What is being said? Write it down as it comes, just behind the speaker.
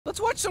Let's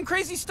watch some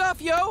crazy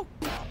stuff, yo.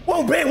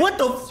 Whoa, Ben, what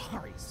the?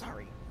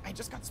 Sorry. I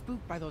just got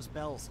spooked by those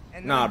bells.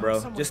 And Nah, bro.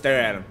 Just stare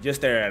at him.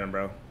 Just stare at him,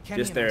 bro.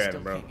 Just stare at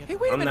him, bro. Hey,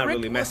 wait a minute, I'm not Rick.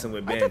 really messing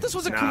with Ben. I thought this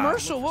was a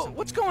commercial.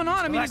 What's going on?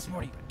 I mean, Relax,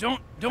 Morty.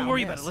 Don't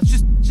worry about it. Let's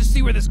just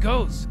see where this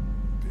goes.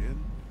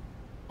 Ben?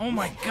 Oh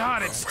my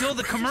God! It's still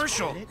the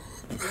commercial. It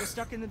was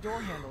stuck in the door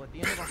handle at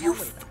the end of the hallway.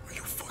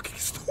 You fucking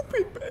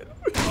stupid, Ben.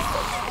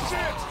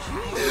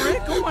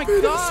 Rick, oh my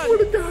God. I swear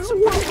to God.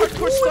 Some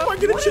hardcore stuff. If I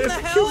get a What chance the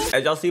to hell?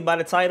 As y'all see by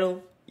the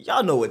title,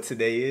 y'all know what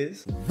today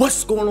is.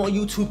 What's going on,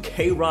 YouTube?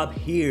 K-Rob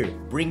here,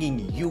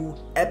 bringing you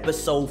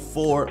episode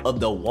 4 of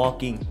The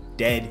Walking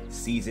Dead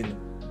season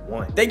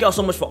 1. Thank y'all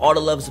so much for all the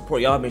love and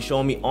support y'all have been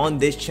showing me on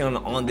this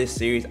channel, on this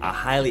series. I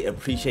highly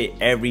appreciate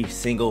every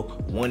single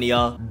one of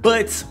y'all.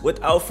 But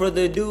without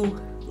further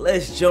ado,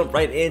 let's jump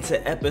right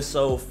into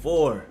episode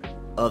 4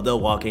 of The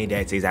Walking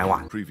Dead season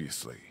 1.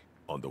 Previously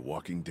on The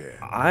Walking Dead.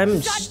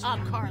 Shut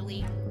up,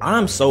 Carly.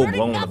 I'm so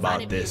blown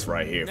about this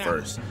right here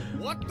first.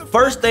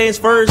 First things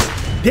first,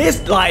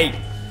 this like,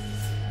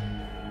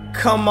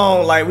 come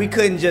on, like we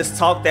couldn't just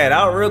talk that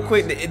out real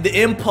quick.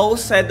 The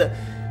impulse had the,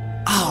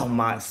 oh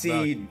my,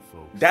 see,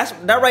 that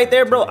right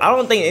there, bro. I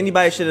don't think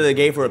anybody should have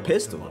gave her a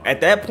pistol. At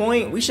that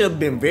point, we should have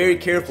been very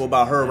careful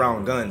about her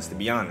around guns, to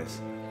be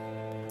honest.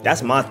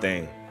 That's my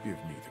thing. Give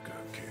me the gun,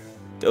 kid.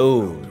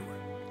 Dude.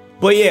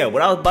 But yeah,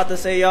 what I was about to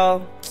say, y'all,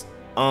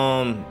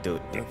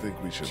 dude, I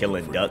think we should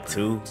killing look for Duck any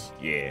too. parents.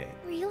 Yeah.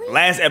 Really?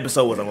 Last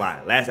episode was a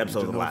lie. Last Need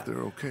episode to was a know lie. if they're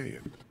okay,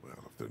 and well,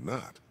 if they're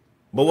not.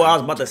 But what I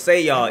was about to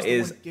say, y'all,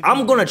 is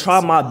I'm gonna try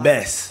my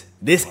best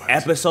this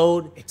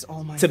episode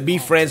to be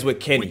friends with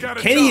Kenny.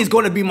 Kenny is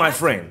gonna be my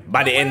friend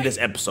by the end of this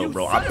episode,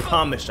 bro. I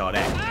promise y'all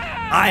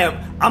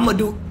that. I'm gonna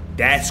do.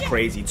 That's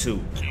crazy too.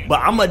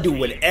 But I'm gonna do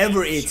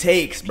whatever it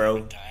takes,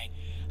 bro.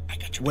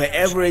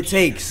 Whatever it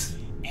takes.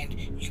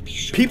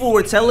 People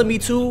were telling me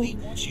too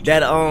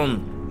that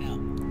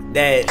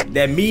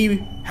that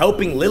me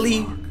helping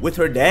Lily with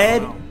her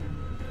dad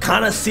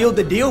kind of sealed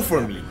the deal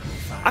for me.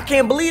 I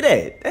can't believe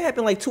that. That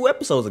happened like 2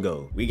 episodes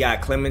ago. We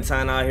got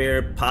Clementine out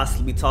here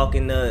possibly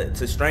talking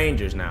to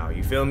strangers now.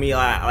 You feel me?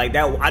 Like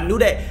that. I knew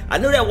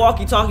that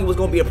walkie-talkie was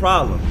gonna be a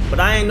problem, but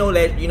I didn't know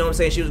that, you know what I'm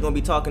saying, she was gonna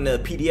be talking to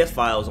PDF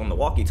files on the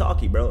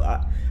walkie-talkie, bro.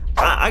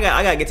 I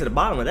gotta get to the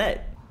bottom of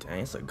that. Dang,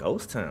 it's a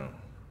ghost town.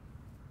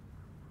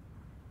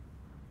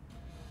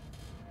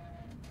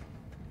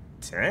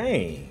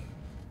 Dang.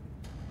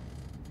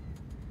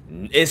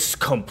 It's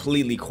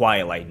completely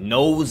quiet, like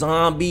no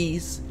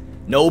zombies,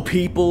 no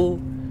people.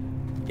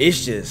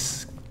 It's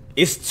just,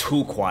 it's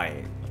too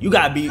quiet. You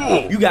gotta be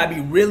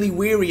really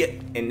weary.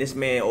 And this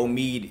man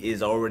Omid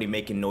is already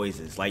making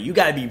noises. Like you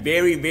gotta be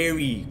very,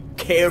 very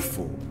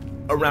careful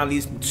around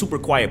these super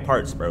quiet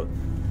parts, bro.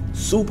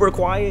 Super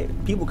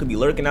quiet. People could be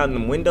lurking out in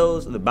the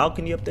windows, the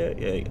balcony up there.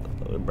 Yeah,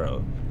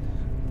 bro.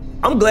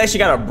 I'm glad she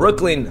got a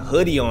Brooklyn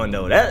hoodie on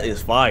though. That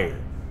is fire.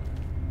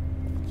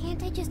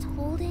 Can't I just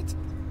hold it?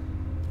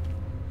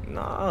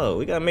 No,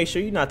 we gotta make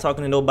sure you're not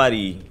talking to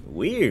nobody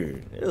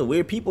weird. There's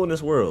weird people in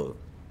this world.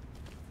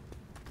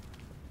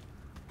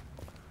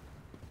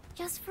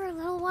 Just for a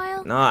little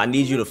while? Nah, I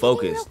need you to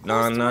focus.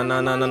 No, Getting real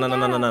close to where my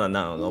mom and dad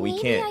are. we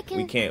Maybe can't. I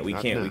can-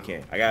 We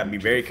can't. I gotta be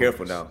very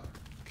careful now.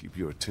 Keep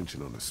your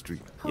attention on the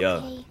street. Yeah.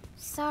 Okay,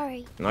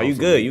 sorry. No, you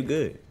good, you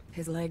good.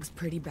 His leg's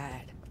pretty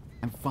bad.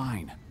 I'm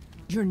fine.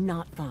 You're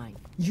not fine.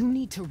 You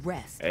need to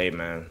rest. Hey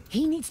man.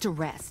 He needs to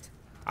rest.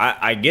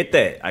 I get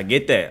that.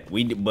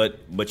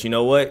 But you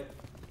know what?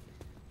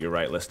 You're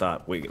right, let's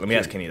stop. Wait, let me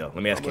ask Kenny though.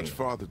 Let me ask How much Kenny.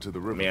 farther to the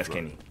river? Let me ask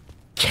Kenny.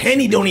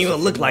 Kenny don't even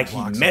look like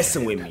he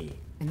messing with me.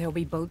 And there'll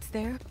be boats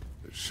there?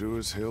 It sure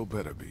as hell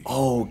better be.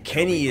 Oh,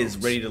 Kenny is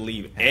ready to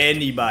leave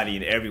anybody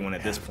and everyone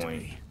at this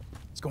point.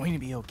 It's going to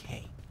be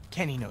okay.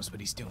 Kenny knows what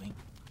he's doing.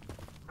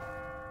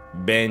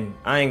 Ben,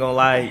 I ain't gonna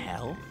lie.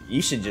 hell?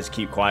 You should just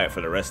keep quiet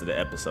for the rest of the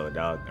episode,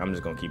 dog. I'm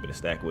just gonna keep it a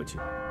stack with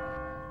you.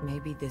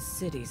 Maybe this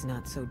city's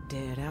not so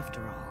dead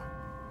after all.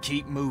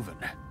 Keep moving.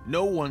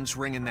 No one's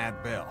ringing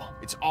that bell.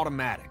 It's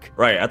automatic.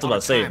 Right, I was about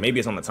to say, timer. maybe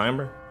it's on the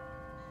timer.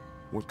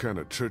 What kind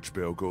of church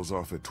bell goes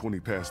off at 20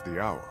 past the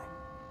hour?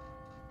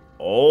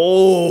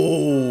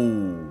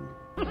 Oh.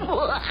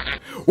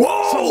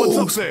 Whoa! Someone's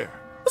up there.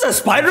 Was that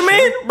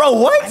Spider-Man? Bro,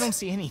 what? I don't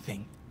see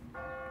anything.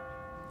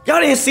 Y'all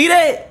didn't see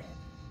that?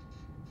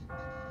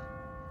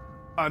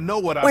 I know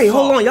what I Wait, saw.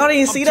 hold on. Y'all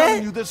didn't see I'm telling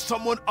that? you, there's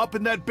someone up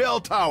in that bell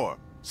tower.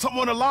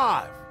 Someone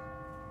alive.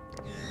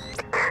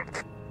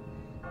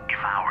 If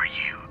I were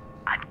you,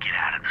 I'd get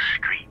out of the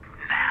street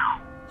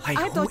now. Like,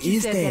 I who thought you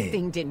is said that? that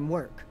thing didn't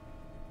work.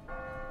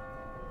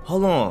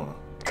 Hold on.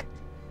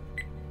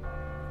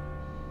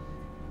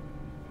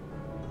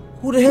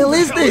 Who the hell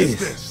is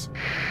this?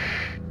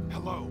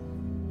 Hello?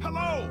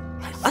 Hello?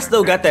 I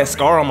still got that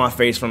scar on my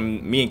face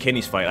from me and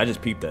Kenny's fight. I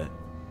just peeped that.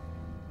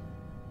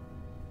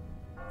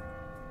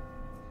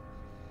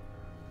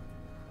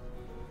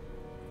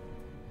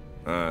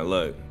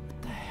 Look.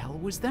 What the hell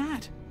was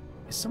that?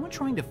 Is someone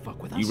trying to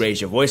fuck with us? You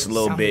raise your voice a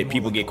little Sounded bit, more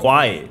people like get a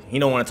quiet. He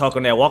don't want to talk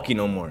on that walkie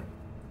no more.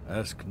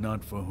 Ask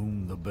not for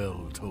whom the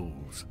bell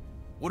tolls.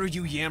 What are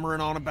you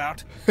yammering on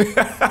about?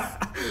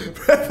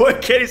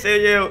 What Kenny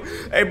said, yo.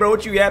 Hey, bro,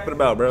 what you yapping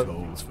about, bro?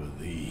 Tolls for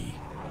thee.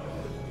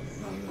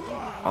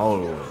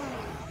 Oh.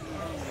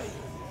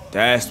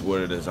 That's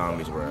where the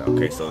zombies were.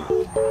 Okay, so.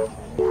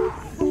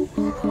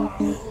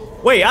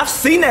 Wait, I've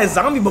seen that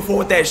zombie before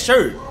with that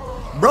shirt.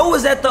 Bro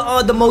was at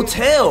the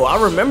motel.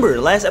 I remember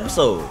the last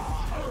episode.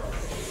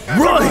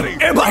 Run!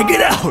 Everybody get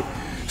out!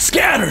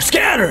 Scatter!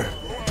 Scatter!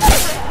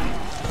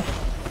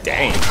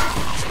 Dang.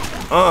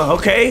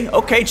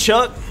 Okay,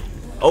 Chuck.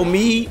 Oh,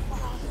 me.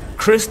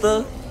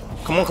 Krista.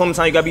 Come on,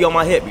 Clementine, you gotta be on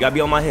my hip. You gotta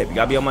be on my hip. You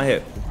gotta be on my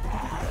hip.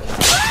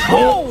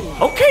 Oh!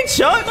 Okay,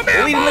 Chuck.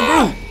 Leading the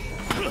group.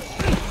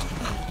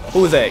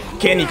 Who is that?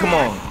 Kenny, come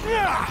on.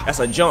 That's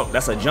a jump.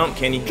 That's a jump,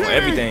 Kenny. On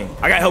everything.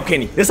 I gotta help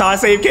Kenny. This is how I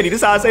save Kenny.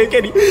 This is how I save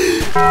Kenny.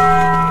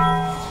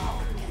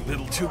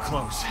 Little too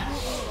close,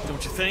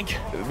 don't you think?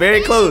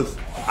 Very close.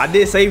 I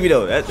did save you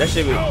though. That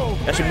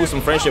should boost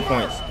some friendship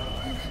points.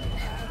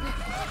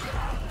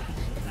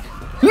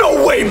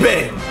 No way,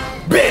 Ben.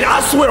 Ben, I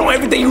swear on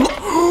everything you.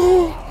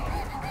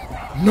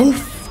 No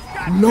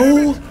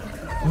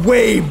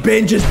way.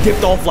 Ben just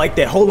dipped off like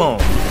that. Hold on.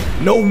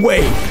 No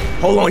way.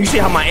 Hold on. You see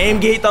how my aim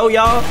get though,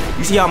 y'all?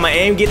 You see how my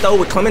aim get though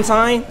with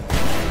Clementine?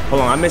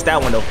 Hold on. I missed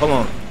that one though. Hold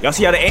on. Y'all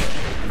see how the aim?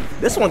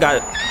 This one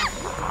got.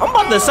 I'm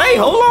about to say.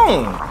 Hold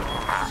on.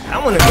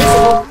 That one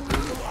invisible.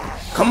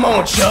 Come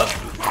on, Chuck.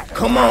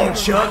 Come on,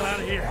 Chuck.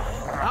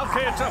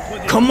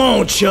 Come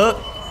on, Chuck.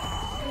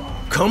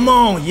 Come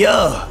on,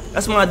 yeah.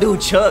 That's my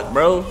dude, Chuck,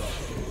 bro.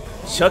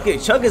 Chuck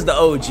is the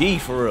OG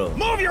for real.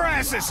 Move your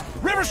asses!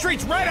 River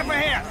Street's right up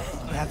ahead!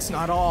 That's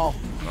not all.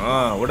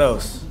 What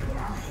else?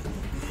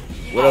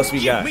 What else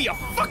we got? Give me a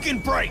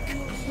fucking break!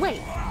 Wait,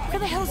 where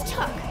the hell's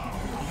Chuck?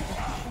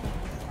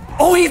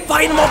 Oh, he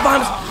fighting him up by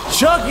him.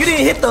 Chuck, you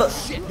didn't hit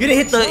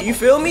the, you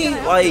feel me?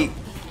 Like,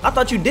 I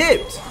thought you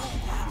dipped.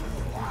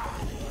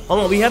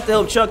 Hold on, we have to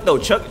help Chuck though.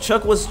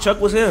 Chuck was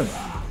him.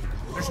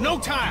 There's no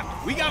time.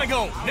 We gotta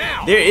go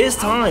now. There is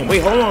time.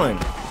 Wait, hold on.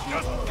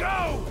 Just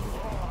go.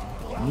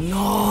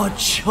 No,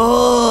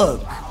 Chuck.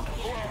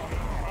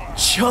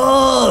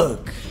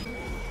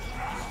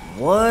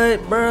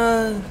 What,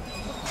 bruh?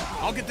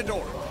 I'll get the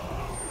door.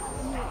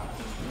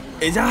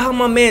 Is that how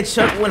my man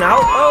Chuck went out?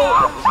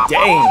 Oh,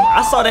 dang.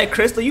 I saw that,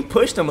 Crystal. You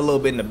pushed him a little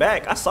bit in the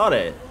back. I saw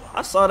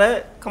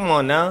that. Come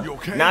on now. You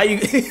okay? Now you.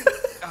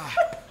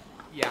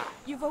 Yeah.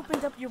 You've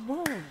opened up your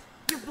wound.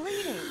 You're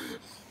bleeding.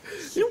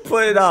 You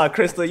put it on,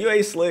 Crystal. You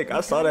ain't slick.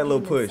 I saw that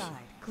little push.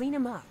 Clean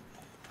him up.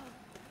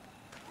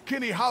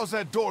 Kenny, how's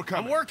that door I'm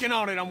coming? working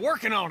on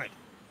it.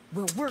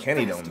 We'll work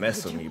Kenny fast, don't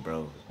mess would with you? me,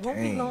 bro. Won't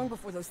be Dang. long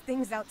before those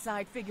things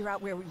outside figure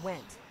out where we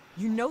went.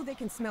 You know they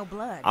can smell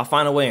blood. I'll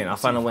find a way in.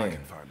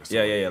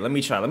 Yeah. Let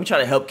me try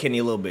to help Kenny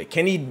a little bit.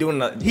 Kenny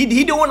doing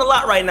he doing a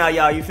lot right now,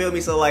 y'all. You feel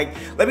me? So like,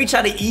 let me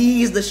try to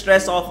ease the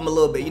stress off him a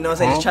little bit. You know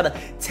what I'm saying? Just try to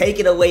take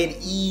it away and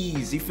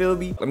ease. You feel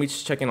me? Let me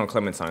just check in on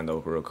Clementine though,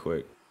 real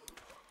quick.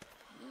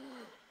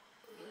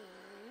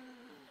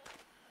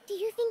 Do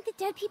you think the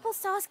dead people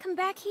saw us come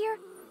back here?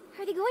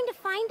 Are they going to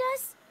find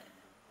us?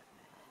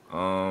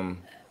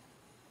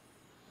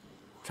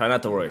 Try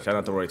not to worry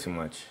too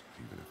much.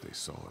 Even if they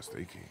saw us,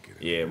 they can't get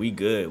it. Yeah, we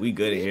good in We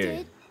here.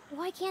 did.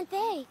 Why can't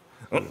they?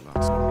 They're a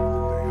lot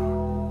smarter than they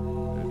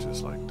are. They're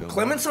just like dumb.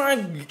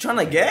 Clementine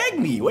trying to gag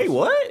me. Wait,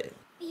 what?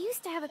 We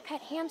used to have a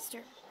pet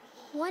hamster.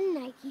 One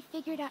night, he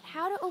figured out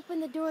how to open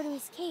the door to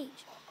his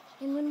cage.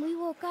 And when we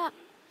woke up,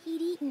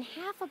 he'd eaten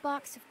half a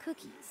box of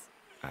cookies.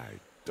 I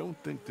don't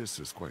think this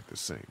is quite the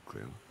same,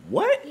 Clem.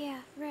 What? Yeah,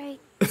 right.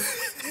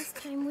 This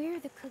time we're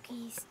the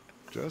cookies.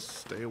 Just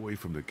stay away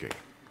from the gate.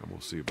 I'm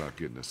gonna see about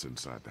getting us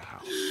inside the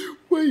house.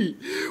 Wait,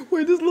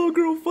 this little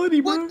girl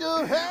funny, bro. What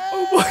the hell?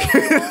 Oh my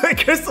god,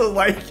 Crystal,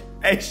 like,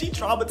 hey, she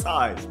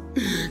traumatized.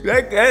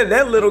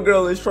 That little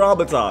girl is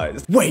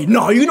traumatized. Wait,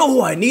 no, you know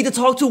who I need to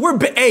talk to?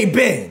 Hey,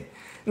 Ben.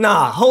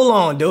 Nah, hold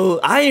on, dude.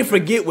 I ain't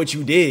forget what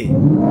you did.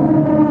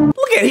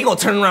 Look at it, he gonna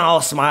turn around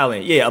all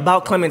smiling. Yeah,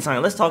 about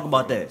Clementine. Let's talk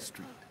about that.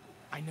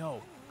 I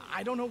know.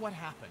 I don't know what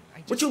happened.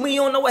 What you mean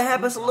you don't know what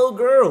happened to a little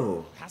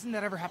girl? Hasn't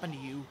that ever happened to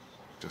you?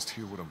 Just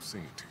hear what I'm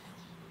saying to you.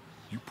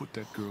 You put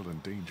that girl in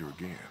danger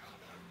again,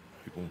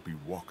 it won't be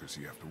walkers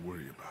you have to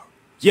worry about.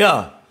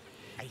 Yeah,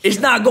 it's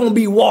not gonna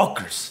be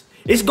walkers.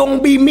 It's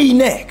gonna be me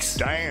next.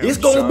 Damn, it's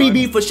gonna be son.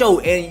 me for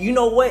sure. And you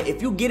know what?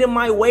 If you get in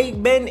my way,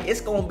 Ben, it's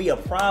gonna be a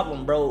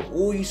problem, bro.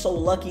 Ooh, you so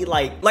lucky.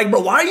 Like,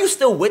 bro, why are you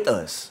still with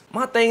us?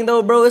 My thing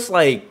though, bro, it's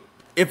like,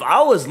 if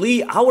I was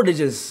Lee, I would've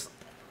just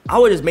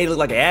made it look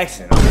like an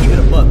accident. I'll keep it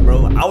a buck,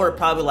 bro. I would've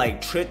probably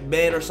like tripped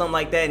Ben or something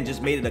like that and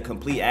just made it a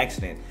complete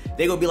accident.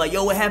 They gonna be like,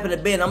 yo, what happened to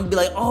Ben? I'm gonna be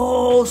like,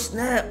 oh,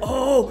 snap.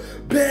 Oh,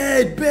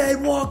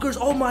 Ben, walkers,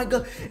 oh my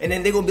God. And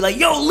then they gonna be like,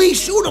 yo, Lee,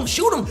 shoot him,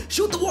 shoot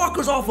the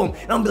walkers off him.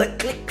 And I'm gonna be like,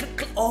 click, click,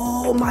 click.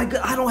 Oh my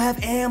God, I don't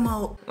have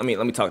ammo. Let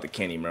me talk to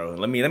Kenny, bro.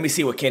 Let me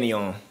see what Kenny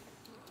on.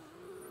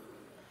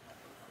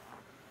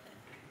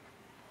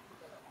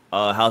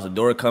 How's the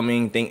door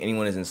coming? Think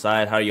anyone is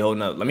inside? How are you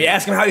holding up? Let me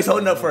ask him how he's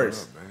holding up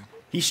first.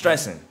 He's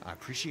stressing. I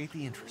appreciate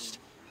the interest,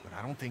 but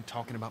I don't think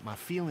talking about my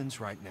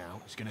feelings right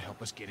now is gonna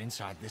help us get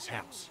inside this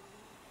house.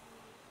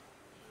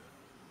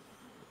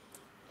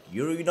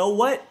 You know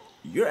what?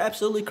 You're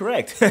absolutely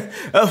correct.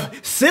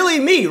 Silly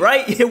me,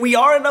 right? We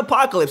are in an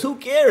apocalypse. Who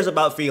cares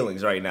about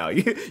feelings right now?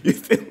 You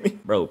feel me?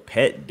 Bro,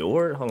 pet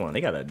door? Hold on,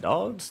 they got a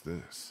dog? What's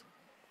this?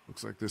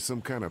 Looks like there's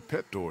some kind of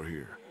pet door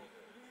here.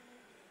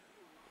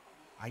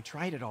 I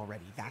tried it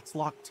already. That's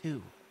locked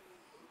too.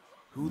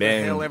 Who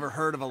Ben. the hell ever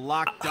heard of a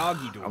locked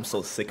doggy door? I'm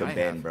so sick of I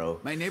Ben, have. bro.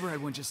 My neighbor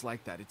had one just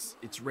like that.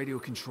 It's radio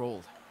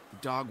controlled. The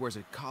dog wears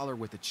a collar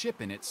with a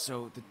chip in it,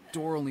 so the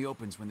door only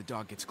opens when the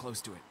dog gets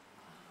close to it.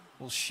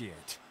 Well,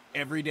 shit.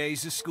 Every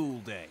day's a school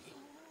day.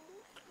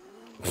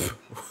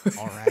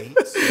 All right.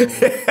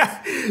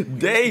 So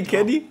Dang,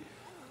 Kenny.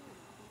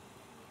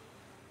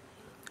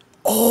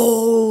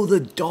 Oh, the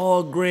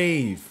dog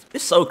grave.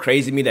 It's so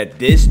crazy to me that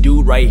this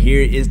dude right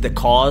here is the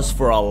cause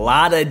for a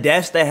lot of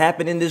deaths that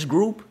happen in this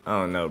group. I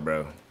don't know,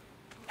 bro.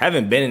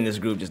 Having been in this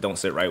group just don't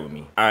sit right with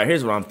me. All right,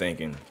 here's what I'm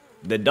thinking.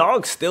 The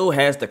dog still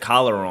has the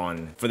collar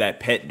on for that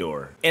pet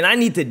door. And I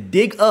need to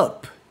dig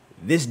up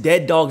this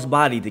dead dog's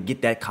body to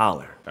get that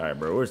collar. All right,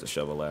 bro, where's the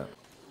shovel at?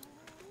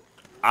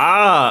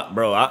 Ah,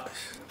 bro,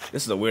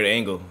 this is a weird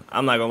angle.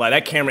 I'm not gonna lie,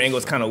 that camera angle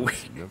is kind of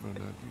weird. Never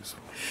not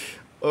useful.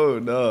 Oh,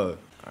 no.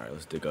 All right,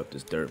 let's dig up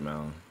this dirt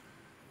mound.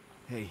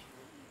 Hey,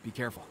 be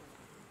careful.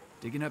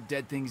 Digging up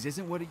dead things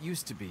isn't what it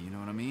used to be, you know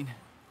what I mean?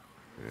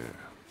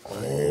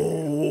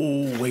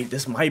 Oh, wait,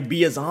 this might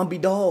be a zombie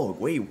dog.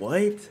 Wait,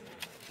 what?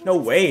 No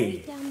way.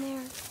 Down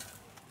there.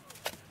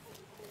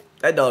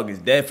 That dog is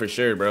dead for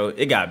sure, bro.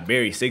 It got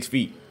buried 6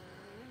 feet.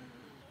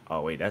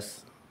 Oh, wait,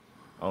 that's...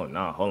 Oh,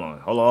 no, hold on.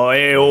 Hold on,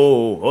 hey,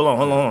 oh, hold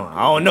on.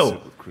 I don't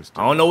know.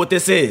 I don't know what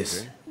this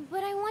is.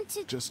 But I want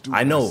to... Just do I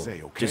what know. I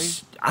say, okay?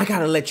 I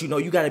gotta let you know.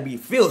 You gotta be...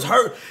 Feels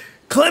hurt.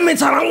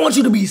 Clementine, I want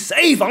you to be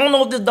safe. I don't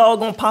know if this dog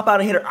gonna pop out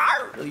and hit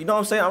her. You know what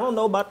I'm saying? I don't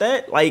know about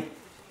that. Like,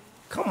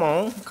 come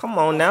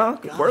on now.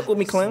 Work with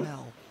me, Clem.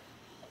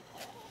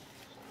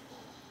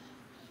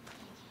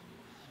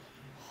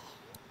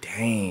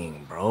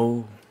 Dang,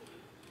 bro.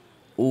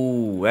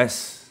 Ooh,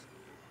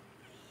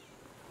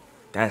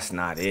 that's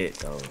not it,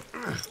 though.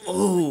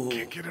 Ooh.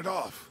 Can't get it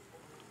off.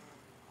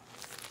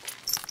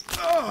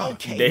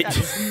 okay, that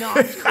is not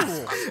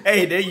cool.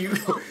 Hey, there you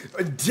go.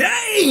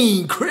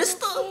 Dang,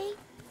 Krista.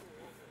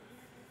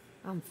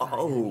 I'm fine.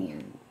 Oh.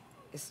 Honey.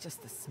 It's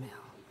just the smell.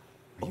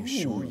 Are you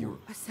sure you're...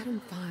 I said I'm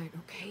fine,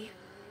 okay?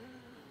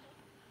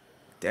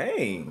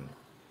 Dang.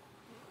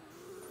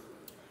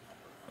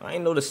 I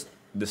ain't know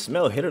the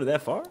smell hit her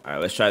that far. All right,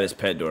 let's try this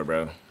pet door,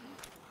 bro.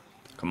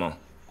 Come on.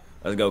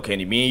 Let's go,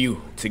 Kenny. Me and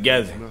you,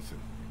 together. Nothing.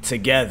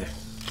 Together.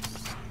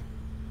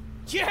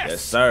 Yes!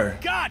 Yes, sir.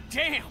 God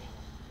damn!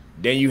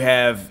 Then you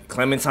have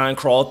Clementine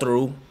crawl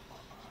through,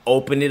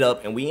 open it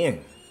up, and we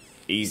in.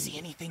 See Easy.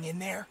 anything in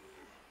there?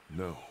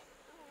 No.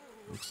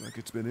 Looks like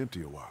it's been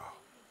empty a while.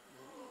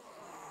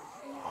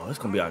 Oh, it's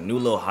gonna be our new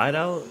little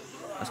hideout?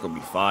 That's gonna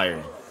be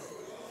fire.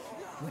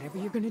 Whatever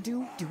you're gonna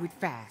do it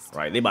fast.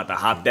 Right, they about to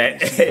hop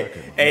that. Hey,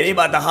 they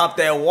about to hop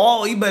that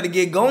wall. You better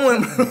get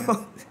going,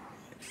 bro.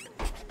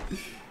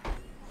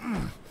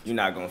 You're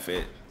not gonna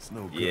fit. It's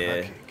no good. Yeah.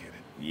 I can't get it.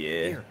 Yeah,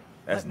 Here,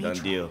 that's let me done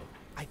try. deal.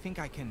 I think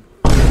I can...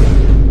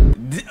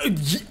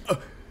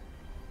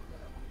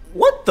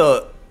 What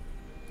the?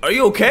 Are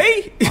you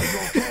okay?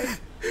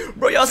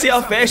 Bro, y'all see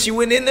how fast she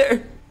went in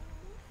there?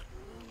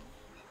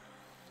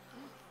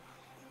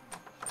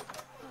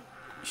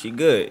 She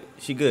good.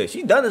 She good.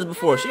 She done this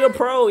before. She a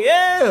pro.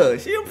 Yeah,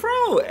 she a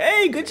pro.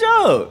 Hey, good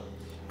job.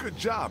 Good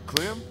job,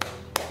 Clem.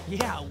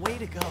 Yeah, way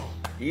to go.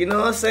 You know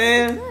what I'm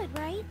saying? Good,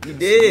 right? You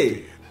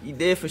did. You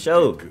did for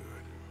sure. Good.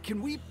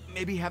 Can we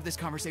maybe have this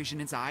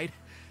conversation inside?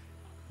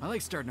 My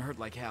leg's starting to hurt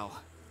like hell.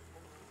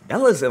 That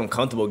looks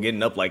uncomfortable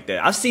getting up like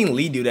that. I've seen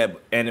Lee do that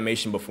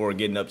animation before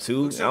getting up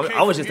too. Looks okay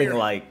I was from just thinking here.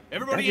 like,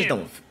 Everybody that just in.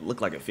 don't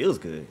look like it feels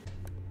good.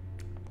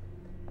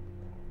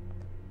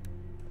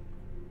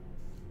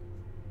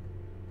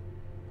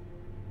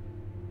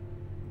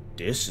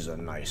 This is a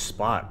nice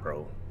spot,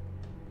 bro.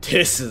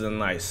 This is a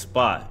nice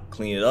spot.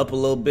 Clean it up a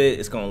little bit.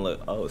 It's gonna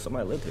look. Oh,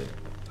 somebody lived here.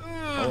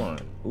 Hold on.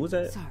 Who was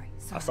that? Sorry.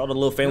 I saw the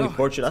little family No,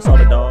 portrait. I it's saw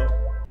the alright. dog.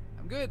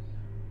 I'm good.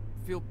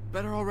 Feel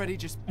better already.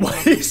 Just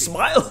Why you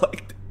smile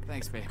like that?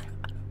 Thanks, babe.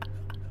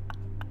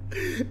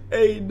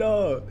 Hey,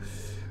 no.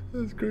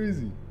 That's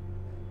crazy.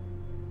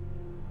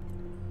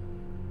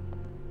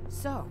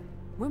 So,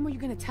 when were you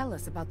gonna tell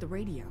us about the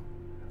radio?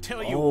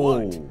 Tell you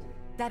what.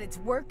 That it's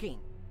working.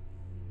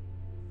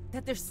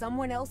 That there's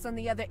someone else on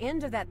the other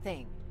end of that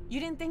thing. You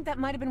didn't think that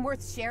might have been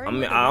worth sharing? I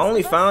with mean, the I rest only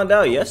of us? found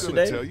out I was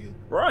yesterday. gonna tell you.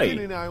 Right.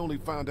 Kenny and I only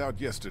found out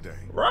yesterday.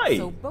 Right.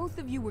 So both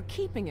of you were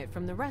keeping it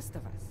from the rest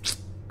of us.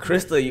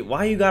 Krista,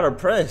 why you gotta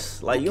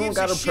press? Like, Who you don't gives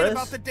a gotta shit press.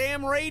 about the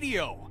damn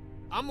radio?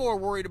 I'm more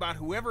worried about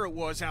whoever it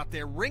was out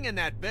there ringing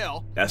that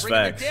bell. That's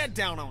bringing facts. the dead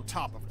down on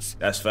top of us.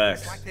 That's It's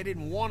facts. like they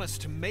didn't want us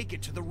to make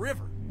it to the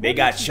river. They What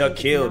got makes you Chuck think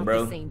it's killed, not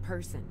bro. The same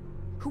person.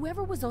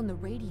 Whoever was on the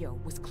radio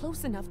was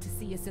close enough to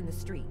see us in the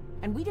street,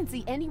 and we didn't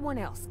see anyone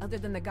else other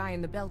than the guy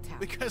in the bell tower.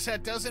 Because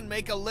that doesn't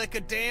make a lick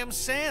of damn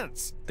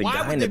sense. The Why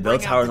guy would in they the bell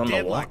bring out tower's the on the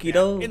dead like walkie, that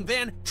though? and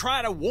then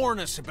try to warn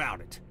us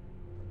about it?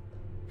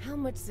 How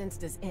much sense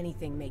does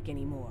anything make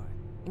anymore?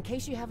 In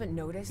case you haven't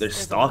noticed, They're there's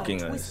stalking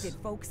a lot of us.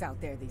 twisted folks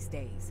out there these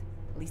days.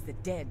 At least the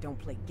dead don't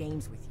play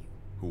games with you.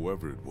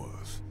 Whoever it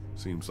was,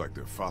 seems like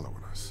they're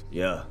following us.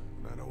 Yeah.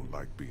 And I don't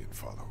like being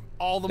followed.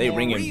 All the They more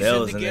ringing reason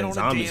bells to and get then on a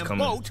zombies damn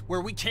coming. boat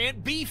where we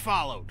can't be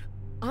followed.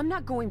 I'm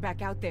not going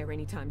back out there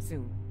anytime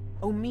soon.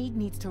 Omid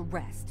needs to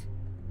rest.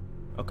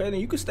 Okay, then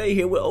you can stay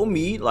here with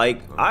Omid.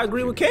 Like, I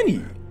agree with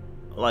Kenny.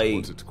 Like,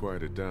 Once it's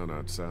quieted down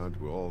outside,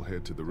 we'll all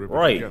head to the river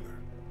Right. together.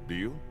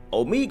 Deal?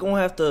 Omid gonna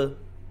have to,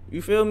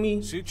 you feel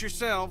me? Suit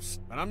yourselves,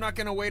 but I'm not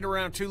gonna wait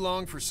around too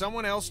long for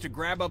someone else to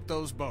grab up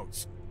those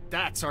boats.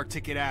 That's our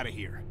ticket out of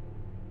here.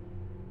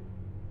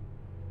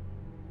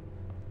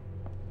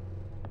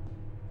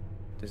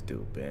 This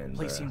dude, Ben.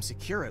 Place bruh. seems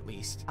secure at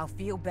least. I'll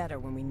feel better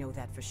when we know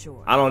that for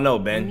sure. I don't know,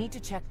 We Ben. need to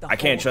check the I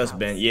can't whole trust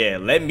Ben. house. Yeah,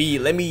 let me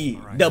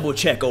All right. double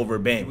check over You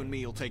and Ben.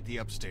 me will take the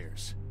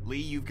upstairs. Lee,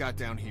 you've got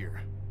down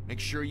here. Make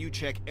sure you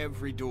check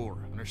every door,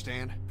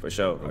 understand? For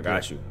sure. I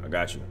got you. I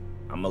got you.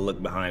 I'm gonna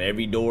look behind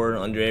every door,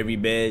 under every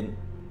bed,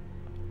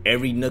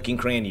 every nook and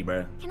cranny,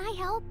 bruh. Can I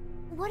help?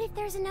 What if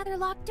there's another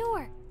locked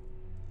door?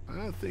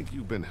 I think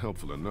you've been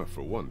helpful enough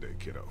for one day,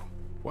 kiddo.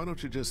 Why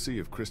don't you just see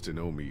if Kristen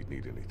and Omid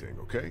need anything,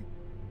 okay?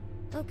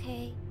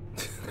 Okay.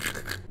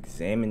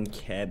 Examine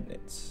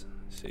cabinets.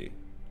 Let's see.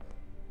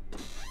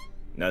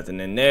 Nothing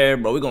in there,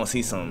 bro. We gonna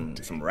see some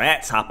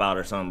rats hop out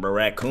or something, bro.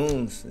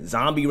 Raccoons.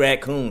 Zombie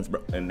raccoons,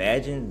 bro.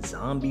 Imagine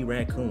zombie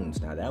raccoons.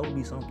 Now that would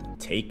be something.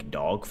 Take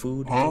dog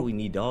food? Huh? We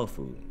need dog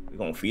food. We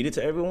gonna feed it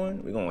to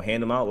everyone? We gonna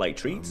hand them out like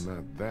treats? I'm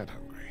not that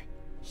hungry.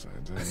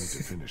 Besides, I need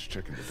to finish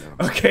checking the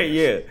downstairs. Okay,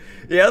 yeah.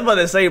 Yeah, I was about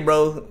to say,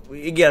 bro.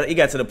 It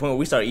got to the point where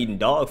we started eating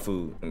dog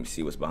food. Let me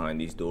see what's behind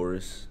these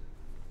doors.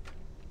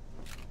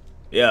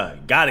 Yeah,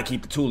 gotta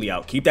keep the toolie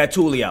out. Keep that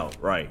toolie out.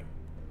 Right.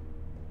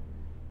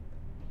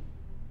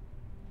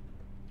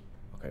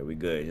 Okay, we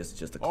good.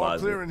 Just a All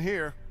closet. clear in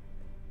here.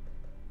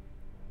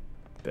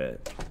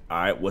 Bet.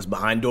 Alright, what's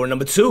behind door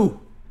number 2?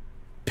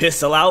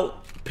 Pistol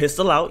out.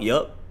 Pistol out,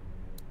 yup.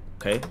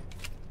 Okay.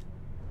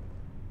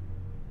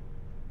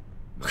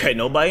 Okay,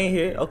 nobody in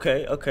here.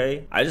 Okay,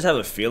 okay. I just have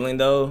a feeling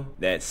though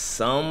that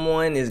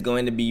someone is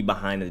going to be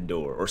behind the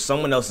door, or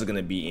someone else is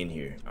gonna be in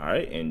here.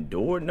 Alright, and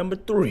door number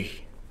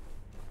 3.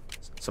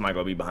 Somebody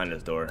gonna be behind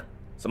this door.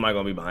 Somebody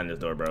gonna be behind this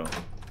door, bro.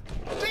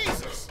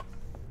 Jesus!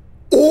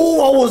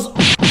 Oh,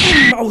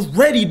 I was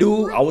ready,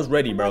 dude. I was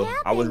ready, bro.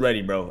 I was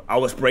ready, bro. I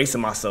was bracing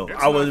myself.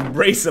 I was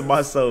bracing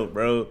myself,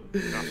 bro.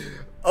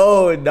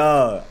 Oh,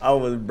 nah. I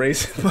was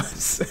bracing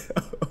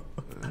myself.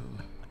 Well,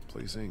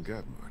 place ain't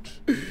got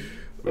much.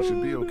 We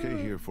should be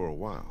okay here for a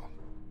while.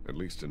 At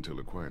least until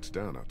it quiets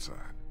down outside.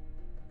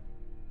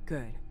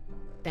 Good.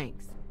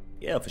 Thanks.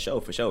 Yeah, for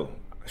sure, for sure.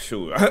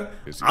 Shoot,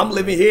 I'm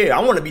living here. I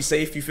want to be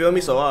safe, you feel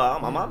me? So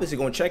I'm obviously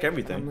going to check I'm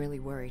everything. really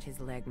worried his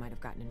leg might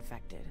have gotten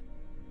infected.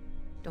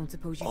 Don't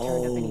suppose you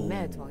turned up any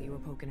meds while you were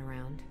poking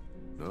around?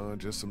 No,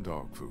 just some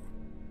dog food.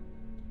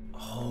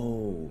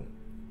 Oh.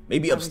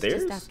 Maybe I was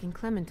upstairs? just asking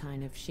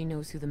Clementine if she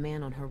knows who the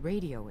man on her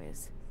radio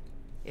is.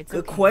 It's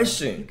Good okay.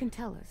 question. You can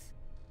tell us.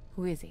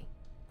 Who is he?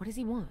 What does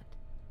he want?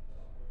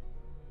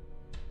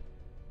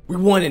 We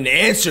want an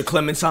answer,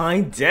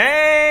 Clementine. Go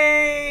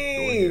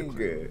ahead, Dang.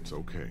 Clem. It's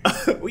okay.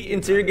 We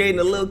interrogating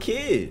a little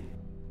kid.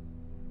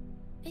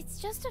 It's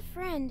just a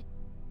friend.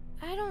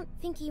 I don't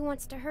think he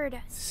wants to hurt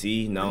us.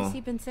 See, no. What has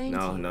he been saying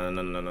No, to you?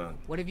 no.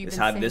 What have you This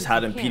been how saying this how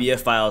to them him?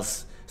 PDF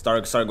files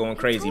start going I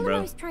crazy, told him I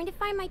bro. was trying to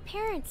find my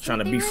parents. Trying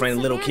to They were in befriend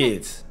little Savannah.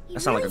 kids. He That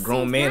sound like a really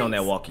grown seems man on that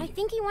nice. walkie. I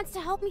think he wants to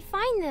help me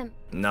find them.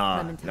 Nah,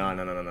 Clementine.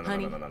 no.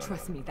 Honey,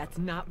 trust me, that's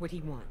not what he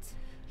wants.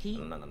 He...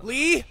 No.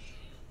 Lee?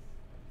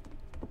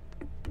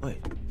 Wait.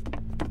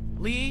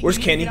 Lee, Where's you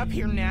need to Kenny? Get up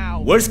here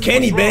now. Where's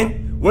Kenny, What's wrong?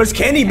 Ben? Where's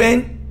Kenny,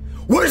 Ben?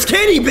 Where's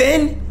Kenny,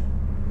 Ben?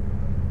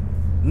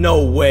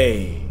 No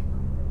way.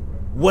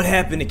 What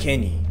happened to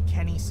Kenny?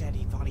 Kenny said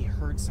he thought he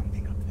heard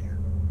something up there.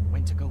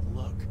 Went to go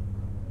look.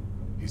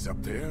 He's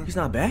up there? He's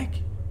not back?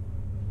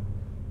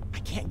 I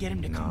can't get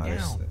him to come Nah,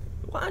 down.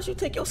 why don't you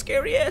take your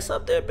scary ass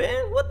up there,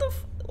 Ben? What the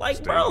like,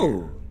 Stay bro?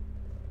 here.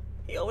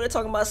 He over there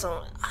talking about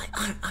something.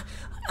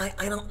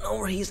 I don't know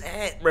where he's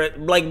at, bro.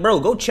 Like, bro,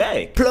 go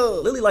check.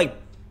 Literally, like,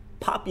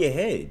 pop your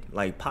head.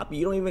 Like, pop.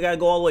 You don't even gotta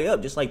go all the way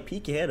up. Just like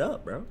peek your head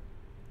up, bro.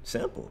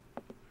 Simple.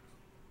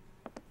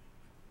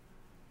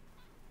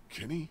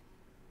 Kenny?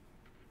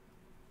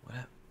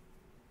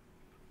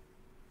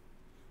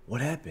 What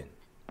happened?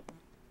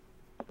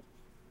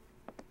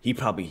 He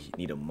probably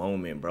need a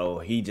moment, bro.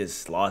 He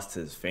just lost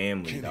his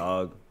family, Kenny,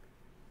 dog.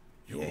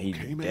 You Yeah, he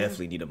okay, man?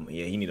 definitely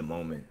need a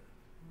moment.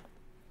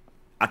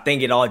 I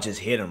think it all just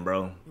hit him,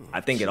 bro.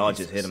 I think it all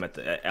just hit him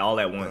all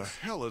at The once.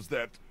 hell is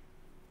that?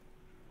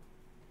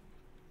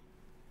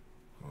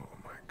 Oh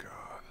my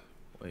God.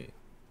 Wait.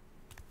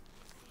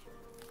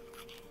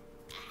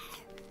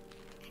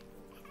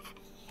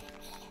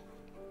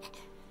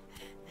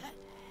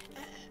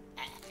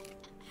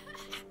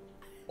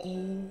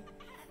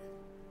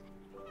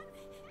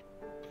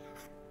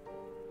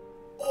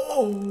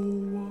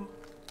 Oh.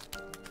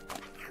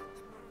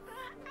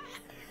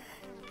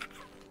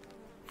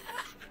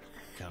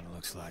 Kinda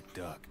looks like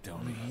duck,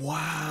 don't he?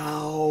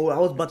 Wow, I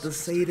was about to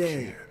say that.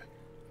 Kid.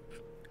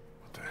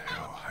 What the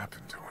hell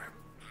happened to him?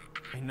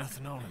 Ain't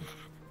nothing on him.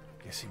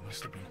 Guess he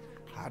must have been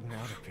hiding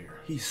out up here.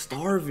 He's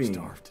starving.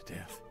 Starved to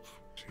death.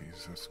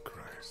 Jesus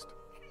Christ.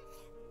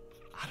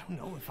 I don't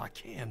know if I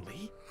can,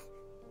 Lee.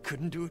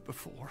 Couldn't do it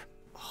before.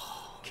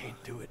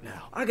 Can't do it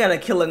now. I gotta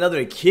kill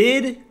another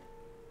kid?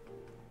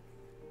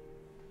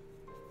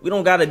 We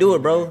don't gotta do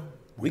it, bro.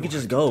 We could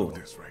just go.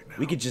 Right now.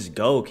 We could just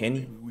go, Kenny.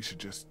 Maybe we should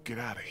just get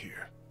out of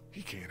here.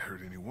 He can't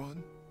hurt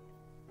anyone.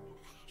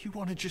 You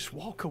want to just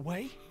walk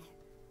away?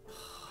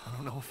 I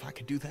don't know if I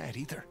could do that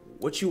either.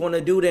 What you want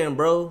to do then,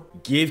 bro?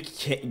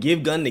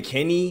 Give gun to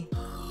Kenny?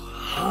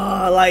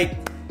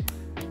 Like,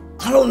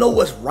 I don't know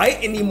what's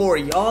right anymore,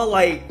 y'all.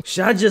 Like,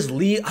 should I just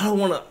leave? I don't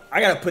want to. I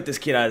gotta put this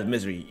kid out of his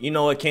misery. You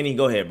know what, Kenny?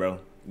 Go ahead, bro.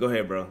 Go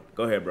ahead, bro.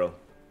 Go ahead, bro.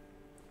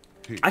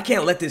 I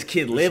can't let this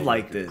kid live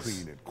like this.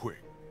 Clean and quick.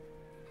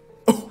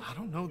 I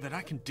don't know that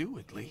I can do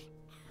it, Lee.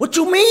 What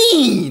you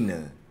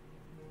mean?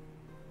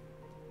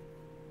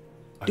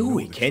 Do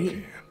it,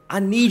 Kenny. I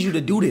need you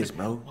to do this,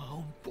 bro.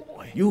 Oh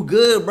boy. You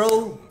good,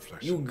 bro.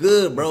 You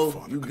good,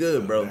 bro. You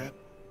good, bro.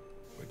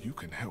 But you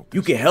can help.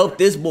 You can help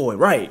this boy,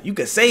 right? You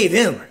can save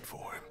him. Right for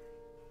him.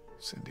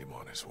 Send him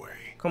on his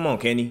way. Come on,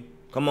 Kenny.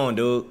 Come on,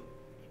 dude.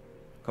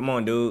 Come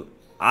on, dude.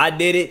 I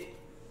did it.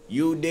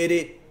 You did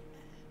it.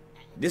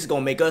 This is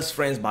gonna make us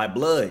friends by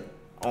blood.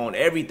 On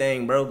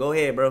everything, bro. Go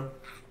ahead, bro.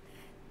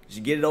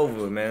 Just get it over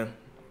with, man.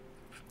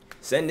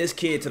 Send this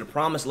kid to the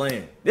promised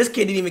land. This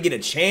kid didn't even get a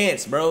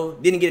chance, bro.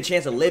 Didn't get a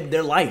chance to live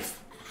their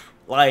life.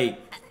 Like,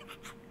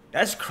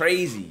 that's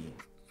crazy.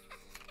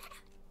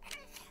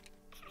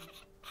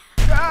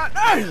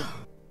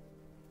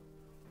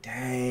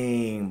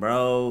 Dang,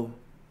 bro.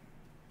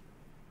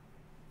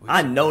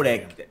 I know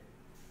that.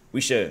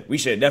 We should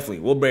definitely.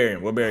 We'll bury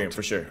him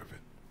for sure.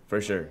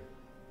 For sure.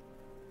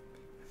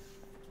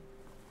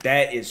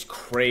 That is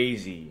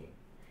crazy.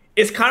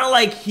 It's kind of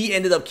like he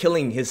ended up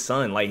killing his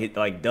son,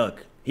 like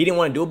Duck. He didn't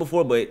want to do it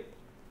before, but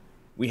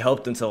we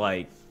helped him to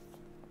like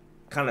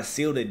kind of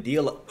seal the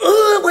deal.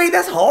 Wait,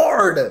 that's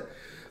hard.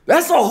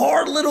 That's a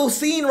hard little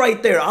scene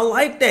right there. I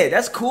like that.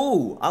 That's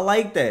cool. I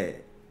like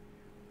that.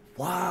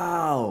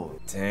 Wow.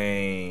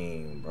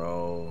 Dang,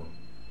 bro.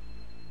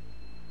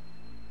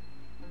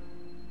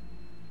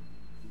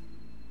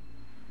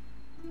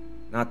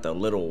 Not the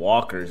little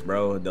walkers,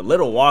 bro. The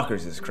little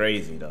walkers is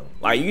crazy, though.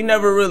 Like, you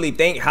never really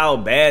think how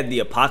bad the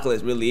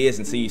apocalypse really is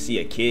until you see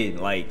a kid,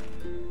 like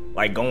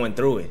going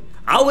through it.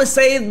 I would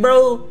say,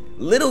 bro,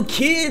 little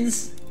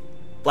kids,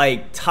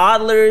 like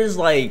toddlers,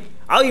 like,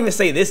 I'll even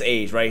say this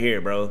age right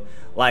here, bro.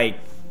 Like,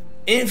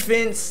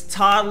 infants,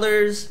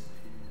 toddlers,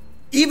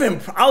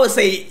 even, I would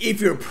say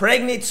if you're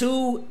pregnant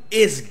too,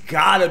 it's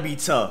gotta be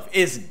tough.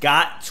 It's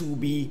got to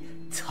be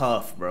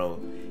tough, bro.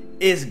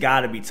 It's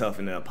gotta be tough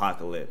in the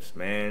apocalypse,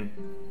 man.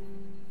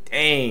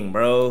 Dang,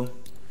 bro.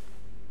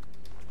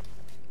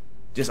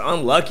 Just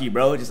unlucky,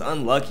 bro. Just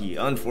unlucky.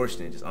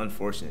 Unfortunate. Just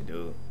unfortunate,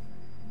 dude.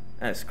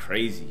 That's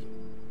crazy.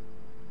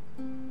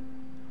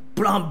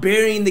 But I'm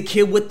burying the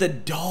kid with the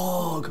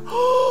dog.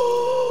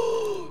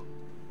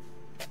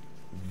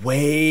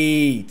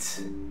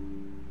 Wait.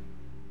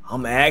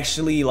 I'm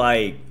actually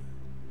like,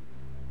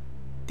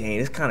 dang,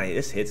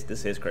 this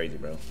hits crazy,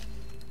 bro.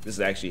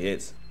 This actually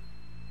hits.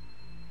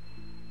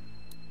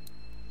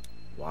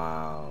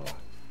 Wow.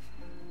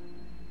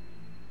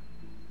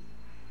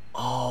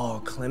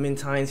 Oh,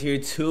 Clementine's here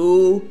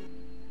too.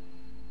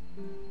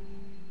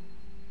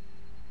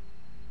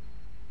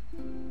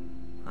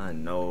 I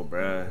know,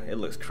 bruh. It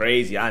looks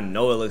crazy. I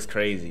know it looks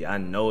crazy. I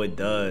know it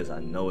does. I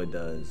know it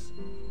does.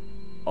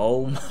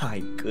 Oh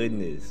my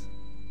goodness.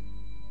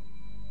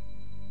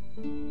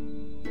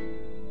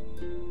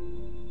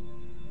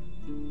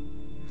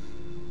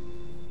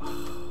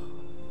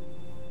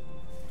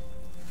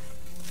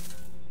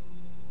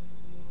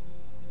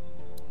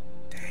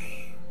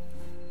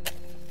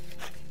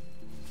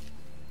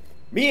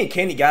 Me and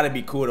Kenny gotta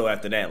be cool though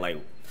after that. Like,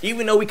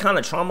 even though we kind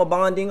of trauma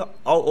bonding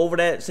all over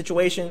that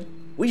situation,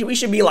 we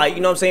should be like,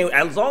 you know what I'm saying?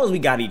 As long as we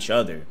got each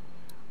other,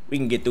 we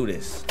can get through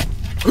this.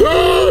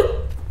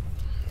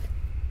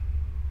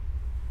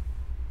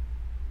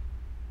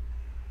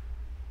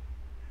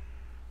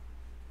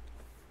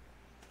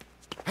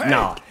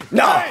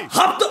 Nah,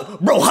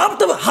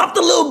 hop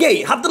the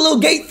little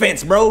gate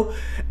fence, bro.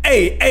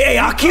 Hey,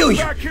 I'll kill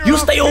you. You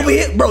stay over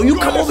here, bro. You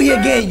come over here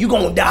again, you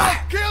gonna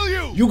die.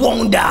 You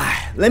gonna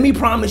die. Let me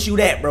promise you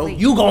that, bro.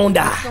 You gonna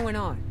die. What's going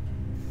on?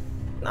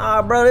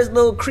 Nah, bro, this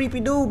little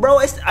creepy dude, bro.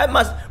 It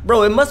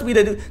must be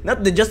the dude,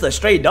 not just a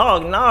stray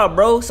dog. Nah,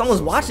 bro,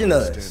 someone's watching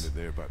us. Standing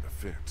there by the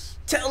fence.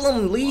 Tell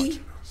him, Lee.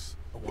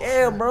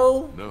 Yeah,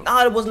 bro.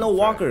 Nah, there was no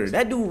walker.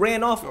 That dude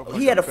ran off.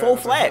 He had a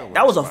faux flat.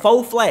 That was a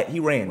faux flat. He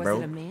ran, bro.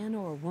 Was it a man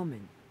or a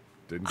woman?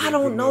 I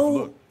don't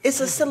know. It's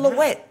a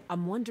silhouette.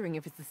 I'm wondering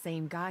if it's the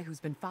same guy who's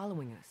been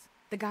following us.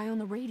 The guy on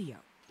the radio.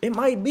 It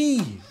might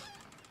be.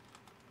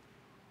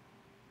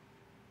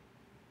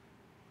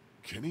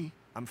 Kenny?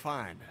 I'm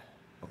fine.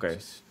 Okay.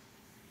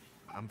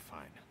 I'm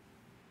fine.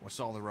 What's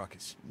all the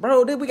ruckus?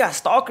 Bro, dude, we got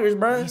stalkers,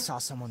 bro. We saw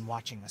someone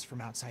watching us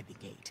from outside the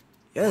gate.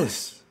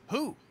 Yes.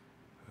 Who?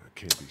 I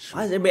can't be sure.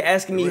 Why is everybody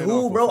asking me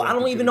who, bro? I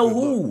don't even know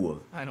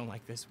who. I don't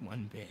like this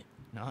one bit.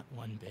 Not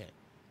one bit.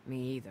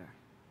 Me either.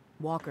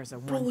 Walkers are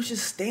one Bro was thing.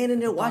 just standing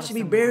there The thought watching of me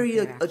someone bury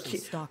out there a actually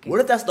kid. stalking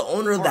What if that's the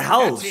owner of the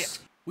All right, house? that's it.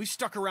 We've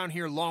stuck around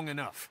here long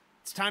enough.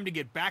 It's time to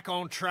get back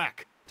on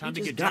track. Time to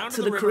just get got down to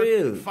to the the river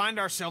crib. and find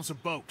ourselves a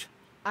boat.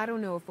 I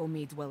don't know if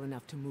Omid's well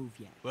enough to move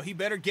yet. Well, he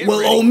better get Well,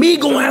 ready.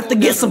 Omid gonna We're have to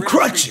going get down some the river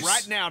street crutches.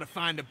 right now to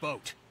find a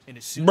boat. And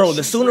as soon Bro, as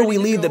the she's sooner we ready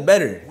to leave, the go,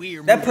 better.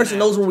 we're That moving person out.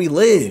 knows where we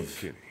live.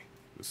 Kenny,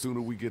 the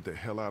sooner we get the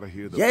hell out of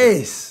here, the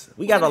Yes,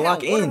 we gotta What the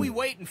lock hell? What are we in.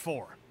 waiting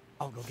for?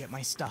 I'll go get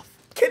my stuff.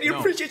 Can you No,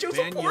 appreciate your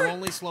Ben, support? you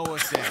only slow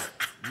us down.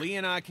 Lee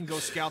and I can go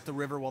scout the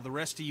river while the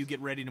rest of you get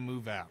ready to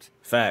move out.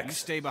 You Facts.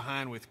 stay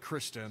behind with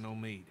Krista and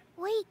Omid.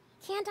 Wait,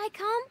 can't I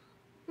come?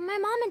 My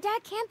mom and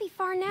dad can't be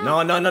far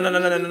now. No. Maybe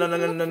we can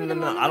look for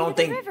them I on the don't way to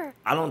think. the river.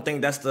 I don't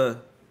think that's the.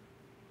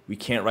 We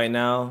can't right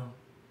now.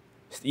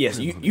 Yes,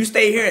 you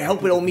stay here and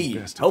help with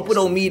Omid. Help with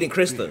Omid and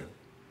Krista.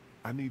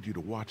 I need you to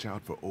watch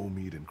out for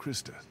Omid and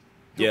Krista. Help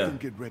Yeah. them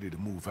get ready to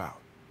move out.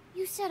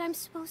 You said I'm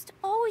supposed to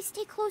always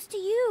stay close to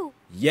you.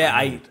 Yeah,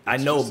 I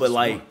That's know, just but us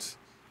like, once.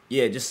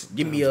 yeah, just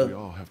give me Sometimes we a.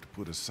 all have to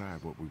put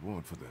aside what we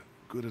want for the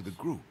good of the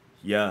group.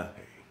 Yeah,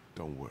 Hey,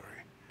 don't worry.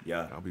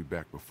 yeah. I'll be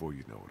back before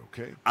you know it,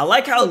 okay? I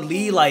like how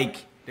Lee like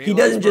he Daylight's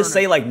doesn't just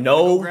say burning. like Go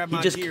no. grab He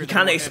my just gear, he then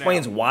kind of we'll head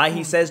explains out. why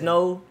he says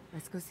no.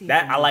 Let's go see.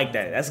 That if I Omid- like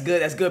that. That's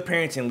good. That's good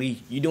parenting,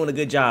 Lee. You doing a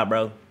good job,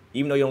 bro.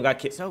 Even though you don't got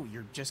kids. So,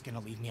 you're just gonna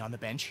leave me on the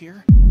bench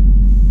here?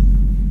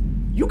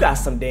 You got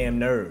some damn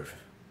nerve.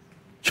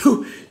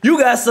 You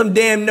got some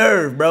damn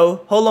nerve, bro.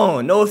 Hold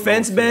on. No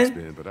offense,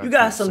 Ben. but I You got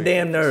can't some say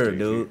damn I can nerve, stay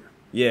dude. here.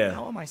 Yeah.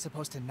 How am I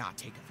supposed to not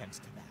take offense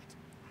to that?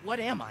 What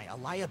am I, a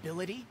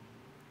liability?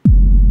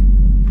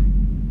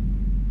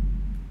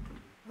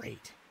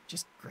 Great.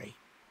 Just great.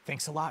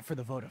 Thanks a lot for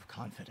the vote of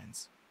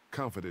confidence.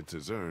 Confidence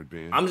is earned,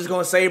 Ben. I'm just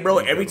gonna say, bro,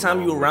 every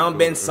time you around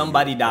Ben,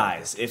 somebody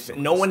dies. If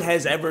no one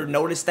has ever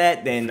noticed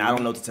that, then I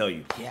don't know what to tell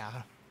you.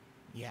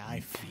 Yeah, I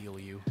feel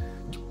you.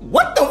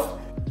 What the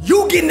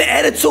you getting the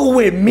attitude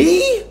with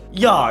me?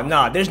 Y'all,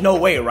 nah, there's no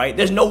way, right?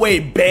 There's no way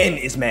Ben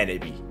is mad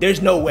at me.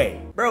 There's no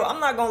way. Bro, I'm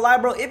not gonna lie,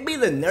 bro. It be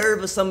the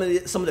nerve of some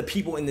of the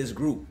people in this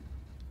group.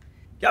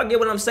 Y'all get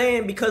what I'm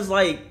saying? Because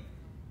like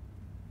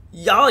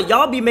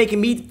y'all be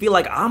making me feel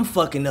like I'm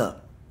fucking up.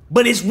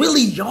 But it's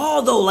really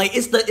y'all though. Like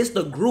it's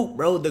the group,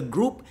 bro. The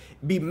group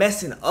be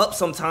messing up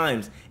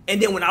sometimes.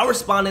 And then when I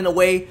respond in a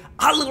way,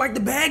 I look like the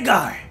bad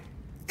guy.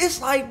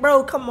 It's like,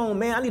 bro, come on,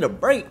 man. I need a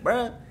break,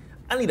 bro.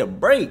 I need a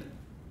break.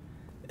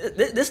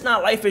 This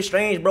not Life is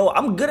Strange, bro.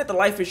 I'm good at the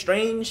Life is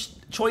Strange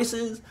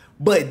choices,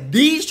 but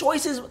these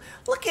choices,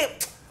 look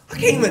at, I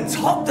can't even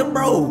talk to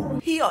bro.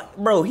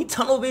 He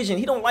tunnel vision.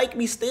 He don't like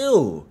me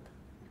still.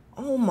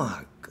 Oh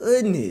my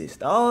goodness,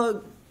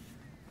 dog.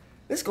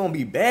 This gonna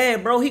be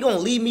bad, bro. He gonna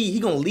leave me. He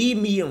gonna leave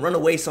me and run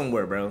away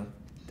somewhere, bro.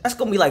 That's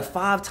gonna be like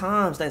 5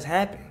 times that's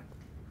happened,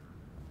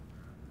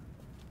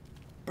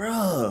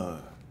 bruh.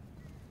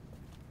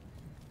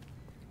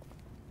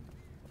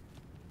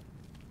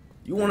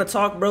 You want to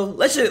talk, bro?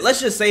 Let's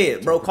just say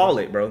it, bro. Call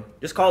it, bro.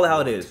 Just call it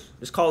how it is.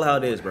 Just call it how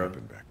it is, bro. What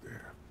happened back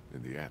there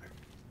in the attic?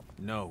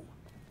 No.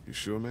 You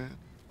sure, man?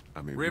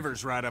 I mean,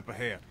 River's right up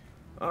ahead.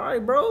 All right,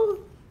 bro.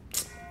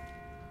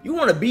 You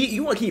want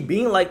to keep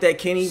being like that,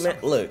 Kenny, man?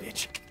 Look,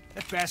 Bitch.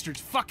 That bastard's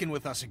fucking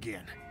with us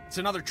again. It's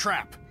another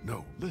trap.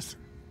 No, listen.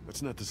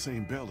 That's not the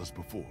same bell as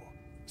before.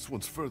 This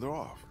one's further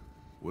off.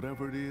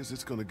 Whatever it is,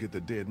 it's gonna get the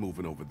dead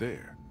moving over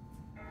there.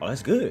 oh,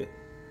 that's good.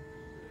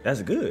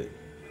 That's good.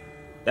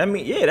 That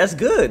mean, yeah, that's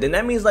good. Then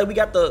that means like we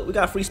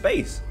got free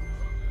space.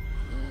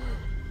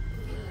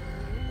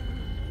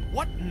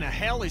 What in the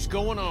hell is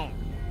going on?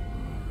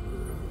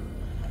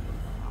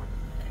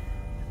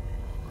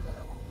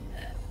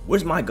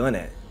 Where's my gun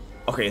at?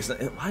 Okay, so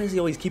why is he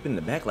always keeping it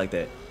in the back like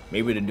that?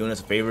 Maybe they're doing us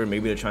a favor.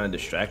 Maybe they're trying to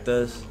distract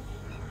us.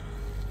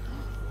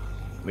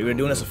 Maybe they're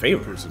doing us a The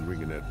favor. person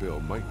ringing that bell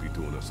might be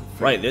doing us a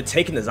favor. Right, they're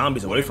taking the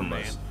zombies away from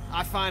Man, us.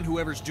 I find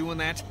whoever's doing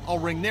that, I'll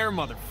ring their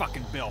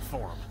motherfucking bell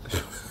for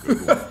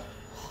them.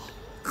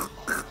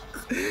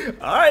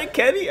 All right,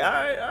 Kenny. All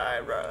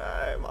right, bro. All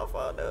right, my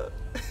fault,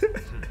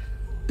 dude.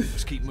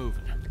 Just keep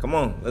moving. Come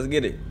on, let's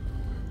get it.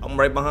 I'm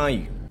right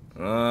behind you.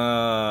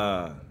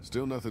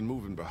 Still nothing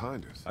moving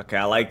behind us. Okay,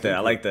 I like that. I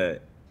like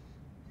that.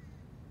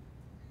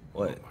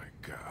 What? Oh my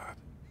God.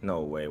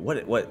 No way.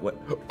 What?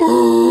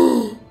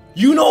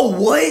 You know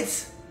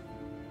what?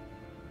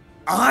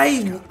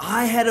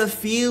 I had a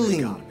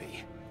feeling.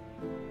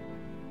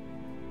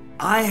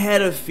 I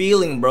had a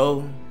feeling,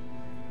 bro.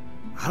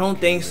 I don't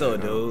think so, I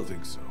don't dude.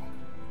 think so.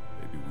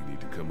 Maybe we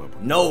need to come up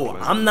with No, a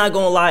plan. I'm not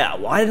gonna lie.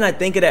 Why didn't I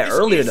think of that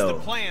earlier, This is though? the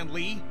plan,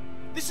 Lee.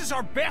 This is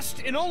our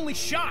best and only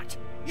shot.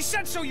 You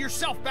said so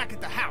yourself back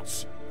at the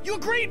house. You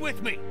agreed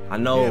with me. I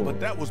know. Yeah, but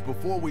that was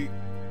before we...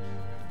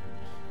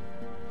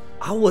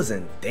 I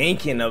wasn't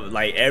thinking of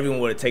like everyone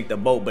would take the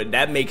boat, but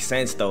that makes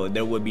sense though.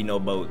 There would be no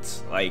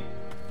boats. Like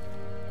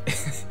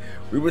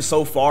we were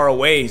so far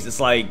away. It's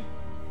like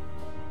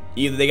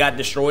Either they got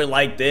destroyed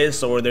like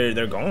this, or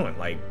they're gone.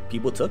 Like,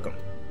 people took them.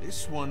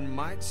 This one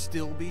might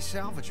still be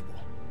salvageable.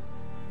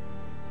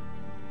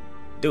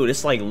 Dude,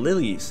 it's like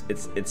lilies.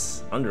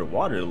 It's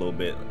underwater a little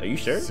bit. Are you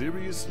sure?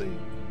 Seriously?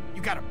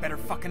 You got a better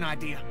fucking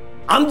idea?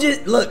 I'm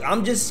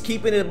just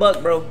keeping it a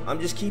buck, bro.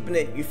 I'm just keeping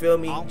it, you feel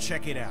me? I'll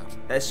check it out.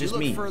 That's just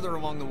me. Look further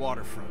along the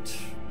waterfront.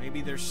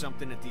 Maybe there's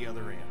something at the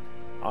other end.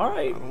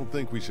 Alright. I don't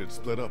think we should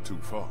split up too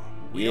far.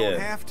 We don't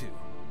have to.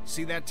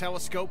 See that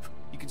telescope?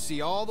 You can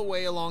see all the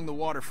way along the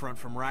waterfront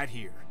from right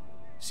here.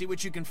 See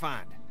what you can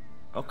find.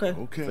 Okay.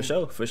 For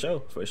sure.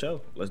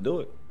 Let's do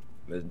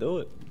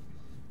it.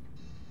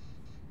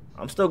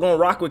 I'm still gonna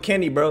rock with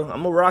Kenny, bro.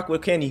 I'm gonna rock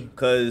with Kenny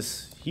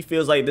because he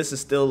feels like this is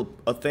still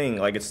a thing,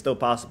 like it's still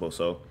possible.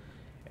 So,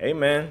 hey,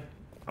 man,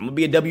 I'm gonna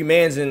be a W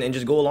mans and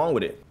just go along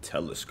with it.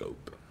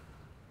 Telescope.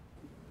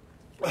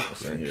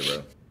 What's in here,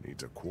 bro?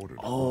 Needs a quarter.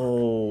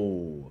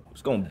 Oh,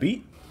 it's gonna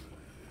beat.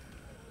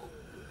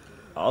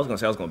 I was gonna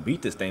say I was gonna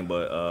beat this thing,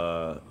 but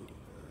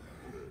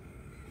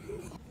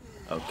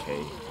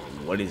okay.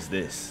 What is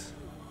this?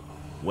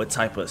 What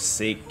type of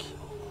sick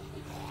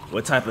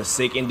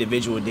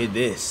individual did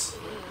this?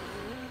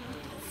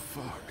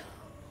 Fuck.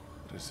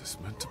 What is this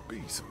meant to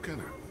be? Some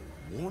kind of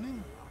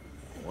warning?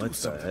 What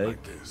the heck?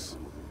 Like this.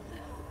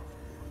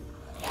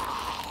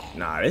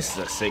 Nah, this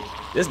is a sick.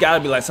 This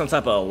gotta be like some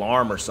type of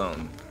alarm or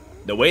something.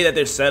 The way that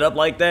they're set up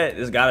like that,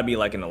 this gotta be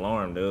like an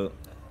alarm, dude.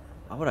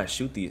 Why would I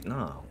shoot these?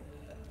 Nah.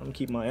 I'm gonna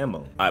keep my ammo.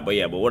 All right, but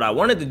yeah, but what I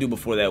wanted to do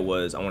before that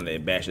was I wanted to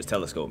bash this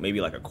telescope. Maybe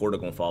like a quarter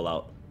gonna fall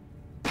out.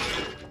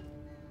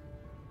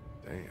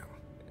 Damn.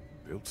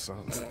 Built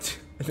solid.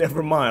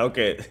 Never mind.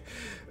 Okay.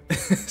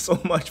 So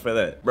much for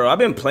that. Bro, I've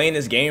been playing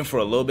this game for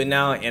a little bit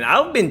now, and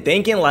I've been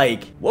thinking,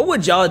 like, what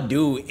would y'all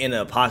do in an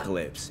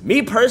apocalypse?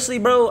 Me personally,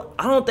 bro,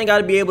 I don't think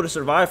I'd be able to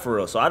survive for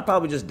real, so I'd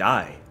probably just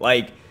die.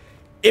 Like,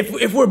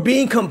 if we're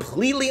being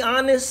completely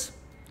honest,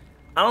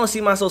 I don't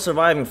see myself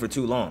surviving for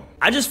too long.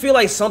 I just feel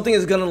like something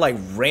is gonna like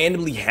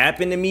randomly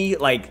happen to me,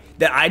 like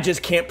that I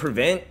just can't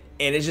prevent,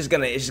 and it's just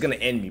gonna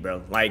end me,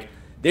 bro. Like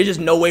there's just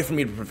no way for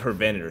me to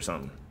prevent it or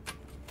something.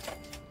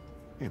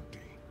 Empty.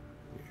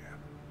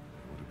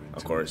 Yeah.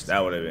 Of course,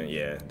 that would have been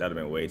that'd have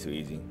been way too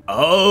easy.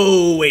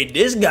 Oh wait,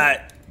 this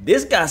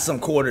got some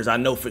quarters I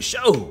know for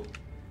sure.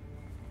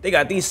 They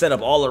got these set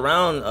up all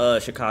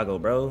around Chicago,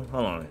 bro.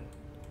 Hold on.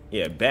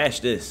 Yeah, bash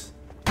this.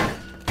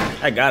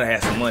 I gotta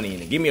have some money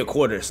in it. Give me a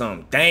quarter or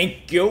something.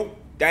 Thank you.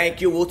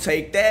 Thank you. We'll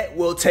take that.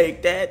 We'll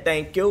take that.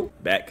 Thank you.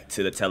 Back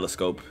to the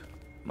telescope,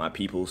 my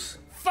peoples.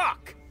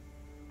 Fuck!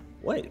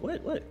 What?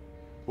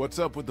 What's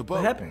up with the boat?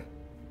 What happened?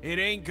 It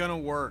ain't gonna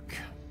work.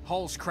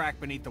 Hull's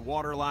cracked beneath the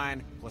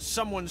waterline, plus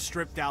someone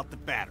stripped out the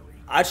battery.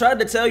 I tried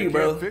to tell you,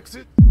 bro. Can't fix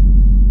it?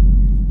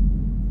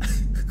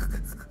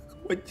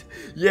 What?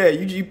 Yeah,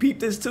 you peeped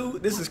this too?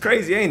 This is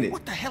crazy, ain't it?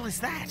 What the hell is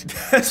that?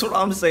 That's what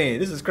I'm saying.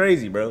 This is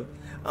crazy, bro.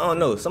 I don't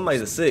know.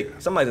 Somebody's a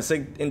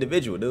sick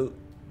individual, dude.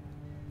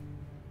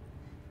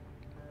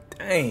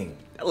 Dang,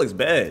 that looks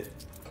bad.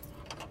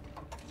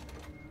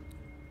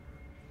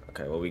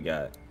 Okay, what we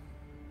got?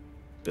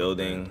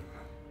 Building.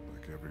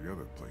 Like every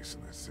other place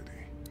in this city.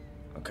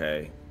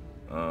 Okay.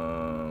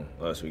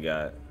 What else we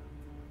got?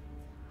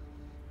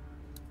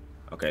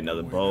 Okay,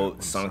 another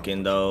boat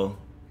sunken though.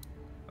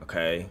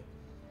 Okay.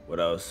 What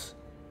else?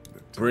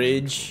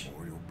 Bridge.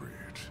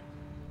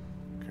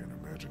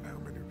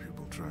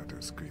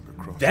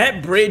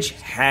 That bridge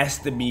has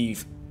to be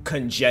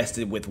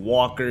congested with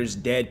walkers,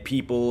 dead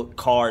people,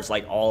 cars,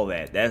 like all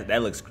that.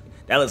 That looks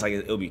like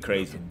it'll be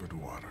crazy. Nothing but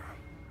water,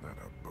 not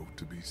a boat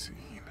to be seen.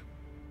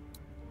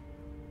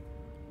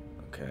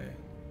 Okay.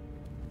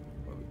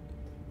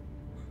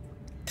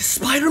 The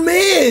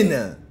Spider-Man!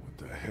 What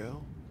the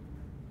hell?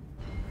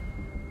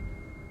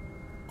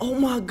 Oh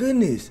my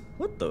goodness.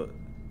 What the?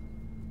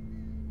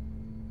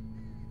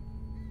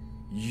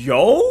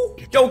 Yo,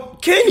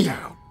 Kenny.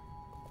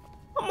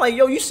 I'm like,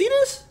 yo, you see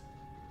this?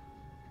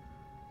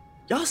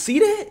 Y'all see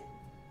that?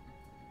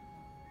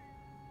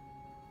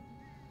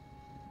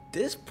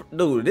 This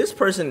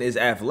person is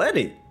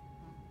athletic.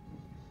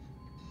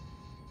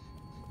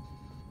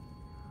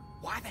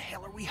 Why the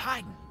hell are we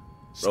hiding?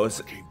 Bro,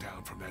 Someone came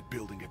down from that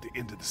building at the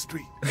end of the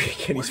street.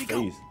 Kenny's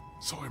face.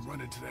 Saw him run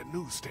into that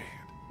newsstand.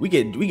 We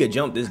could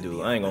jump this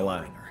dude. I ain't gonna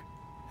lie.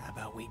 How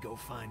about we go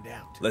find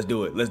out? Let's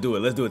do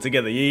it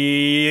together.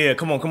 Yeah.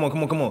 Come on.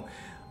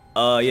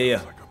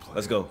 Yeah.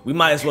 Let's go. We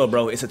might as well,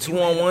 bro. It's a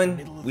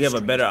 2-on-1. We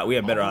have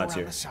better odds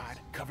here.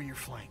 Cover your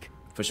flank.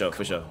 For sure.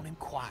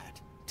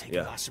 Quiet. Take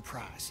it by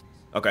surprise.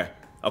 Okay.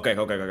 I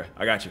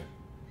got you.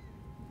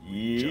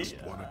 Yeah.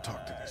 Just want to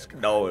talk to this guy.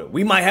 No,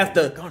 we might have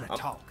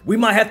to. We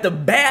might have to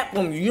bap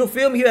him. You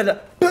feel me?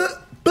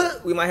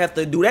 We might have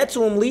to do that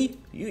to him, Lee.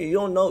 You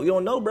don't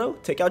know, bro.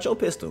 Take out your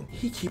pistol.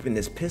 He keeping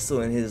this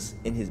pistol in his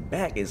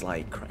back is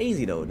like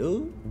crazy though,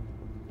 dude.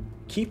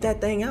 Keep that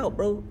thing out,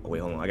 bro. Oh, wait,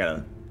 hold on. I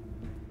gotta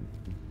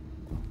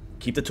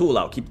keep the tool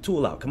out.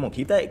 Come on,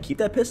 keep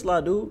that pistol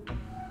out, dude.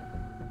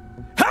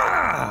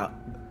 Ha!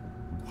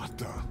 What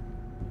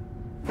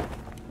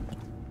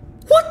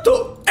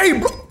the? Hey,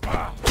 bro.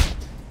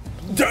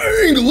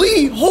 Dang, Dang,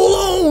 Lee!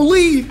 Hold on,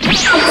 Lee!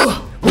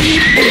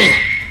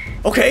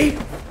 Okay,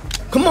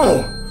 come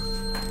on.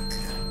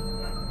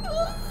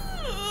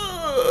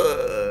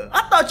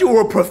 I thought you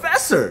were a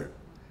professor.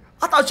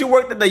 I thought you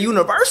worked at the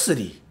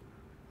university.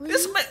 Lee?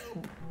 This man.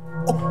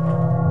 Oh.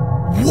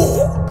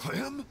 Whoa!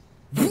 Clem?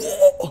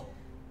 Whoa!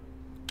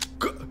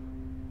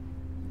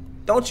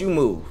 Don't you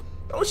move.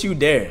 Don't you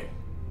dare.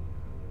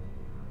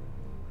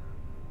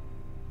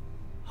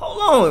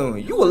 Hold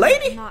on. You a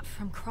lady? Not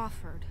from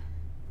Crawford.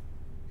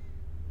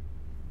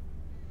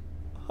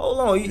 Hold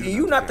on.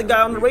 You not the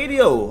guy on the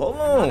radio. Hold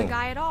on. Not a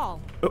guy at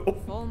all.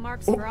 Full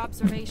marks for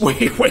observation.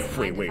 Wait. If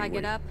I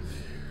get up.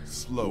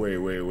 Slow. Wait.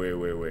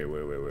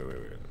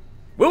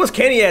 Where was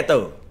Kenny at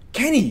though?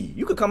 Kenny,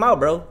 you could come out,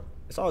 bro.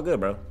 It's all good,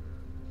 bro.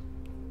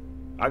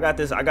 I got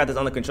this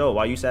under control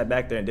while you sat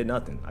back there and did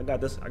nothing. I got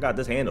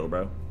this handled,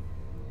 bro.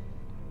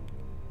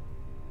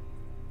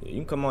 Yeah, you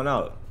can come on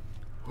out.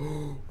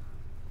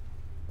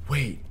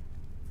 Wait,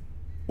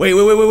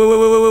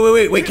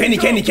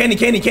 Kenny.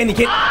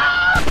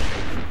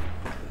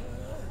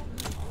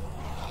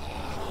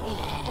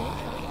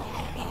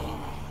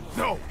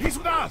 No, he's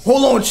with us.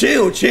 Hold on,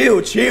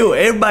 chill.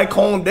 Everybody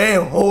calm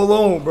down. Hold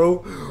on, bro.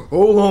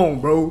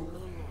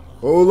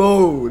 Hold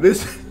on.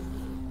 This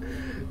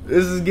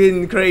is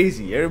getting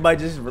crazy. Everybody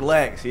just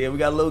relax. Yeah, we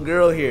got a little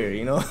girl here,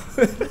 you know?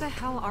 Who the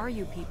hell are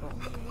you people?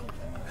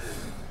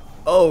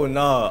 Oh,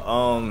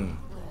 nah,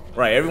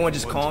 right, everyone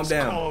just calm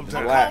down. I'll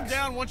Relax. calm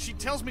down once she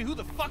tells me who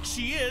the fuck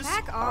she is.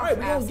 Back off, All right,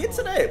 we gonna get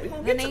to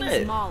that. The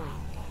name's Molly.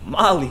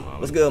 Molly.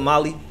 What's good,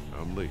 Molly?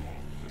 I'm Lee.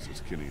 This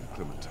is Kenny and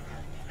Clementine.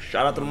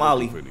 Shout out to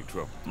Molly. For any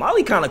trouble.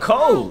 Molly kind of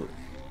cold.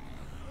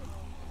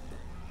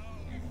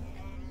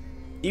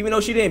 Even though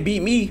she didn't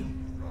beat me,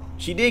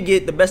 she did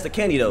get the best of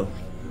Kenny, though.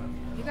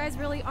 You guys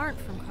really aren't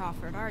from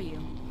Crawford, are you?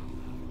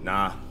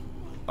 Nah.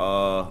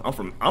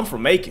 I'm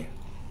from Macon.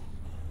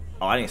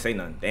 Oh, I didn't say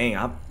nothing. Dang, We're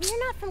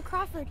not from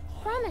Crawford.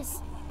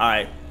 Promise. All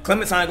right,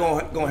 Clementine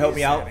gonna help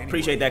me out.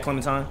 Appreciate that,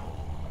 Clementine.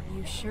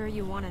 You sure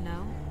you want to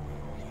know?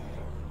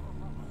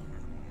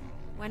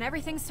 When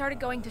everything started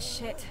going to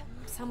shit,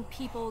 some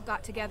people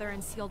got together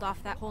and sealed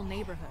off that whole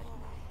neighborhood.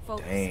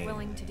 Folks Dang.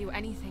 willing to do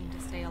anything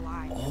to stay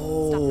alive. Stop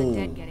Oh. the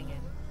dead getting in.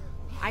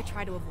 I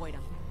try to avoid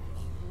them.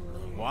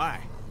 Why?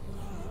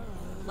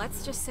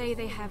 Let's just say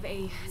they have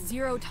a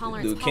zero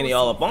tolerance Dude, policy. Kenny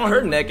all up on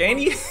her neck, ain't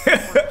he?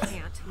 Or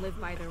can't live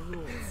by their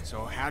rules.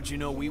 So how'd you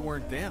know we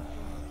weren't them?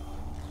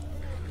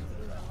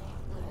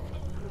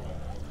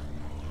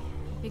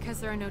 Because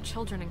there are no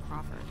children in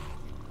Crawford.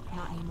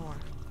 Not anymore.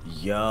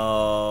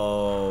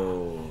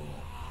 Yo.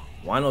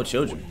 Why no What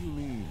children? do you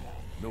mean,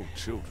 no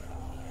children?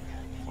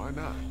 Why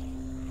not?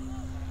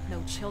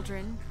 No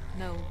children,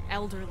 no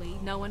elderly,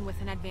 no one with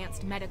an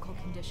advanced medical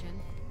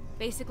condition.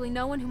 Basically,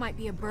 no one who might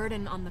be a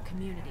burden on the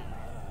community.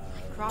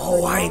 Crawford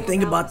Oh, I ain't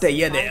think about that.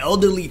 Yeah, the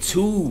elderly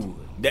too.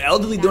 The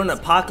elderly during the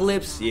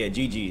apocalypse. Yeah,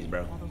 GG's,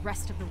 bro. While the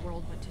rest of the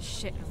world went to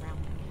shit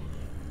around them.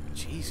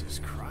 Jesus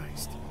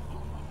Christ.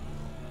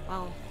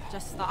 Well,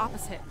 just the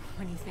opposite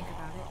when you think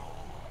about it.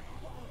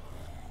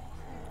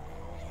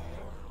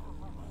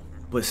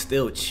 But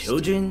still,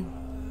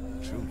 children?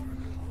 Children?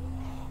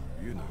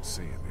 You're not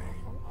saying that.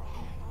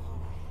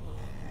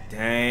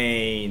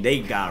 Dang, they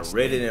got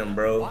rid of them,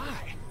 bro.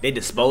 Why? They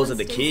disposed of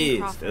the No one stays in kids,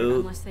 Crawford dude.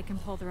 Unless they can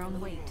pull their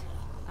own weight.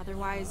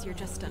 Otherwise, you're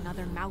just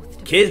another mouth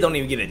to Kids feed. don't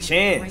even get a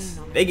chance.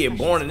 They get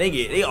born and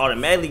they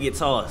automatically get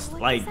tossed.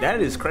 Like, that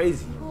is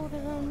crazy. Pull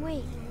their own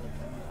weight.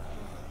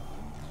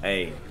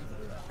 Hey,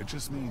 It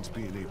just means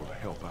being able to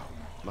help out.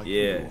 Like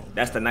yeah, you.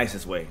 that's the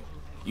nicest way.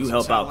 You Doesn't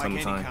help sound out, like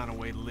any Clementine. kind of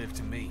way to live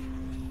to me.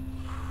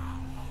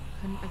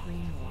 Couldn't agree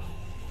more.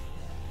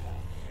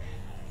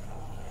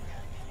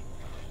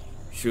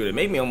 Shoot, it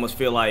made me almost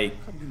feel like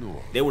How do you know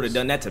all they would have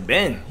done that to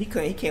Ben. He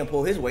can't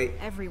pull his weight.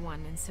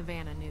 Everyone in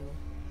Savannah knew.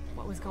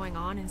 What was going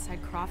on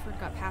inside Crawford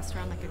got passed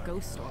around like a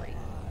ghost story.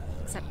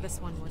 Except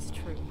this one was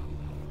true.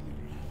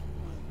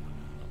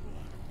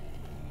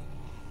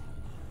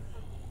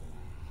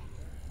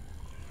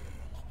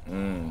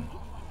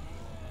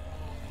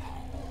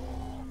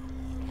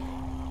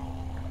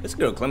 This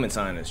girl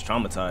Clementine is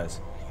traumatized.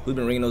 Who's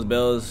been ringing those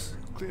bells?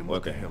 Clem,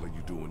 what the Okay. hell are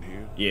you doing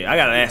here? Yeah, I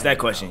gotta ask that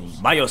question.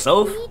 By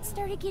yourself? Pete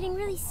started getting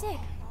really sick.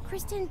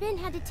 Krista and Ben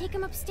had to take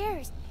him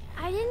upstairs.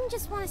 I didn't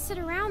just want to sit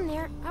around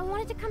there. I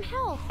wanted to come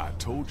help. I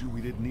told you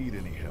we didn't need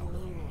any help.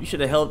 You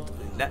should have helped.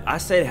 I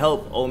said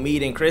help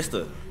Omid and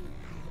Krista.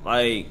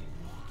 Like,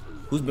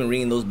 who's been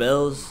ringing those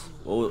bells?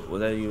 What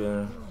was that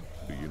you?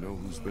 Do you know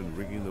who's been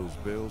ringing those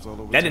bells all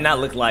over That did town? not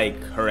look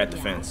like her at the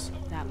Yeah, fence.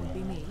 that would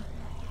be me.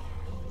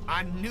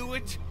 I knew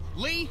it.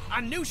 Lee,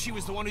 I knew she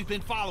was the one who's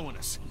been following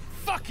us.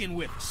 Fucking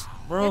with us.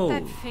 Bro.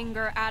 Get that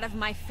finger out of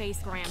my face,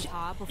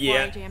 Grandpa, before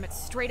Yeah. I jam it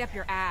straight up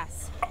your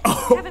ass. I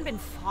haven't been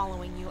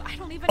following you. I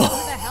don't even know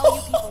who the hell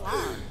you people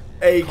are.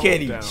 Hey, Calm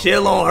Kenny, down.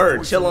 chill on her.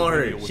 Voice Chill on on the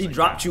her. radio was She a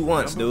dropped you guy,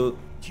 once, remember?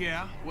 dude.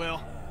 Yeah, well,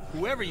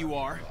 whoever you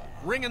are,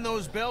 ringing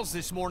those bells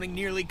this morning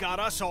nearly got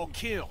us all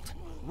killed.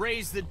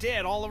 Raised the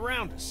dead all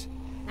around us.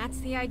 That's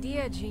the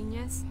idea,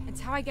 genius. It's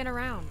how I get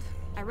around.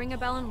 I ring a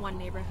bell in one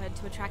neighborhood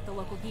to attract the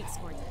local geeks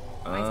towards it.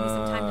 Buys me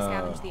some time to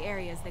scavenge the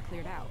areas they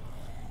cleared out.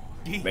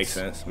 Geeks. Makes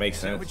sense. Makes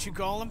Is that sense. what you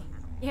call them?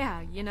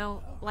 Yeah, you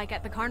know, like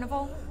at the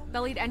carnival,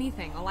 they'll eat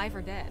anything, alive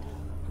or dead.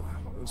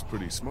 That's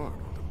pretty smart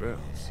with the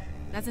bells.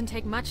 Doesn't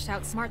take much to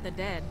outsmart the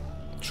dead.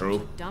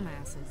 True.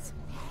 Dumbasses.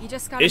 You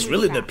just gotta It's move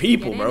really fast, the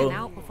people, get bro. in and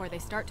out before they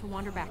start to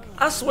wander back.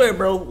 I swear,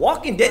 bro,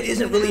 Walking Dead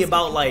isn't really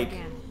about like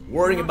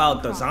worrying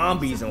about the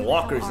zombies and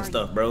walkers and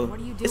stuff, bro.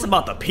 It's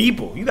about the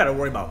people. You gotta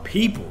worry about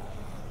people.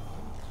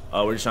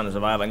 Oh, we're just trying to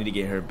survive. I need to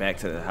get her back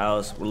to the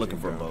house. We're looking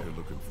for a boat.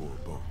 Looking for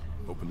a boat.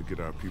 Hoping to get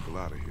our people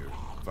out of here.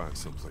 Find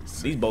someplace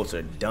safe. These boats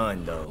are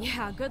done, though.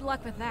 Yeah, good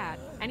luck with that.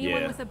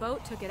 Anyone Yeah. with a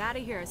boat took it out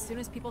of here as soon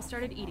as people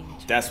started eating each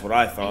other. That's what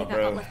I Any thought, that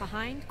got bro. left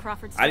behind,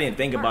 Crawford I didn't stole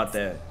think about parts.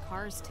 that.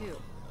 Cars too.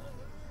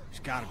 There's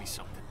gotta be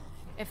something.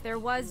 If there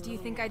was, do you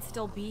think I'd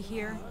still be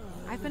here?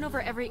 I've been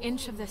over every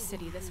inch of this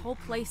city. This whole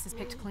place is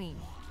picked clean.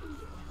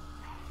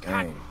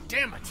 God Dang.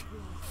 damn it!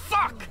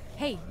 Fuck!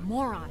 Hey,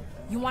 moron.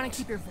 You want to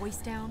keep your voice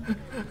down?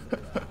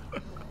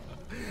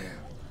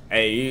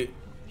 Hey,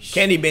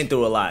 Kenny been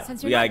through a lot.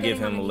 Since We you're gotta not give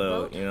getting him a on any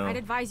little, boat, you know. I'd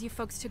advise you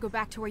folks to go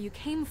back to where you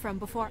came from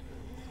before.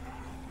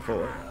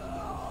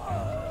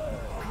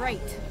 Great.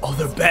 Oh,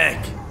 they're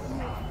back.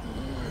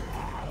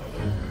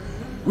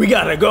 We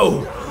gotta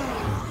go.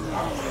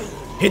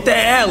 Hit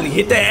that alley.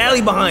 Hit that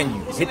alley behind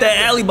you. Hit that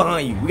alley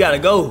behind you. We gotta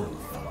go.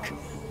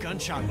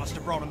 Gunshot must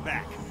have brought him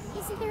back.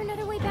 Isn't there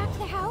another way back to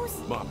the house?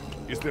 Mom,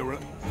 is there a...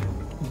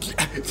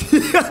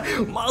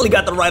 Molly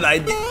got the right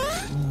idea.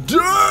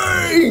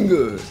 Dang!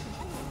 You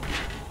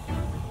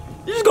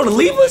just gonna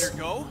leave Let us? her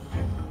go.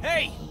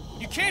 Hey,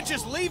 you can't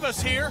just leave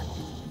us here.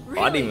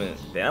 Oh, I didn't even.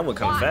 That would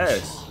come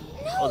fast.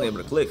 I wasn't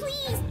able to click.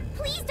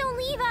 Please don't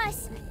leave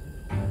us.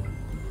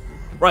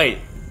 Right.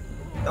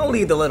 Don't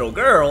leave the little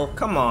girl.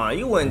 Come on,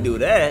 you wouldn't do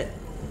that.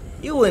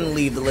 You wouldn't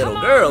leave the little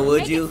girl,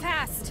 would you?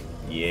 Fast.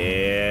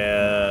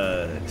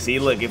 Yeah. See,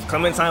 look, if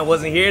Clementine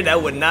wasn't here,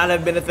 that would not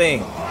have been a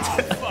thing.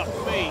 Fuck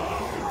me.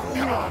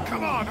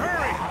 Come on,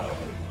 hurry!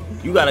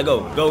 You gotta go.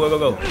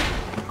 Go.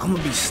 I'm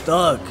gonna be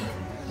stuck.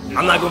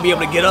 I'm not gonna be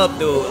able to get up,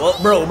 dude. Oh,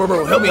 bro,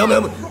 help me.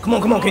 Come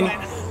on, can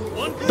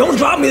you? Don't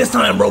drop me this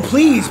time, bro.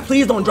 Please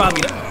don't drop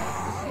me.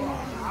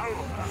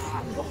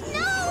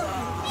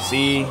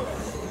 See,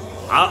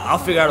 I'll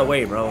figure out a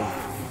way, bro.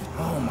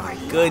 Oh my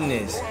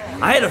goodness.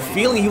 I had a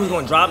feeling he was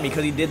gonna drop me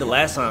because he did the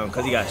last time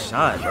because he got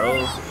shot,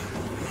 bro.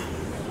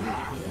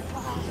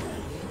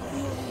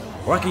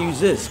 Or I can use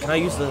this. Can I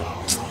use the?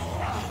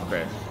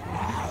 Okay.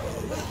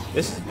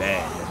 This is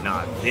bad.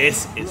 Nah,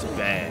 this is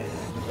bad.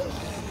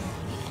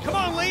 Come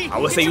on, Lee. I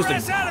would say use Get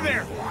your the. ass out of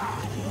there.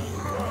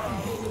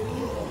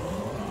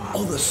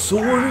 Oh, the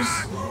sewers?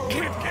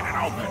 Can't get it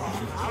open.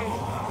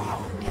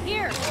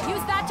 Here,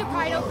 use that to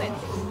pry it open.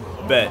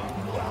 Bet.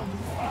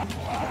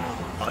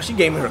 Oh, she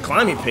gave me her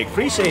climbing pick.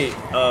 Appreciate,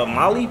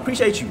 Molly.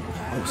 Appreciate you.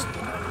 Oh,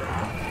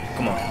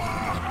 come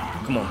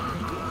on.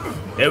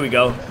 There we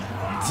go.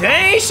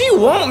 Dang, she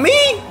want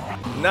me?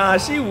 Nah,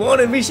 she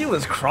wanted me. She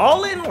was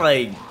crawling.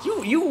 Like,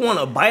 you want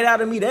a bite out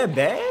of me that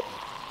bad?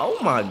 Oh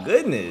my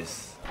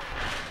goodness.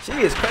 She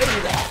is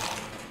crazy.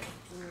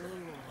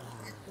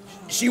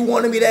 She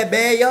wanted me that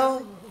bad,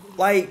 y'all?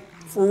 Like,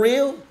 for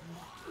real?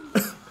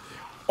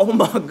 Oh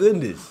my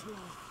goodness.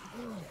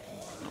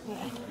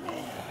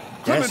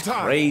 That's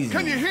Clementine, crazy.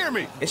 can you hear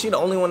me? Is she the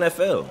only one that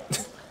fell?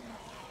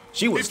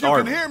 She was If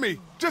starving. you can hear me,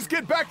 just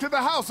get back to the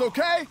house,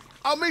 okay?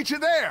 I'll meet you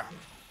there.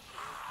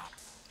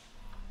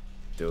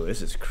 Dude,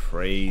 this is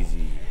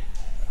crazy.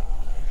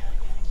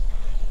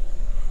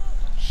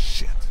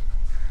 Shit.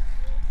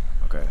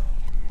 Okay.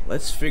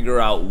 Let's figure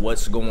out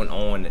what's going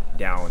on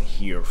down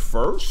here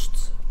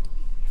first.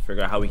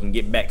 Figure out how we can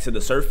get back to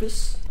the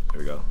surface. Here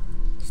we go.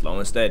 Slow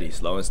and steady.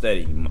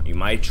 You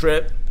might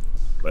trip,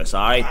 but it's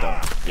alright though.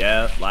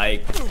 Yeah,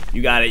 like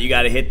you gotta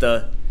hit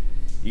them,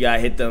 you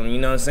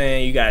know what I'm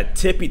saying? You gotta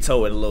tippy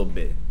toe it a little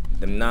bit.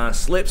 Them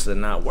non-slips are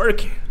not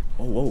working.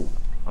 Oh, whoa.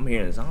 I'm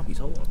hearing zombies.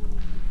 Hold on.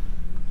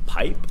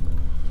 Pipe?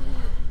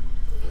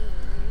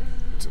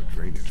 It's a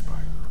drainage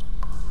pipe.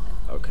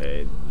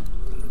 Okay.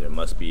 There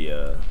must be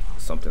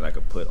something I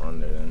could put on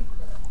there then.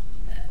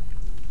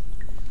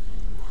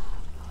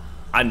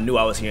 I knew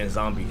I was hearing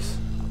zombies.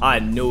 I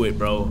knew it,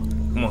 bro.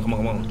 Come on. Could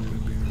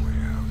be the way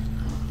out.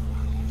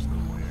 There's no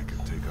way I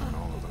could take on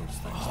all of those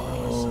things by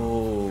myself.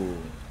 Oh.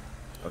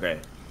 Okay.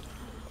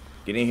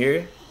 Get in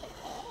here.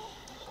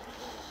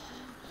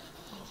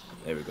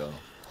 There we go.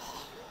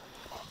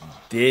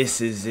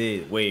 This is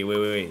it. Wait.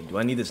 Do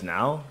I need this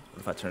now? What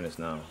if I turn this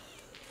now?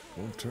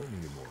 Won't turn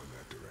anymore in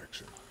that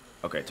direction.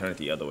 Okay, turn it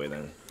the other way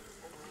then.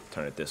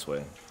 Turn it this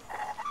way.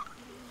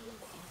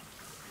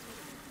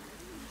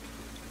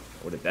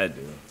 What did that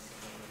do?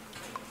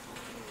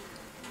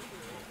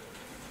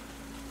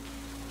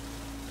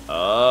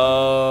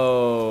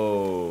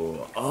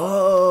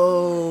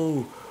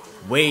 Oh.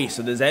 Wait,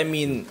 so does that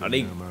mean are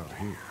they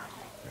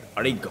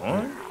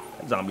gone?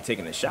 That zombie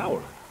taking a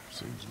shower.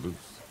 Seems loose.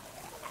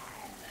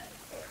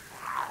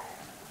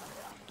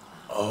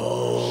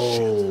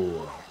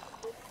 Oh.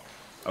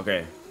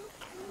 Okay.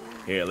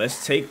 Here,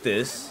 let's take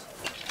this.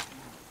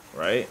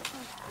 right?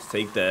 Let's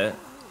take that.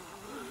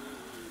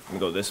 Let me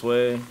go this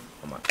way.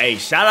 Oh, hey,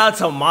 shout out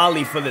to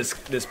Molly for this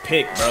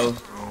pick, bro.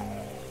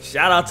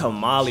 Shout out to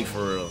Molly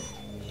for real.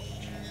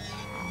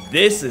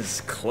 This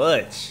is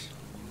clutch.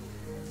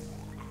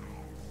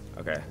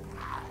 Okay.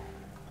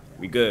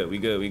 We good, we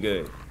good, we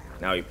good.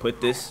 Now we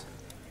put this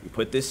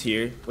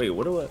here. Wait,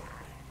 what do I?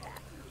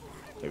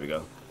 Here we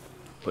go.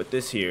 Put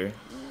this here.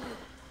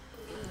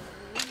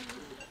 I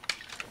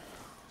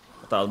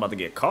thought I was about to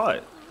get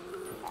caught.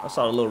 I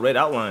saw the little red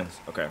outlines.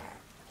 Okay.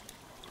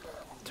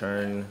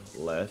 Turn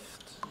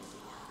left.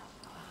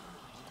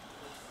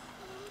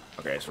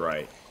 Okay, it's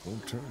right.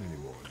 Won't turn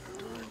anymore in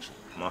that direction.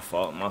 My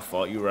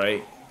fault, you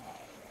right.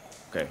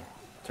 Okay,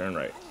 turn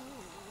right.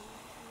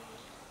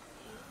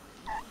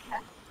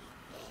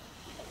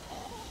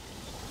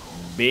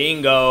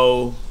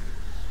 Bingo.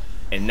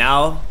 And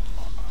now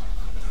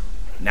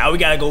we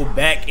gotta go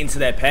back into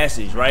that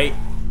passage, right?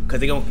 Cause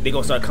they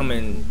gonna start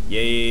coming.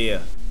 Yeah.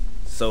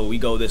 So we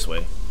go this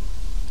way.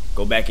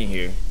 Go back in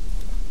here.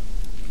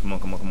 Come on.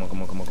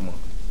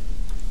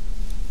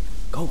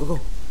 Go.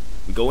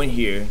 We go in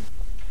here,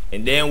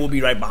 and then we'll be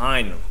right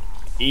behind them.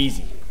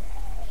 Easy.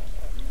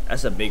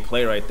 That's a big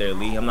play right there,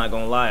 Lee. I'm not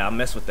gonna lie. I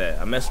messed with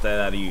that. I messed that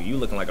out of you. You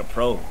looking like a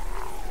pro.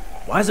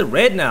 Why is it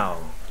red now?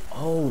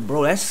 Oh,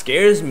 bro, that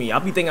scares me. I'll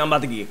be thinking I'm about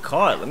to get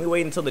caught. Let me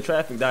wait until the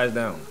traffic dies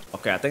down.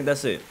 Okay, I think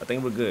that's it. I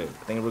think we're good.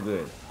 Let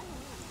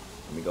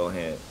me go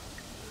ahead.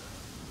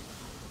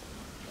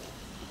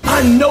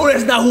 I know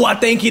that's not who I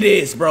think it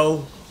is,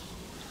 bro.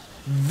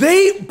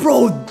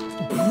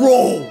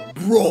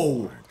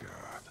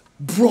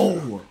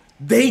 Bro.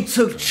 They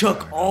took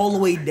Chuck all the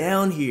way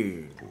down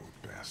here. Poor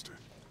bastard.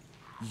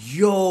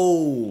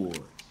 Yo.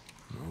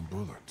 No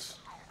bullets.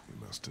 He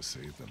must have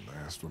saved the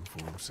last one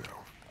for himself.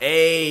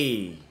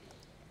 Hey.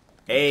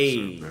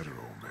 Better,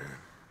 old man.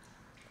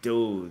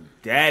 Dude,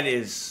 that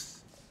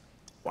is...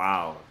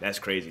 Wow, that's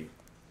crazy.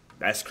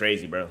 That's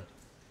crazy, bro.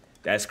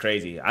 That's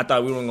crazy. I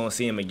thought we weren't going to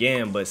see him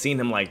again, but seeing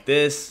him like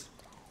this,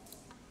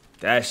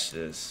 that's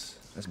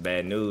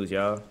bad news,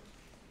 y'all.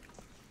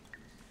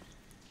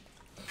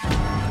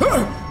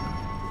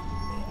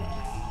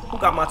 Who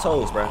got my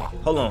toes, bro?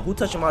 Hold on, who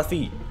touching my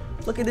feet?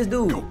 Look at this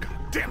dude. Oh,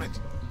 God damn it.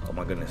 Oh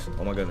my goodness.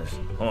 Hold on,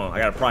 I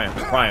gotta pry him.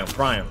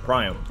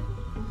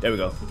 There we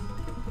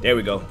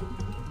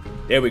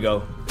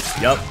go.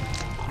 Yup.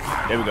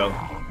 There we go.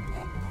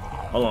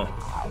 Hold on.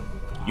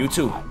 You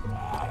too.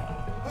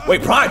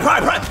 Wait, pry.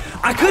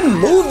 I couldn't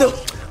move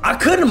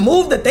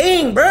the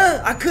thing,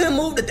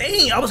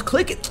 bruh. I was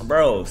clicking.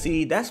 Bro,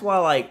 see, that's why,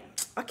 like,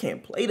 I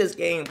can't play this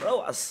game,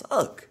 bro. I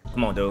suck.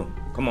 Come on, dude.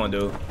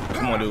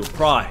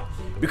 Pry.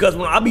 Because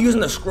when I be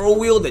using the scroll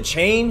wheel to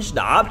change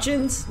the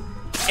options,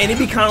 and it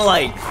be kind of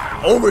like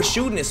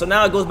overshooting it. So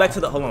now it goes back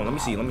to the, hold on, let me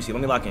see. Let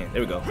me lock in.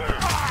 There we go.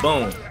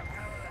 Boom.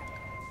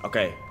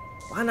 Okay.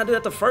 Why didn't I do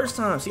that the first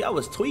time? See, I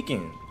was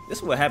tweaking. This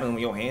is what happens when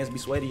your hands be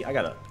sweaty.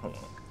 Hold on.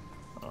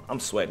 I'm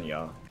sweating,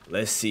 y'all.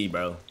 Let's see,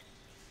 bro.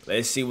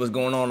 Let's see what's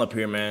going on up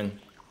here, man.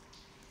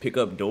 Pick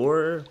up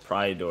door,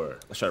 pry door.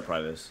 Let's try to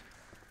pry this.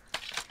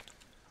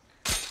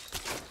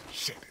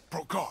 Shit, it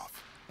broke off.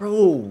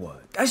 Bro,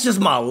 that's just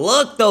my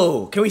luck,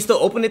 though. Can we still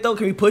open it, though?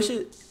 Can we push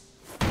it?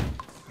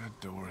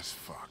 That door is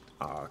fucked.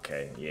 Oh,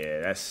 okay,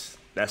 yeah, that's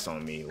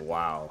on me.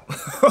 Wow.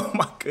 Oh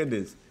my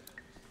goodness.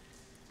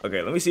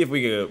 Okay, let me see if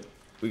we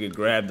could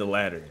grab the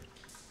ladder.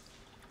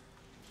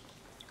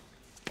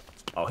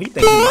 Oh, he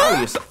thinks he's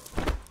Molly or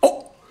something.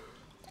 Oh,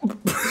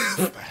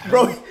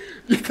 bro,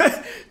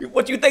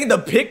 what you think? The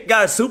pick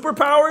got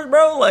superpowers,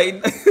 bro?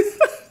 Like,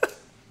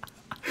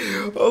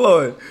 hold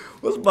on,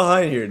 what's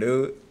behind here,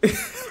 dude?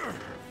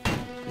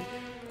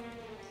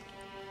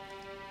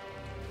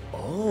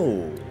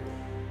 Oh,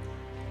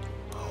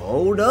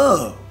 hold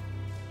up.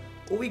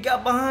 What we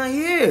got behind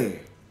here?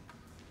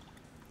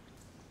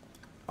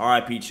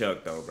 R.I.P.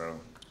 Chuck, though,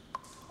 bro.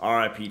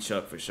 R.I.P.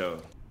 Chuck for sure.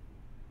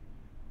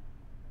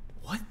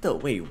 What the?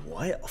 Wait,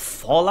 what? A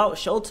fallout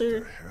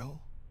shelter? The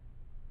hell?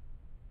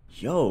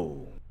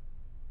 Yo.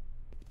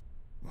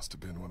 Must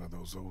have been one of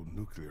those old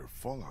nuclear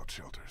fallout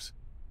shelters.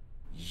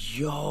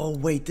 Yo,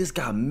 wait, this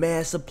got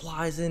mad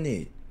supplies in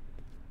it.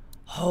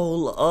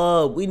 Hold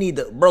up. We need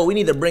to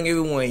bring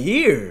everyone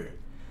here.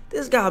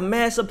 This got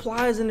mad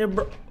supplies in there,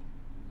 bro.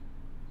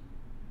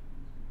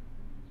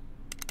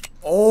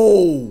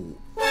 Oh.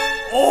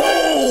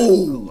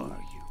 Who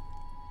are you?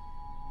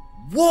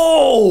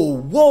 Whoa.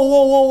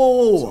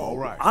 It's all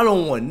right. I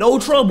don't want no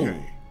trouble.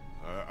 Okay.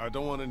 I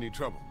don't want any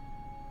trouble.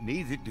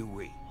 Neither do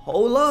we.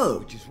 Hold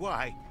up. Which is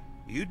why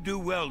you'd do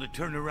well to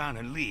turn around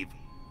and leave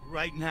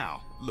right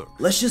now. Look,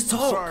 let's just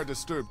talk. I'm sorry I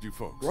disturbed you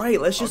folks. Right,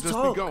 let's just talk.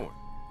 I'll just be going.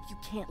 You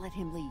can't let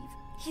him leave.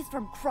 He's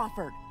from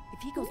Crawford.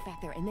 If he goes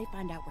back there and they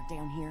find out we're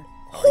down here...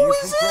 Who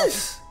is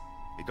this?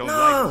 They don't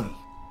Nah, like me.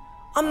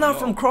 I'm not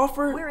from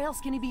Crawford. Where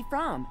else can he be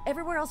from?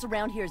 Everywhere else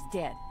around here is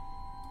dead.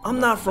 I'm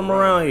not from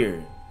around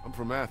here. I'm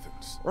from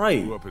Athens.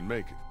 Right. Grew up in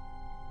Macon.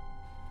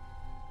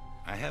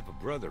 I have a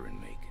brother in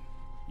Macon.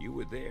 You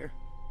were there?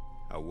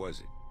 How was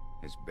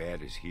it? As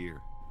bad as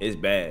here? It's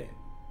bad.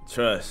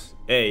 Trust.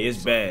 Hey,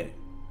 it's bad.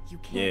 You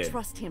can't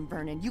trust him,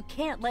 Vernon. You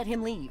can't let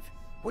him leave.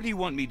 What do you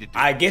want me to do?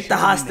 I get the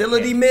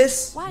hostility,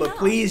 miss, Why but not?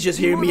 please just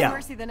hear me More out.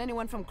 mercy than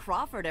anyone from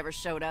Crawford ever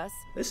showed us.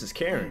 This is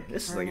caring.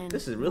 This is Vernon, like,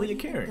 this is really a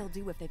what do you caring. think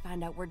they'll do if they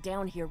find out we're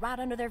down here, right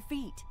under their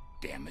feet?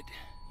 Damn it.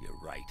 You're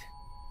right.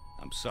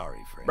 I'm sorry,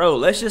 friend. Bro,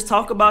 let's just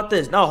talk about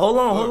this. No, hold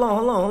on, Look,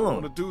 hold I on.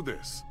 want to do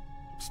this.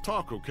 Let's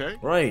talk, okay?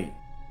 Right.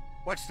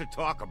 What's to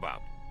talk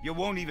about? You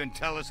won't even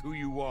tell us who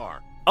you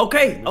are.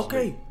 Okay, It's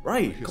okay, me.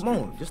 right. His Come on,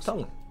 business. just tell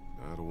him.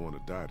 I don't want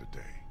to die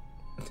today.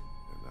 And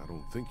I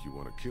don't think you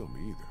want to kill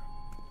me either.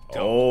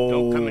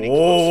 Don't come any Oh,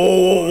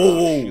 closer. or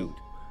I'll shoot.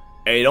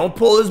 Hey, don't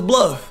pull his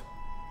bluff.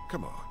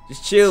 Come on.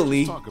 Just chill,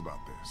 Lee. Let's talk about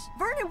this.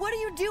 Vernon, what are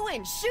you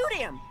doing? Shoot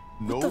him!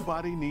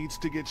 Nobody needs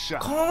to get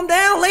shot. Calm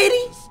down,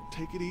 lady. Just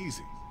take it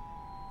easy.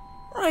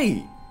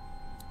 Right.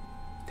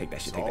 Take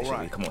that shit, It's Lee.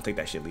 alright. Come on, take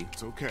that shit, Lee.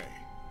 It's okay.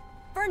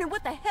 Vernon,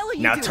 what the hell are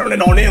you Now doing? turn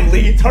it on them,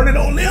 Lee. Turn it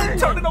on them.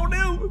 Turn it on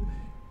them.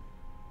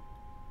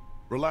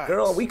 Relax.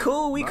 Girl, we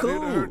cool, we Not here to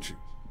cool. hurt you.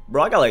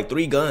 Bro, I got like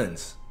 3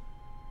 guns.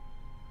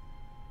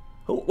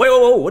 Who? Wait,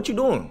 what you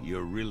doing?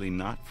 You're really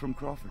not from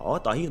Crawford? Oh, I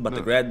thought he was about to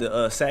No. grab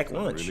the sack I'm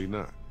lunch. really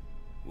not.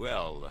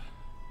 Well,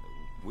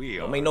 we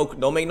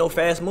Don't make no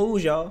fast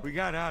moves, y'all. We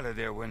got out of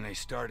there when they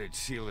started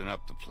sealing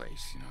up the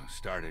place,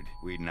 started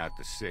weeding out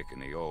the sick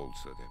and the old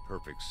so the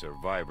perfect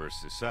survivor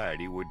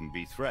society wouldn't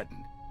be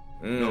threatened.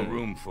 No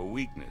room for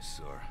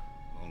weakness or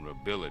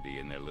vulnerability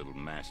in their little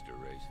master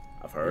race.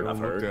 I've heard. You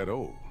don't look that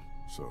old.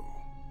 So,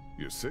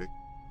 you're sick?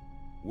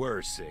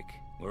 We're sick.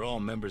 We're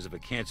all members of a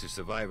cancer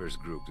survivors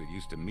group that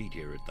used to meet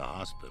here at the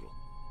hospital.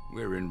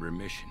 We're in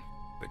remission.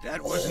 But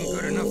that wasn't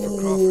good enough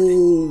for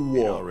Crawford.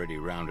 They'd already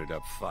rounded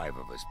up 5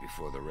 of us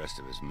before the rest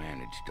of us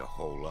managed to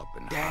hole up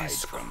and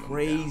That's hide from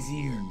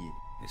crazy. them down here.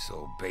 This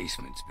old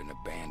basement's been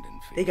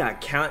abandoned for They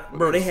got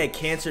bro. They had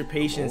cancer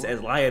patients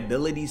as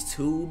liabilities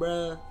too,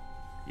 bruh.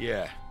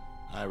 Yeah,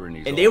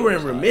 irony's And they were in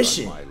always high on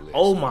remission. my list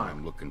Oh when my.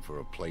 I'm looking for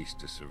a place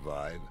to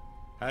survive.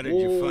 How did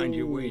you find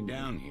your way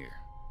down here?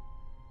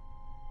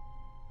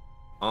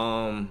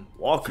 A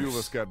Walkers. few of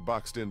us got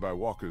boxed in by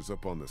walkers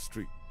up on the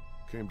street.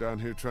 Came down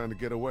here trying to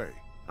get away.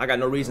 I got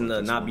no reason to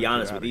Just not wanna be get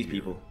honest out with of these here,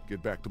 people.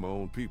 Get back to my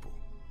own people.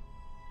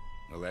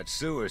 Well, that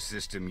sewer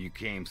system you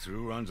came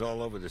through runs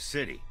all over the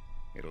city.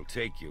 It'll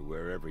take you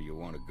wherever you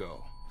want to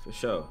go. For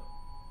sure.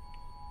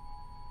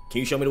 Can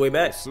you show me the way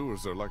back? Those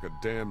sewers are like a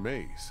damn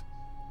maze.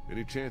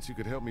 Any chance you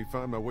could help me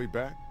find my way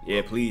back?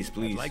 Yeah, please, I'd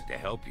please. like to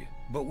help you,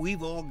 but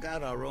we've all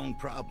got our own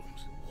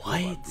problems.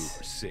 What? Our group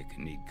are sick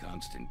and need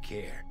constant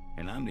care,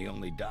 and I'm the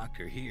only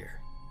doctor here.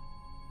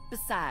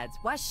 Besides,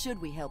 why should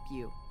we help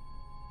you?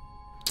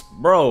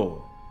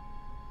 Bro,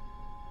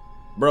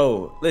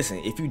 listen.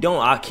 If you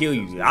don't, I'll kill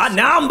you.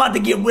 Now I'm about to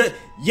get real.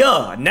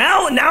 Yeah,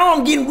 now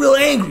I'm getting real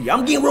angry.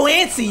 I'm getting real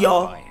antsy,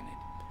 y'all.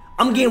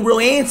 I'm getting real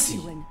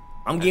antsy.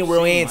 I'm getting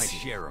real I've seen my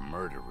antsy. share of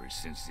murderers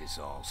since this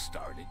all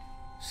started.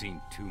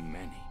 Seen too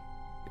many.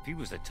 If he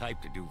was the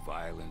type to do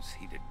violence,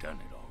 he'd have done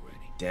it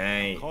already.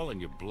 Dang. I'm calling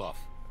your bluff.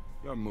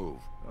 Your move.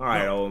 All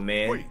right, old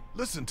man. Wait,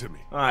 listen to me.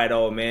 All right,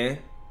 old man.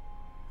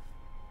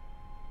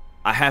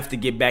 I have to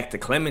get back to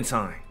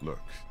Clementine. Look,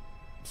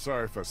 I'm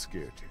sorry if I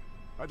scared you.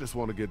 I just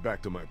want to get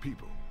back to my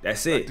people.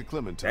 That's Back it. to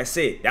Clementine. That's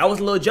it. That was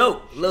a little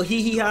joke. A little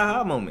hee hee ha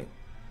ha moment.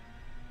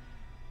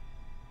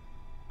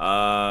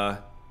 Yeah,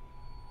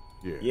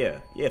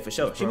 for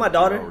sure. She's my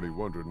daughter. Already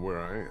wondering where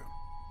I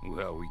am.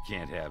 Well, we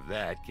can't have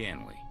that,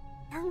 can we?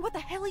 Vern, what the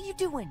hell are you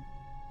doing?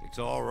 It's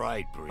all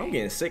right, Bree. I'm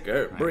getting sick of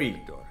her. I Bree.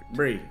 have a daughter, too.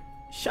 Bree.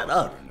 Shut Lost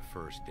up. her in the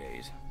first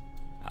days.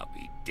 I'll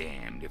be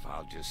damned if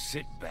I'll just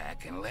sit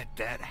back and let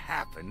that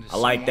happen to I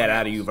like that someone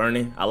out of you, else.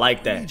 Vernon. I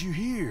like that. Need you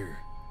here.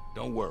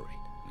 Don't worry.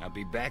 I'll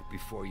be back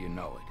before you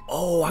know it.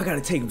 Oh, I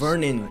gotta take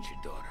Vernon. About your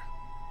daughter.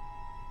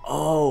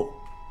 Oh.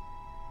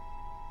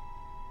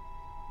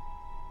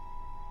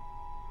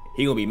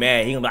 He gonna be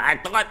mad. He gonna be like,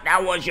 I thought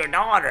that was your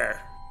daughter.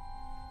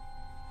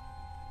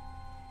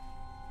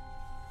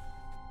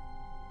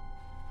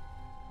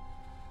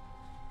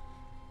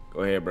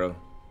 Go ahead, bro.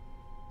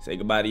 Say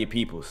goodbye to your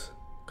peoples.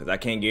 Cause I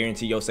can't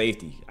guarantee your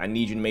safety. I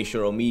need you to make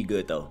sure me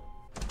good though.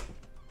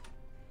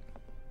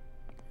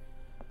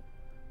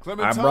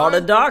 Clementine? I brought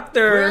a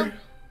doctor. Clem?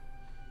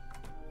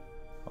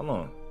 Hold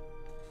on.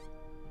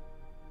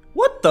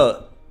 What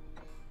the?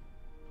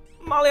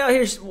 Molly out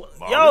here.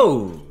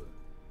 Yo.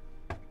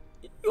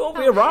 You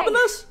over here robbing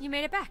hey, us? You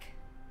made it back.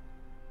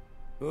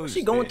 Who's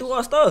She going this? through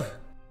our stuff.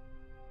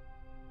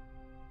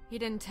 He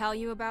didn't tell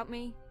you about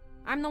me?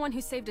 I'm the one who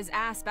saved his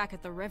ass back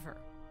at the river.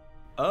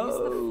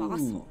 Oh. Who's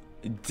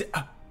the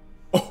fossil?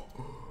 Oh.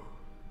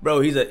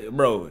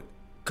 Bro,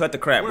 cut the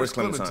crap. Where's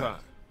Clementine?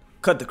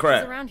 Cut the She's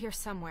crap. around here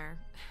somewhere.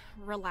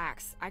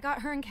 Relax. I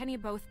got her and Kenny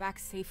both back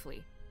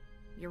safely.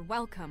 You're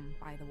welcome,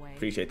 by the way.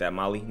 Appreciate that,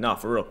 Molly. Nah,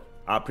 for real.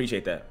 I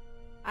appreciate that.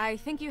 I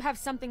think you have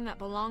something that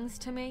belongs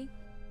to me.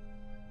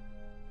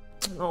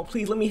 No,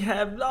 please let me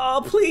have.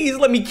 Oh, please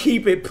let me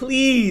keep it.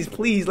 Please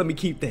let me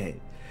keep that.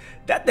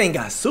 That thing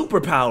got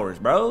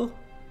superpowers, bro.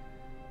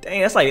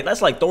 Dang,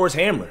 that's like Thor's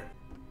hammer.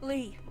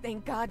 Lee,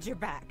 thank God you're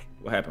back.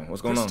 What happened?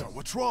 What's going Krista, on?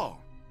 what's wrong?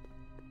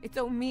 It's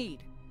Omid.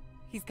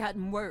 He's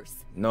gotten worse.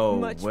 No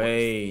Much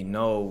way, worse.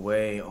 no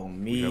way. Oh,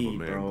 We have a me,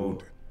 man bro.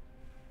 wounded.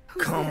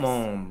 Come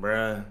on,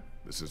 bruh.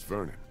 This is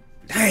Vernon.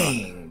 He's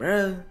Dang,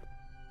 bruh.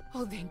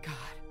 Oh, thank God.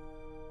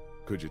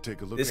 Could you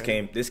take a look This at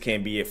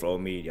can't be it for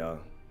old me, y'all.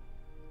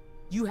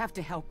 You have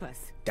to help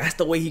us. That's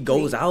the way he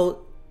goes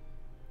out.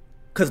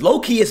 Cause low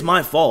key it's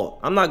my fault.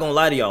 I'm not gonna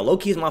lie to y'all. Low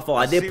key it's my fault.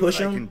 I did push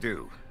I him. can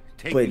do.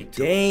 Take me But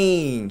to him.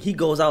 dang, he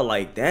goes out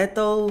like that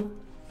though.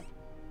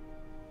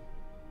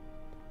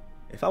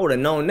 If I would have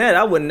known that,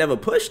 I would have never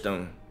pushed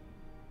him.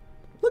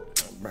 Look,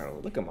 bro,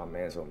 look at my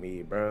man's on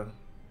me, bro.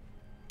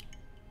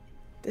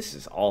 This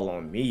is all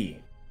on me.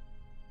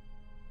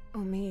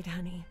 Omid,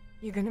 honey,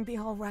 you're gonna be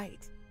all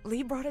right.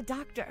 Lee brought a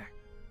doctor.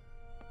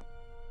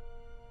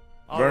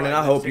 Vernon,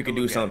 I hope you can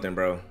do something,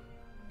 bro.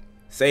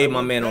 Save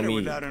my man on me.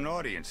 Without an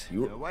audience.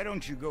 Why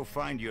don't you go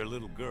find your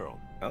little girl?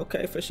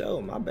 Okay, for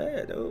sure. My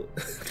bad, dude.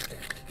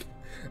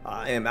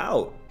 I am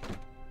out.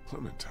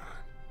 Clementine.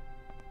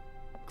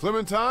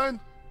 Clementine?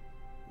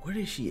 Where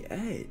is she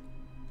at?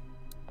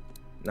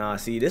 Nah,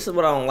 see, this is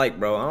what I don't like,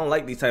 bro. I don't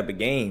like these type of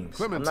games.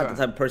 Clementine, I'm not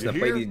the type of person to you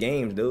play here? these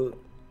games, dude.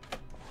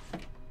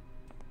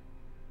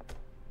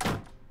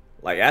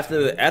 Like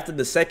after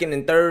the second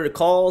and third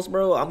calls,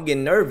 bro, I'm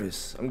getting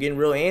nervous. I'm getting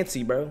real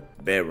antsy, bro.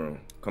 Bedroom.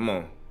 Come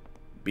on.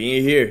 Be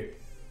in here.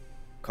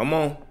 Come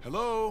on.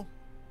 Hello?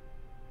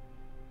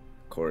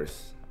 Of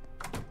course.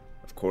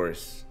 Of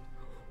course.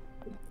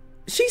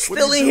 She's What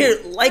still are in you here.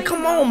 doing? Like,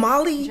 come on,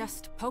 Molly.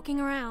 Just poking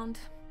around.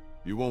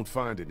 You won't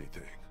find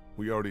anything.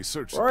 We already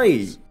searched the Right.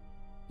 place.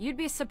 You'd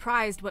be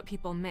surprised what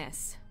people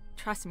miss.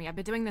 Trust me, I've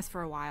been doing this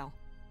for a while.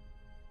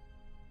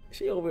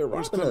 She over here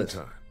Where's robbing us.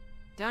 Clementine?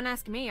 Don't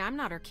ask me, I'm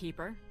not her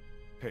keeper.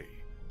 Hey,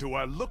 do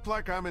I look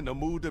like I'm in the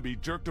mood to be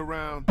jerked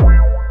around?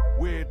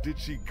 Where did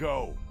she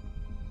go?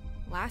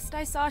 Last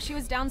I saw, she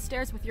was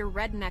downstairs with your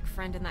redneck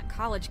friend and that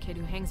college kid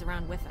who hangs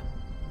around with him.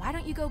 Why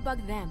don't you go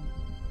bug them?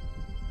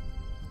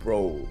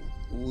 Bro,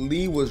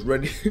 Lee was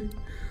ready.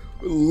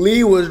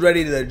 Lee was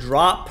ready to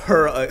drop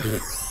her.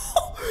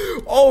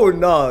 Oh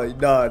no,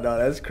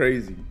 that's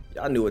crazy.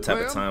 Y'all knew what type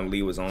of time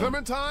Lee was on.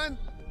 Clementine?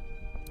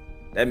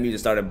 That music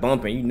started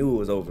bumping. You knew it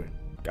was over.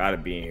 Gotta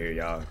be in here,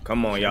 y'all.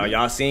 Come on, y'all.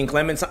 Y'all seen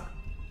Clementine?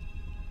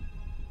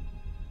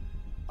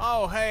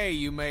 Oh, hey,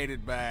 you made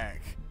it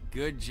back.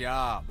 Good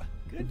job.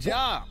 Good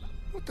job.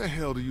 What the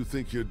hell do you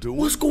think you're doing?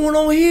 What's going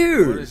on What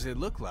here? does it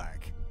look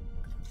like?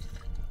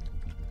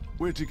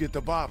 Where'd you get the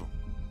bottle?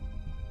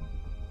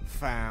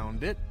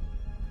 Found it.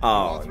 Oh,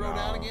 I'll throw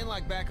down no. again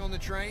like back on the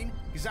train?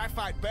 Because I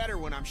fight better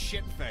when I'm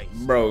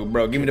shit-faced. Bro,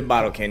 give me the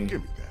bottle, Kenny.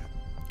 Give me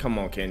that. Come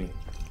on, Kenny.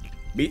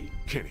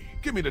 Kenny,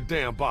 give me the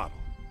damn bottle.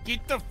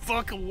 Get the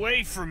fuck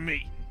away from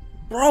me.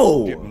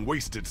 Bro. Getting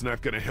wasted's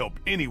not gonna help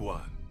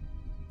anyone.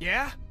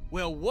 Yeah?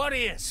 Well, what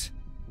is?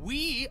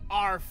 We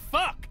are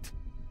fucked.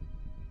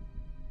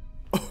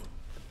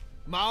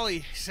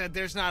 Molly said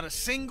there's not a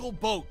single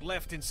boat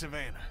left in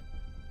Savannah.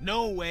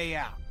 No way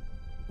out.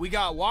 We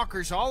got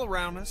walkers all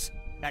around us.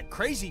 That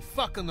crazy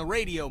fuck on the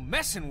radio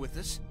messing with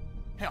us.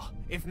 Hell,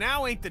 if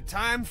now ain't the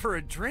time for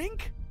a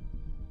drink?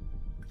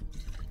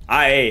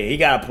 Hey, he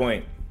got a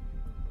point.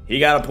 He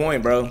got a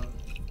point, bro.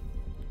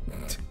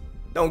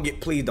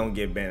 Please don't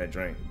give Ben a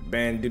drink.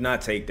 Ben, do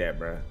not take that,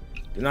 bro.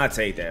 Do not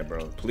take that,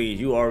 bro. Please,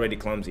 you already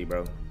clumsy,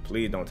 bro.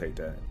 Please don't take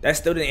that. That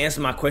still didn't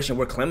answer my question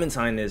where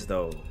Clementine is,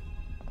 though.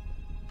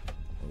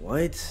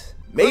 What?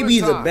 Maybe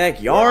the Clementine,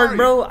 backyard,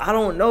 where are bro? I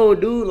don't know,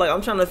 dude. Like,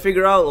 I'm trying to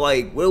figure out,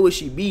 like, where would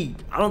she be?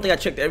 I don't think I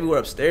checked everywhere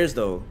upstairs,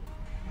 though.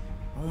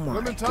 Oh, my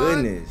Clementine?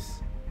 goodness.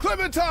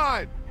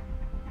 Clementine!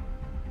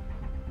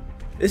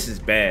 This is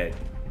bad.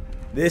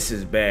 This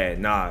is bad.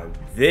 Nah,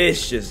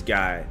 this just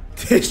got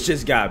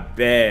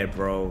bad,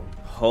 bro.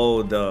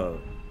 Hold up.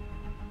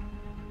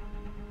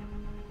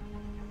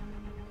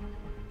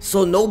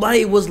 So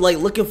nobody was like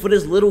looking for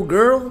this little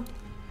girl?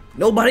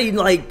 Nobody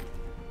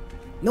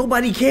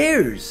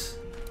cares.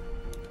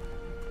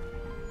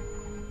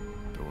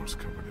 Doors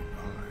covered in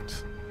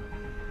vines.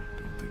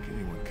 Don't think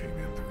anyone came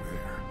in through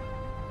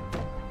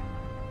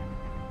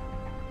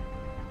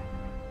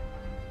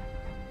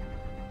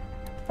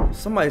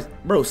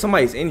there.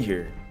 Somebody's in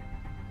here.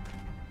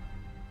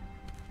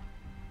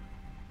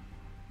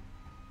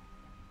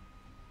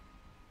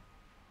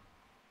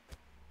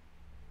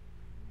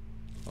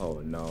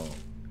 Oh no.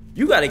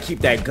 You gotta keep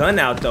that gun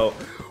out though.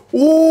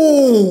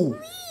 Ooh!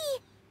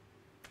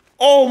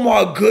 Oh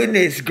my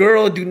goodness,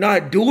 girl, do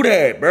not do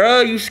that,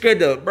 bro. You scared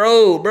the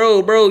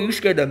bro, you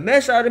scared the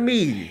mess out of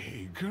me.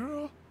 Hey,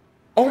 girl.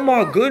 Oh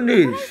my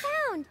goodness. What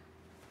I found.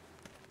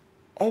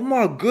 Oh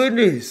my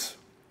goodness.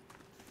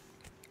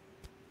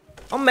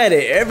 I'm mad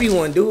at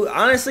everyone, dude.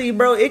 Honestly,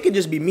 bro, it could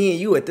just be me and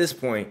you at this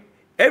point.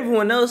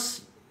 Everyone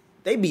else,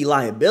 they be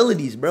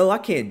liabilities, bro. I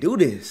can't do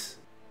this.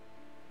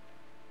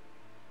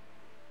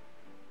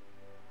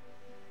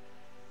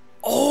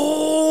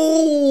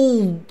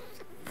 Oh,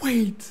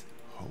 wait.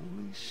 Holy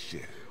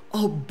shit.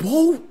 A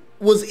boat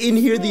was in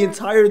here the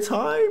entire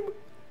time?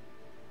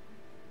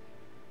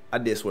 I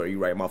did swear, you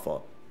right, my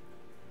fault.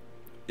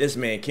 This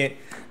man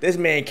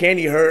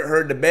Kenny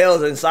heard the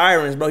bells and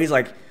sirens, bro. He's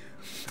like,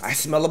 I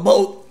smell a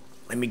boat.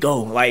 Let me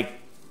go. Like,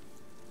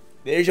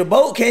 there's your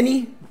boat,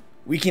 Kenny.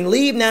 We can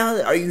leave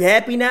now. Are you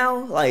happy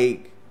now?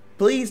 Like,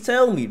 please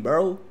tell me,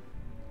 bro.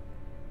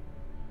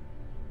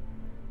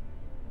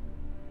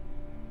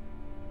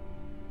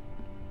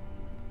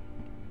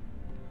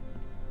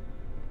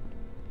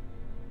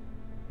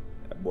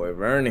 That boy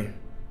Vernon.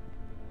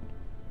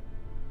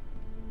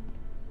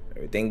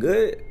 Everything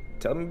good?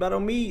 Tell me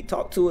about me.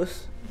 Talk to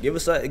us. Give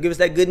us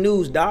that good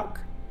news, Doc.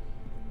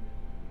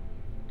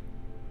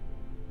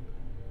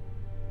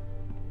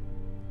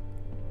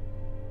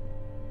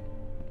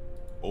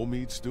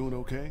 Omid's doing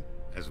okay?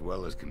 As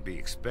well as can be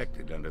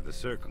expected under the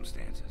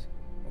circumstances.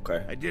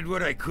 Okay. I did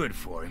what I could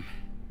for him.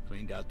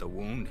 Cleaned out the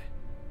wound,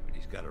 but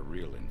he's got a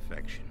real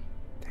infection.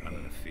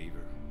 Running a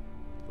fever.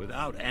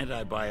 Without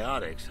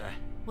antibiotics,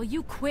 Will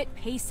you quit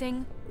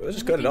pacing? Let's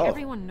just You're cut it making off.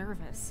 everyone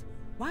nervous.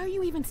 Why are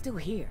you even still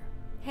here?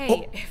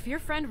 Hey, if your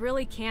friend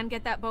really can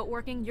get that boat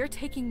working, you're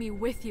taking me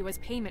with you as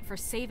payment for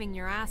saving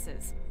your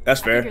asses.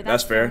 That's I fair. figure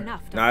That's fair.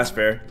 enough, Nah, that's you?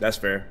 fair. That's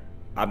fair.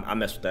 I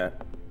mess with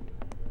that.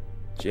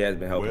 She has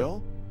been helping.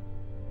 Well,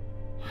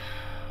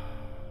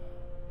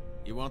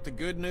 You want the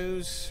good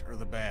news or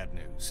the bad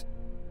news?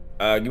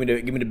 Give me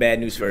the bad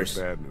news first.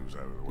 bad news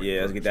out of the way.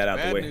 Yeah, let's get that out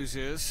the Bad way. news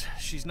is,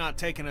 she's not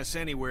taking us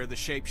anywhere the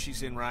shape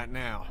she's in right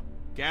now.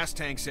 Gas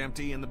tank's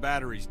empty and the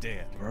battery's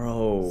dead.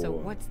 Bro. So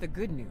what's the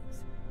good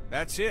news?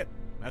 That's it.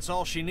 That's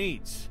all she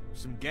needs.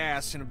 Some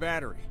gas and a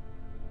battery.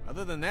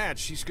 Other than that,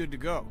 she's good to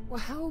go. Well,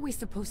 how are we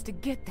supposed to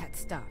get that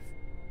stuff?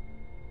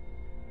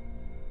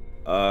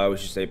 We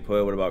should say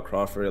put. What about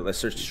Crawford? Let's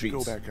search the We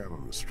should streets. go back out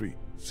on the street,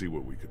 see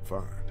what we could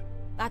find.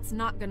 That's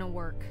not gonna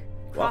work.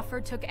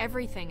 Crawford took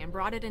everything and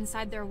brought it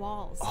inside their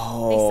walls.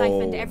 Oh, they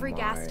siphoned every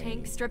gas my.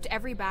 tank, stripped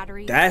every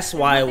battery. That's There's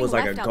why it nothing was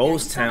like left a out there.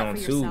 ghost You saw it town,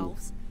 for too.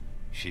 yourselves.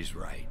 she's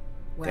right.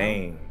 Well,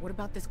 Dang. what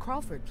about this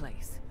Crawford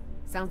place?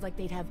 Sounds like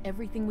they'd have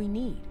everything we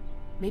need.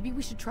 Maybe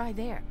we should try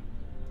there.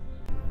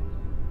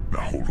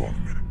 Now hold on a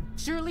minute.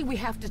 Surely we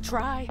have to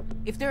try.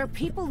 If there are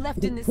people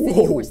left in this city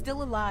who are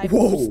still alive,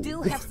 who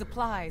still have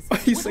supplies, Why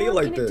you what say it more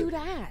like can that? it do to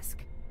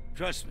ask?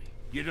 Trust me,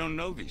 you don't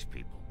know these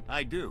people.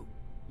 I do.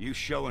 You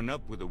showing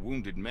up with a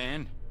wounded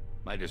man,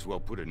 might as well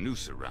put a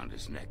noose around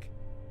his neck.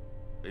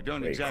 They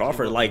don't Wait, exactly Crawford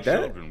welcome like that?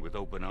 children with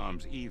open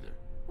arms either.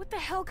 What the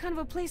hell kind of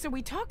a place are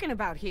we talking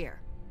about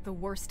here? The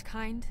worst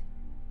kind.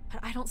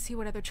 But I don't see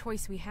what other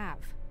choice we have.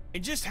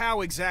 And just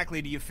how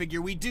exactly do you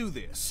figure we do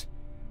this?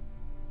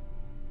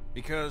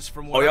 Because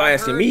from what y'all I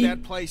asking heard, me?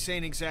 that place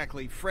ain't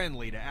exactly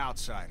friendly to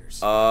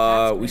outsiders.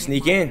 We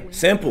sneak in.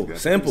 Simple. We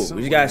just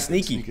gotta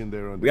sneaky.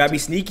 We gotta be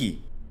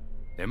sneaky.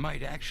 There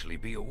might actually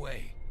be a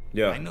way.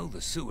 Yeah. I know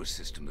the sewer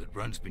system that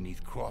runs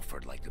beneath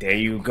Crawford like the There back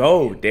you of my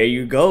go. hand. There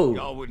you go.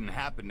 Y'all wouldn't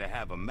happen to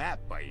have a map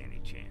by any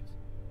chance.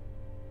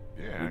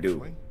 Yeah, We do.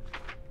 actually.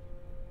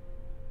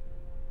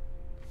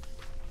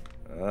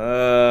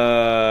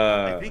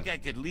 I think I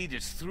could lead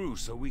us through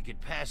so we could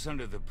pass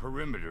under the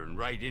perimeter and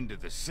right into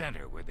the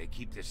center where they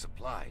keep their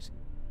supplies.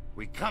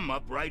 We come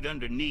up right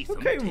underneath them,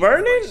 Okay, take them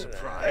Vernon. by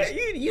surprise,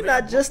 You're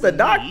grab not just what a we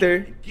doctor.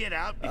 need, and get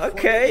out before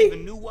Okay. they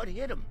even knew what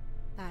hit them.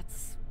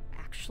 That's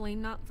actually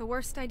not the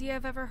worst idea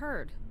I've ever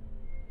heard.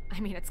 I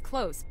mean, it's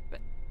close, but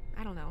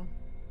I don't know.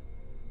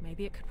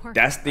 Maybe it could work.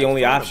 That's the I've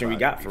only thought option we about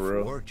got it for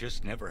before, real.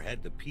 just never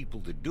had the people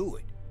to do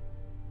it.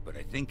 But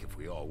I think if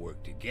we all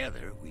work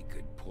together, we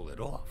could pull it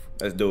off.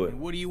 Let's do it. And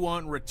what do you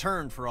want in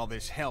return for all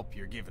this help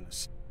you're giving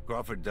us?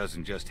 Crawford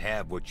doesn't just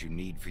have what you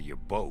need for your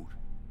boat.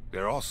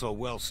 They're also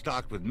well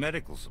stocked with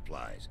medical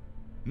supplies.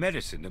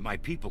 Medicine that my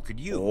people could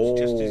use,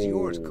 just as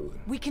yours could.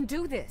 We can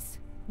do this.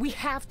 We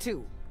have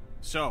to.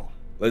 So,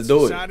 Let's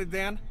do it. decided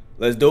then?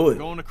 Let's do it.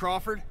 Going to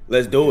Crawford?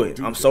 Let's do it.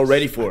 I'm so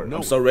ready for it.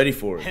 I'm so ready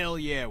for it. Hell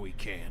yeah, we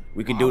can.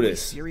 We can do Are we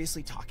this.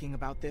 seriously talking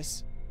about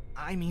this?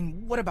 I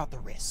mean, what about the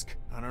risk?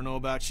 I don't know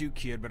about you,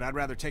 kid, but I'd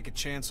rather take a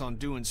chance on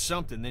doing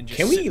something than just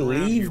Can we sitting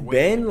around here leave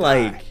waiting Ben? to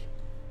Like, die.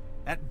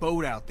 That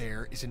boat out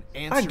there is an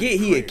answer. I get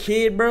he a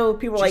kid, bro.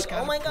 People are Just like,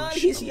 oh my gotta god,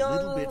 push he's a young.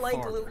 little bit Like,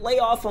 farther. lay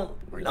off him.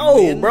 Are you No,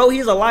 in bro,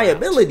 he's a or out?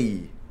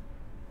 liability.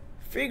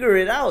 Figure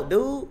it out,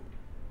 dude.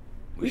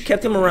 We should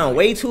kept him go around right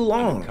way too under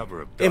long.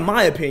 cover of In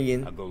my darkness.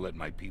 opinion. I'll go let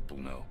my people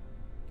know.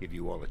 Give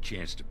you all a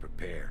chance to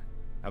prepare.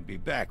 I'll be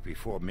back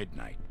before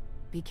midnight.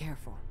 Be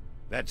careful.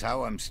 That's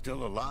how I'm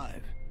still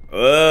alive.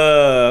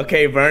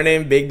 Okay,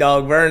 Vernon, big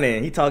dog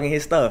Vernon. He talking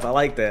his stuff. I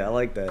like that. I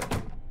like that.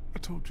 I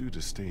told you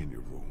to stay in your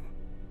room.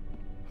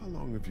 How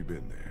long have you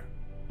been there?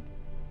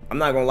 I'm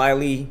not gonna lie,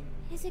 Lee.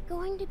 Is it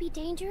going to be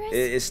dangerous?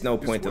 It's no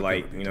point to what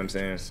like, gonna be you know what I'm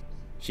saying? dangerous.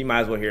 She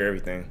might as well hear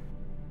everything.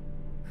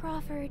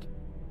 Crawford,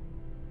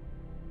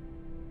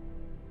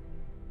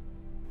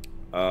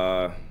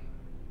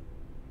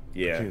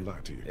 Yeah. Can't lie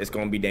to you. It's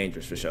gonna be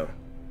dangerous for sure.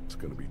 It's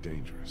gonna be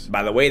dangerous.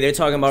 By the way they're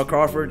talking about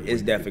Crawford, Only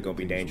it's way to definitely get gonna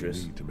be the things we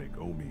dangerous. need to make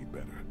Omid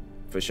better.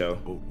 For sure.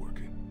 Boat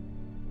working.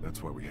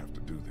 That's why we have to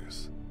do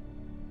this.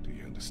 Do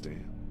you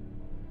understand?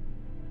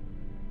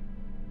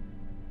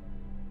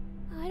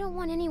 I don't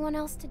want anyone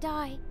else to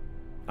die.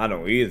 I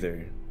don't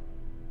either.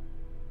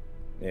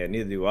 Yeah,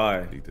 neither do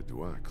I. Neither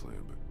do I,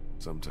 Clem, but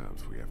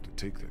sometimes we have to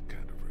take that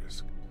kind of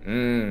risk.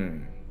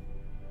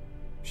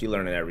 She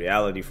learning that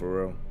reality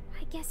for real.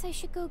 I guess I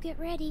should go get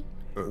ready.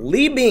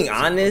 Lee being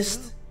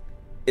honest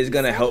is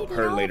gonna You said help you'd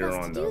her need all later of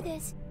us on to though. do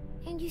this,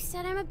 and you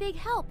said I'm a big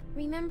help,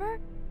 remember?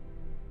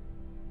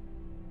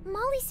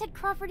 Molly said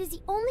Crawford is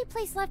the only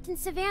place left in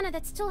Savannah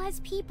that still has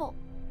people.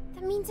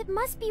 That means it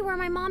must be where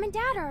my mom and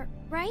dad are,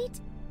 right?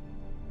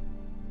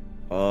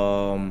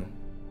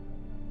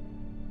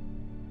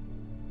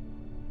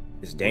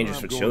 It's dangerous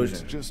for Where I'm going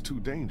children. is just too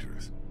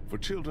dangerous. For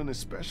children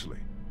especially.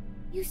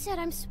 You said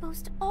I'm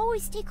supposed to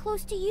always stay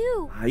close to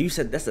you. Ah, you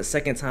said that's the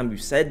second time you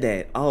said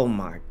that. Oh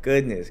my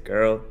goodness,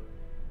 girl.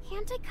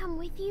 Can't I come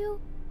with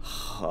you?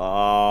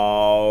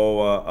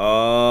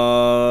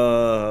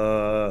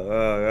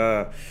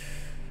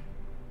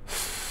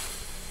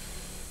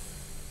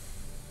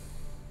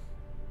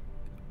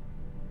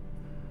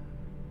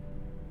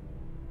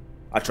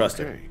 I trust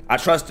her. Okay. I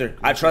trust her.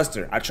 I trust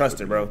her. I trust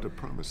her, bro. You have to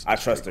promise I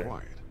to trust stay her.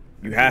 quiet.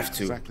 You have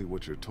to. Exactly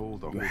what you're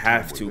told the You whole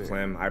have time to, we're there.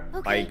 Clem. I Okay,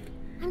 like.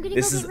 I'm gonna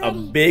This go is get a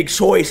ready. big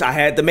choice I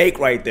had to make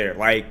right there.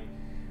 Like,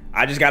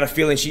 I just got a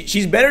feeling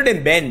she's better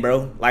than Ben,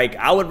 bro. Like,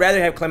 I would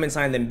rather have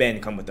Clementine than Ben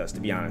come with us,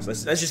 to be honest.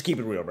 Let's just keep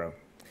it real, bro.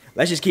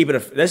 Let's just keep it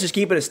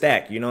a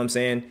stack. You know what I'm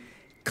saying?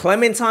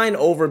 Clementine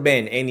over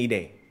Ben any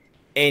day,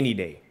 any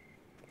day.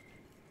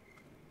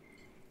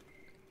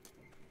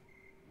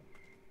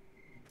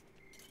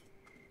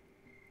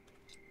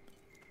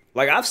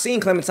 Like, I've seen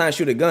Clementine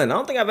shoot a gun. I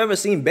don't think I've ever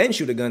seen Ben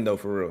shoot a gun though,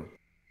 for real.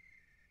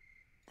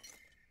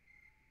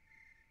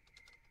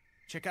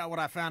 Check out what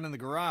I found in the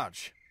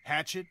garage.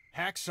 Hatchet,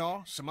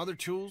 hacksaw, some other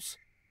tools.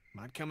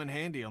 Might come in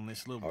handy on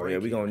this little Oh break. yeah,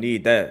 we gonna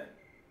need that.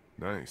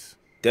 Nice.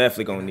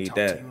 Definitely Can gonna I need talk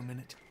that. to you a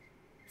minute?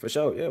 For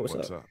sure. Yeah, what's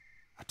What's up? up?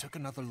 I took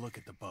another look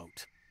at the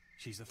boat.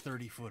 She's a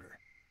 30-footer.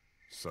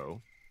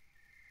 So?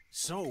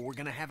 So we're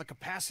gonna have a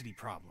capacity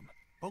problem.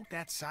 Boat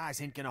that size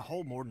ain't gonna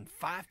hold more than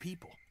 5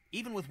 people,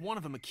 even with one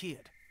of them a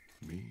kid.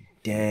 Me,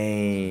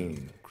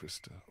 Dang.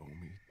 Krista,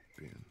 Omi,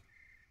 Ben,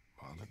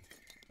 Marlon.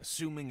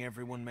 Assuming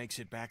everyone makes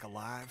it back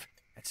alive,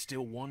 that's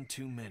still one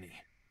too many.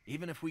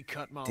 Even if we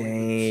cut Molly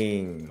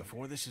Dang. loose,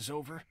 before this is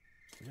over,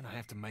 we're gonna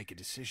have to make a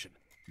decision.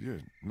 You're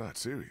not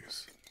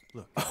serious.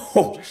 Look,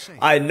 Oh,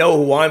 I know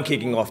who I'm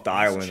kicking off the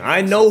island.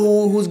 I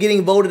know who's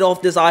getting voted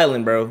off this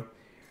island, bro.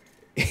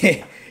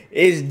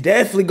 It's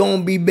definitely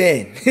gonna be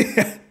Ben.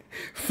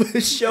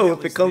 For sure,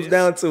 if it comes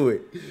down to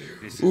it.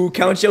 Ooh,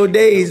 count your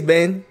days,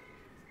 Ben.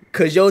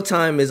 Cause your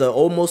time is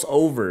almost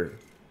over.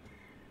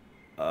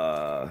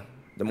 The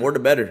more the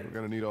better. We're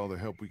gonna need all the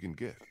help we can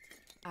get.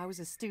 I was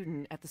a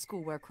student at the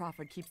school where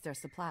Crawford keeps their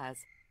supplies.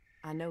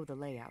 I know the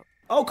layout.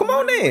 Oh, come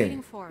on What are we then.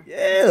 waiting for?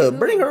 Yeah, Let's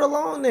bring move. her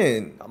along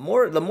then.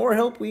 The more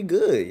help we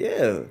good.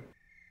 Yeah.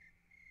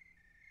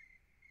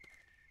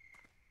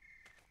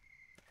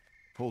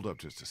 Hold up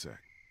just a sec.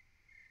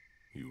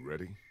 You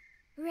ready?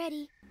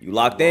 Ready. You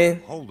locked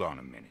in? Hold on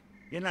a minute.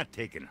 You're not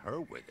taking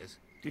her with us.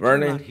 Did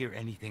Vernon, you not hear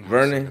anything I said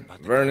Vernon, about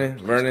the Vernon,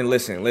 place? Vernon,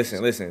 listen.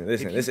 If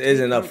This you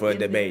isn't take up her for a in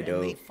there debate,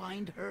 and they dude.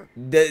 find her,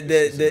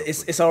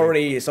 It's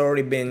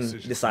already been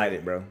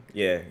decided, bro.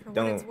 Yeah, For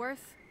what it's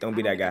worth, don't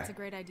be I that think guy. That's a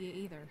great idea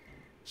either.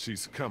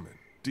 She's coming.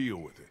 Deal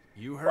with it.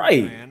 You heard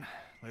Right. me, man.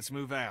 Let's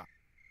move out.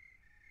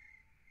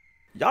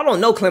 Y'all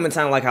don't know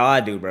Clementine like how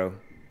I do, bro.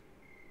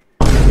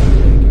 Give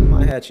me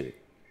my hatchet.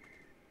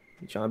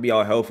 You trying to be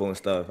all helpful and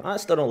stuff. I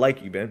still don't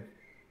like you, Ben.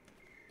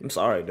 I'm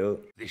sorry, dude.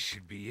 this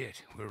should be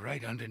it. We're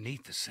right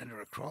underneath the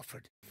center of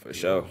Crawford. For The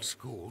sure. old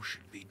school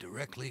should be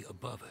directly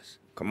above us.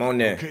 Come on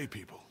then. Okay,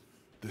 people.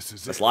 This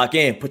is Let's it. lock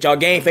in. Put y'all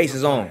game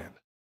faces on.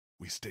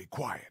 We stay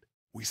quiet.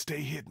 We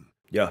stay hidden.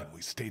 Yeah. And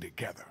we stay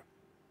together.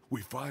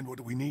 We find what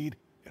we need,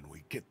 and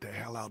we get the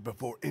hell out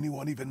before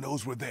anyone even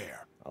knows we're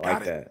there. I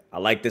like that. I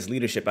like this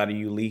leadership out of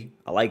you, Lee.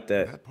 I like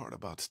that. That part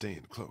about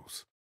staying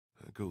close,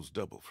 that goes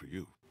double for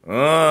you.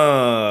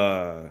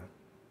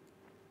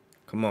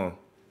 Come on.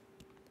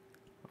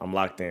 I'm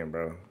locked in,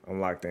 bro. I'm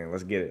locked in.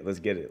 Let's get it. Let's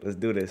get it. Let's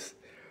do this.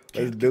 Let's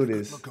Can't do get a good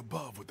this. Look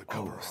above with the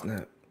cover Oh, on.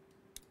 snap.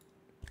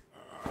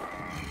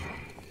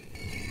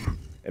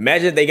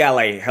 Imagine if they got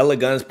like hella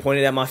guns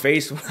pointed at my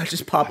face when I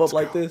just pop up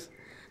like this.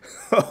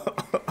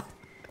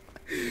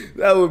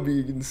 That would be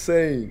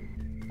insane.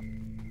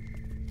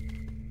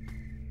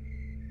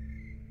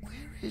 Where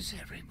is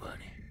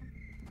everybody?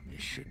 There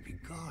should be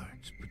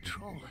guards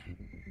patrolling.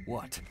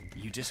 What?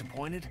 You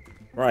disappointed?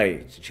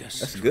 Right. It's just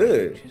That's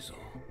good. strange is all.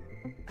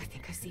 I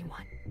think I see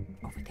one.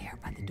 Over there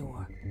by the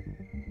door.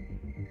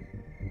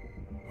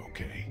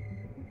 Okay.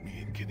 Me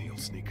and Kenny will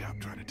sneak out,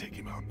 try to take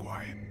him out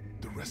quiet.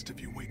 The rest of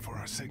you wait for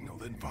our signal,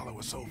 then follow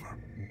us over.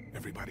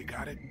 Everybody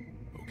got it?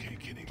 Okay,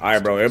 Kenny. All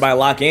right, bro. Everybody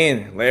lock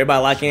in. Let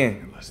everybody lock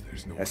in. Unless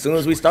there's no As soon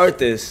as we start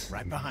this,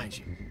 Right behind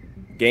you.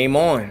 game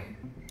on.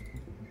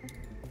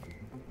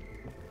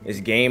 It's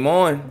game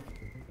on.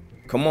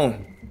 Come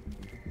on.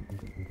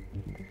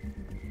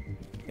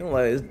 You know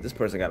what? This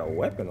person got a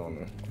weapon on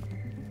them.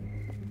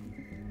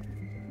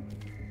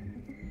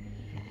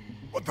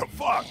 What the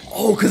fuck?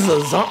 Oh, cause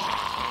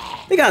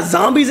of they got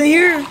zombies in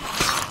here.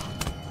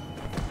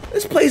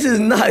 This place is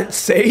not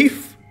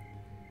safe.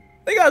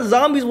 They got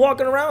zombies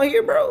walking around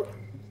here, bro.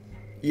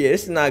 Yeah,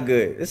 this is not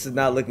good. This is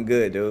not looking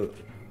good, dude.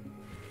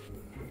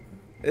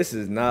 This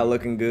is not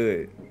looking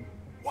good.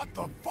 What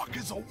the fuck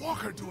is a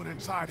walker doing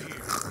inside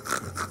here?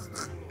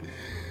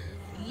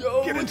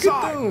 Yo, Get look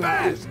inside, at them.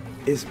 fast!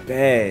 It's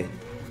bad.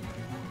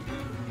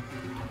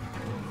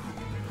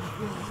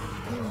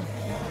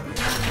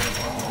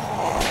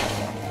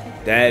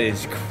 That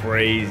is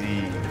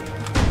crazy.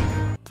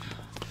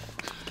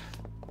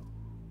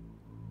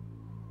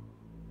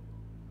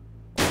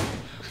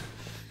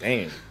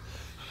 Damn.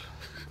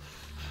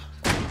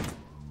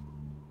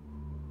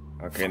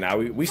 Okay, now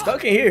we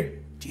stuck in here.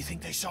 Do you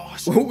think they saw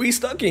us? We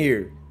stuck in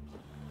here.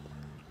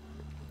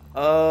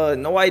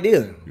 No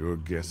idea. Your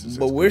guess is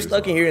But as we're good as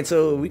stuck in mine. here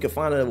until we can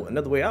find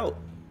another way out.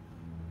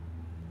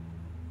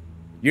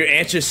 Your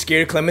answer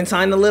scared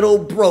Clementine a little?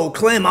 Bro,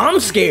 Clem, I'm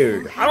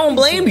scared. I don't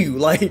blame you.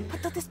 Like,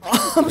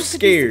 I'm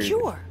scared.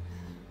 What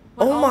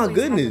Oh my always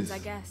goodness. happens, I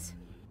guess.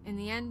 In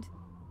the end,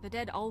 the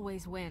dead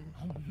always win.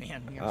 Oh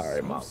man, we are All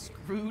right, so Mom.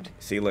 screwed.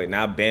 See, look,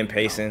 now Ben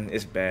pacing.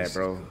 It's bad,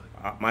 bro.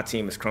 My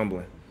team is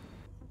crumbling.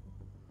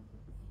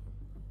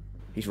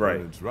 He's right.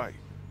 Vernon's right.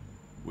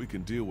 We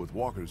can deal with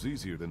walkers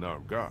easier than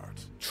armed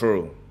guards.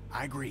 True.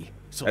 I agree.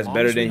 So That's long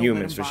better as we than don't let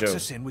humans, them for box sure.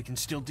 us in, we can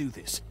still do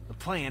this. The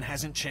plan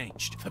hasn't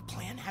changed. The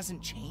plan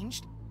hasn't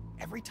changed?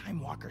 Every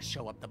time walkers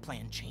show up, the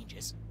plan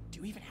changes. Do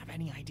you even have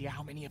any idea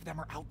how many of them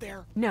are out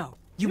there? No.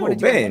 You Yo, want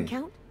to do a Ben. head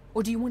count?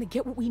 Or do you want to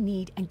get what we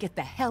need and get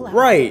the hell out?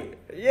 Right.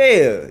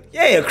 Yeah.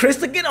 Yeah,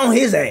 Krista, get on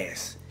his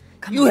ass.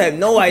 You have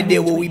no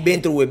idea what we've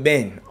been through with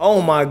Ben.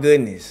 Oh my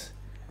goodness.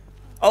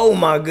 Oh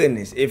my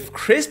goodness. If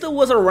Krista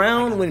was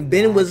around when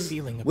Ben was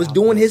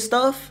doing his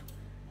stuff,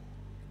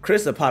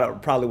 Krista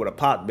probably would have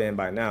popped Ben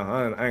by now.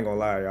 I ain't gonna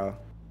lie, y'all.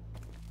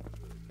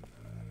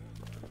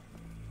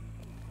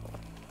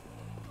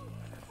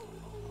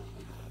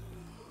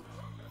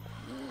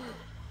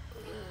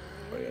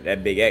 Oh, yeah,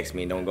 that big X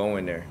mean don't go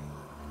in there.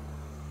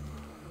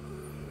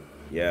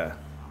 Yeah.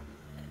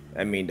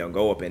 That mean don't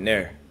go up in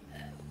there.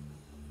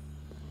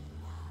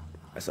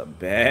 That's a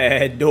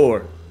bad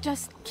door.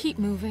 Just keep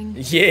moving.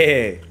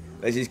 Yeah.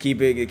 Let's just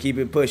keep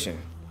it pushing.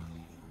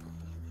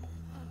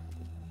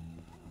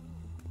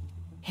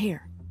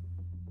 Here.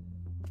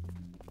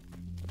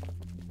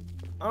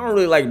 I don't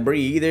really like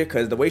Bree either,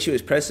 cause the way she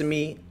was pressing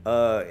me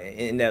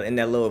in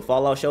that little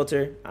fallout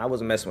shelter, I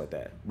wasn't messing with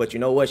that. But you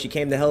know what? She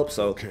came to help,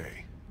 so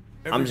Okay.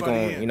 I'm just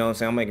Everybody gonna, in. you know what I'm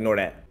saying? I'm gonna ignore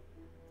that.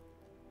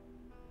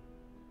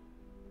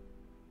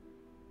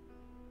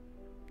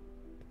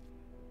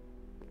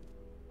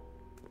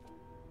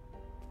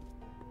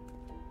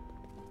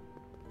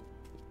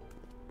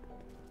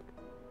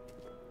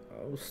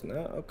 Oh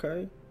snap,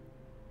 okay.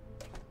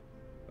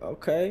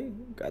 Okay,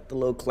 got the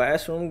little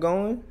classroom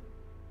going.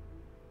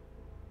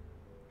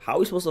 How are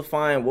we supposed to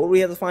find, what do we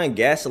have to find?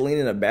 Gasoline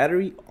in a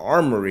battery?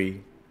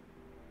 Armory.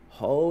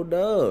 Hold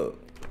up.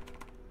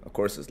 Of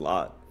course it's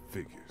locked.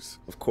 Figures.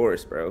 Of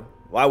course, bro.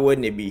 Why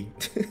wouldn't it be?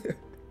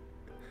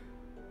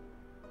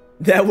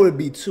 That would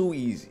be too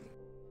easy.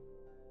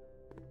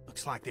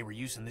 Looks like they were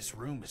using this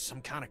room as some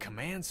kind of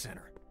command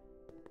center.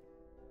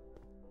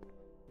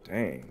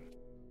 Dang.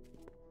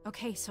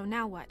 Okay, so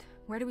now what?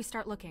 Where do we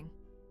start looking?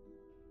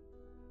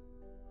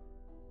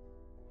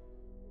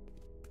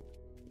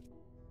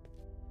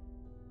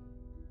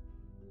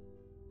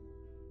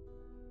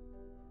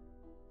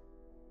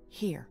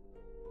 Here.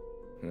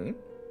 Hmm?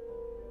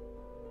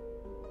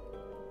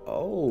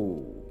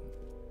 Oh.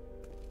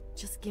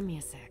 Just give me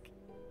a sec.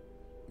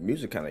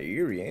 Music kind of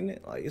eerie, ain't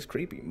it? Like, it's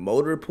creepy.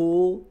 Motor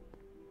pool?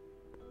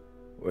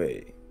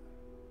 Wait.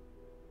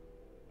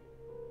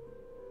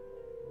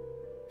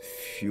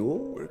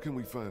 Fuel? Where can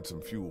we find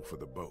some fuel for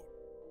the boat?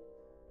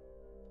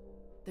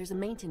 There's a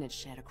maintenance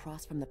shed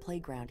across from the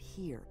playground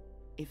here.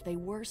 If they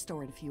were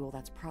storing fuel,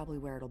 that's probably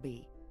where it'll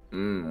be.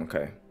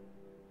 Okay.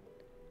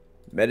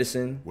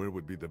 Medicine? Where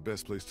would be the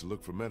best place to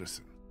look for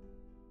medicine?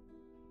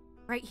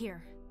 Right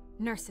here.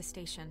 Nurse's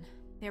station.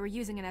 They were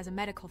using it as a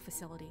medical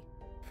facility.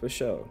 For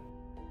sure.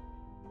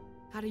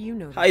 How do you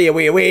know that? Oh, yeah,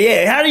 wait,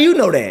 yeah. How do you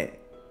know that?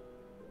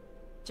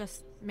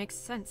 Just makes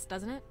sense,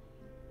 doesn't it?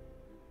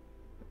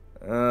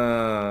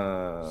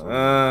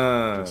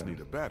 Just need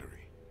a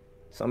battery.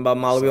 Something about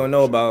Molly we don't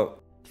know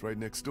about. It's right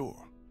next door.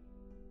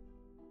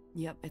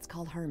 Yep, it's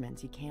called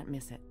Herman's. You can't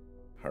miss it.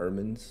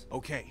 Herman's?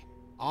 Okay,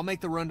 I'll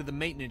make the run to the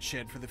maintenance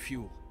shed for the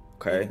fuel.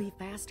 Okay. It'll be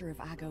faster if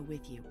I go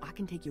with you. I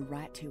can take you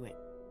right to it.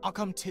 I'll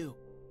come too.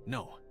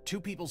 No, 2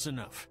 people's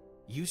enough.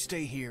 You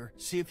stay here,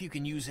 see if you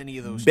can use any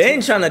of those.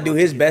 Ben trying to do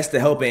his best to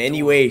help in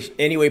any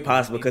way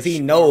possible, because he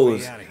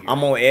knows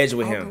I'm on edge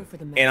with him.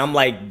 And I'm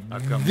like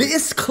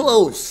this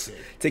close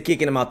to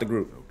kicking him out the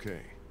group.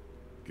 Okay.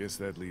 Guess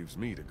that leaves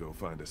me to go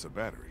find us a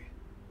battery.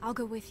 I'll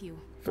go with you.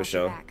 For Watch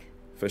sure. your back.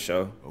 For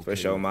sure. For Okay,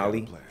 sure, we've got a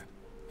Molly. plan.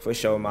 For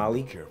sure,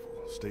 Molly. Careful.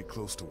 Stay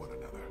close to one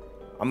another.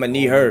 I'm gonna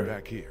need Hold me her.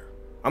 back here.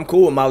 I'm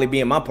cool with Molly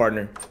being my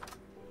partner.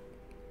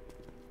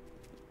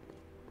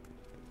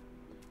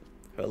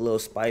 Her little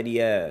Spidey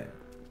ass.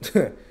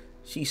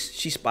 she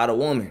spot a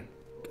woman.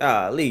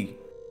 Golly.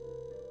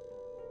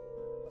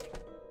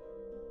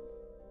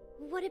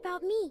 What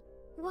about me?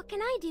 What can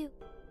I do?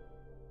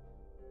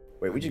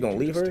 Wait, we just gonna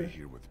leave her? Stay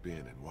here with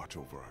Ben and watch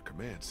over our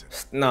command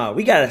center. Nah,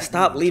 we gotta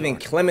stop leaving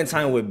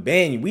Clementine with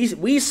Ben.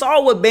 We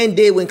saw what Ben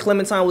did when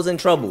Clementine was in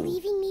trouble.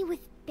 Leaving me with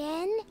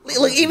Ben?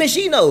 Look, even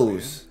she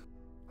knows.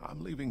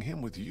 I'm leaving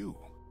him with you.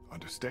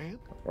 Understand?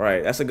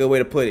 Right, that's a good way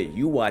to put it.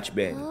 You watch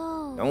Ben.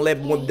 Oh,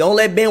 Don't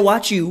let Ben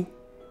watch you.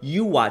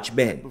 You watch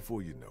Ben.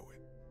 Before you know it.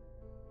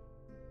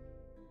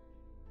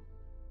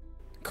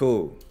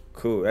 Cool.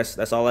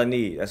 That's all I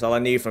need. That's all I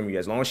need from you.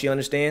 As long as she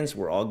understands,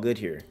 we're all good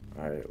here.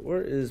 All right,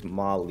 where is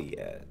Molly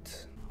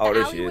at? Oh,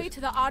 there she alleyway is.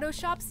 to the auto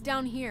shop's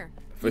down here.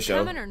 For You sure.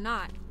 coming or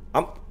not?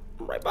 I'm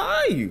right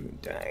behind you.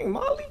 Dang,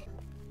 Molly.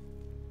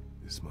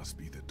 This must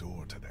be the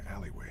door to the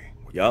alleyway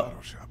where the Yup.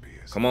 auto shop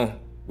is. Come on.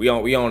 We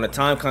on a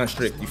time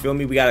constrict. You feel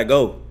me? We gotta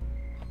go.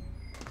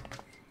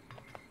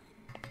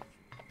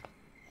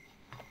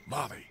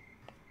 Molly,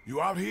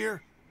 you out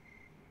here?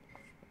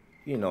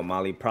 You know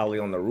Molly probably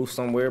on the roof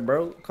somewhere,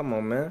 bro. Come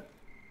on, man.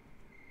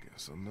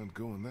 Guess I'm not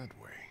going that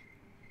way.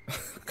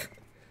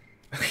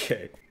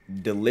 Okay.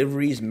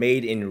 Deliveries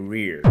made in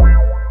rear.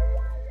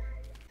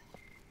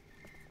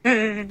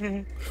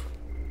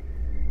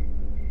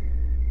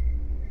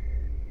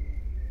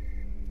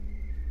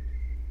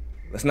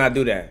 Let's not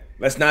do that.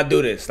 Let's not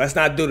do this. Let's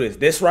not do this.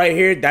 This right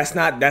here, that's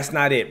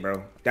not it,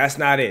 bro. That's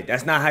not it.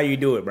 That's not how you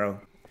do it,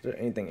 bro. Is there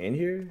anything in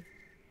here?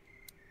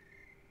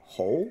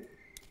 Hole?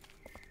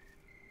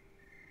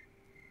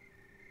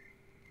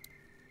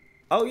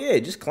 Oh yeah,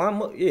 just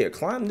climb up. Yeah,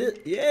 climb this.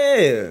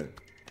 Yeah.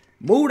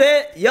 Move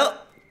that.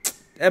 Yup.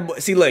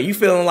 See, look, you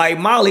feeling like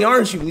Molly,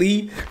 aren't you,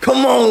 Lee?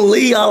 Come on,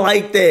 Lee. I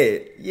like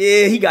that.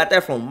 Yeah, he got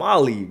that from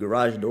Molly.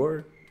 Garage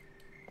door.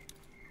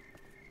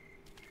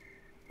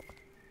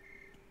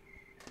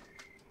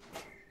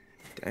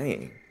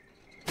 Dang.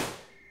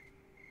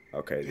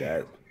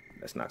 Okay,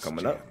 that's not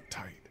coming up.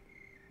 Tight.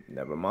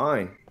 Never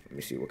mind. Let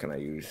me see. What can I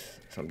use?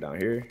 Something down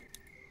here.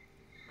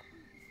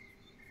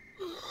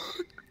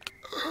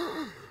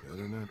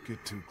 Better not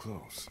get too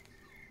close.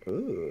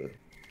 Ugh.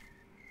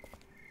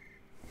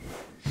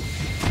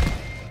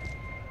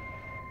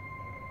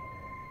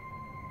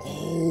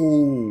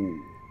 Oh.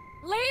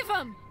 Leave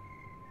him!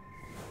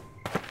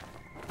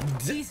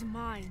 He's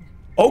mine.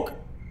 Okay.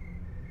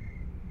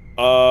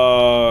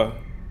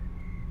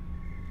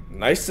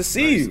 Nice to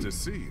see you. Nice to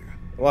see you.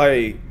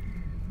 Like.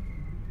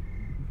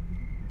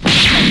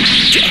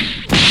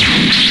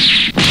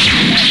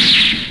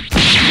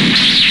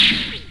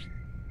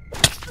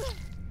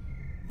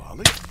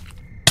 Molly?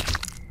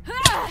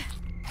 Molly!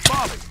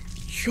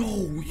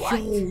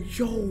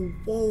 Yo,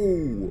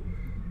 whoa.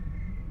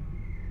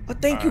 I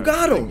think you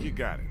got him. You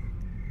got it.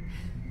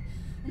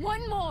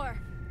 One more.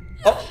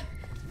 Oh.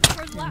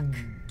 For luck.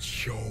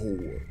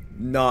 Yo.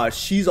 Nah,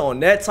 she's on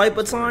that type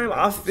of time.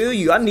 I feel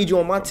you. I need you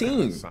on my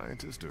team.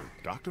 Scientist or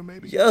doctor,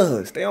 maybe?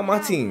 Yeah, stay on my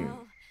team.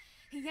 Well,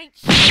 he ain't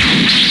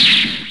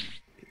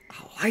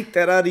I like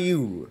that out of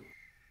you.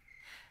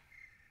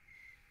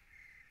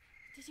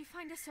 Did you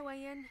find us a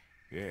way in?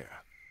 Yeah,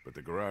 but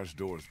the garage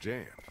door's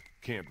jammed.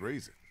 Can't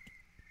raise it.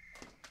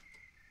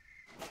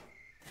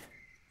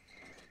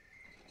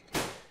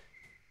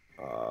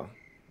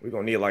 We're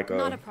gonna need like a...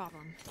 Not a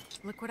problem.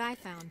 Look what I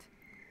found.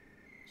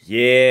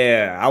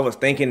 Yeah, I was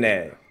thinking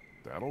that.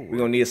 That'll work. We're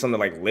gonna need something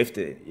like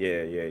lifted.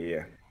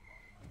 Yeah.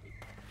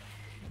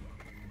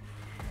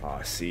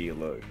 Oh, see,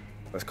 look.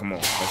 Let's come on.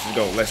 Let's just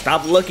go. Let's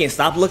stop looking.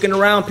 Stop looking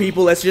around,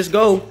 people. Let's just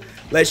go.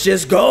 Let's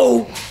just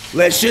go.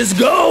 Let's just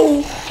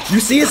go. You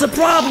see, it's a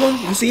problem.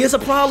 You see, it's a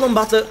problem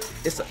about to...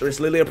 It's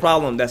literally a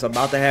problem that's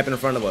about to happen in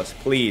front of us.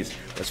 Please,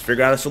 let's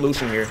figure out a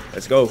solution here.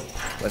 Let's go.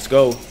 Let's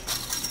go.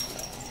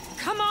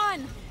 Come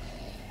on.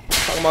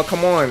 Talking about,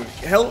 come on.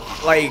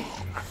 Help, like...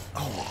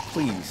 Oh,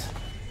 please.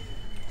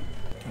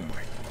 Oh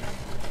my.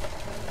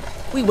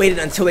 We waited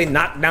until they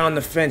knocked down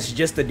the fence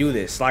just to do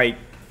this. Like,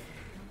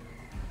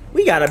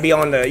 we gotta be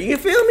on the... You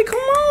feel me? Come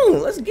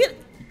on. Let's get...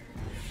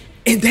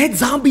 And that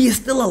zombie is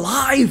still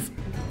alive.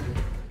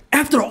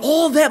 After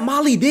all that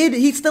Molly did,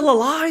 he's still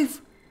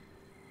alive.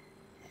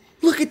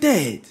 Look at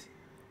that.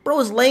 Bro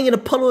is laying in a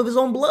puddle of his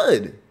own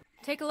blood.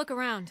 Take a look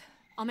around.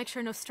 I'll make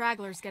sure no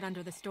stragglers get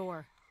under this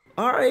door.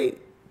 All right.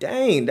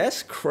 Dang,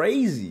 that's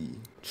crazy.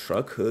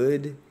 Truck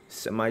hood,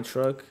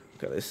 semi-truck.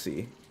 Okay, let's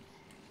see.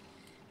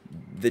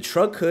 The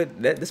truck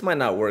hood, this might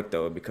not work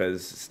though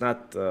because it's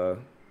not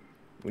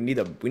we need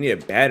a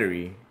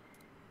battery.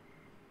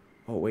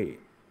 Oh wait.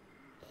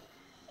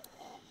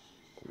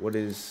 What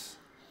is...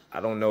 I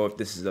don't know if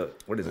this is a...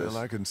 What is this?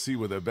 Well, I can see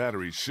where the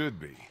battery should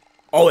be.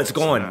 Oh, it's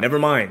gone. Never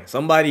mind.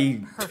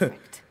 Somebody...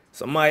 Perfect.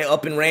 Somebody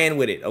up and ran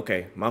with it.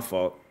 Okay, my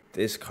fault.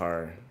 This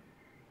car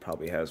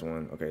probably has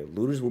one. Okay,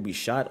 looters will be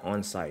shot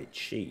on sight.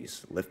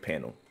 Jeez. Lift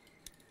panel.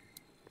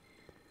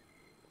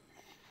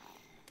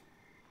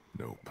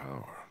 No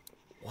power.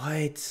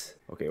 What?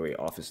 Okay, wait.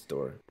 Office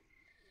door.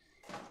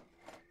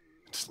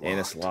 It's locked. And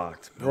it's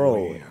locked. No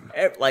Bro, way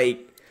in.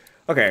 like...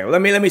 Okay,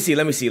 let me see.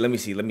 Let's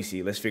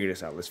figure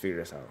this out.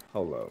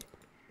 Hold up.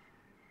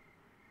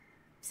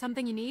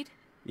 Something you need?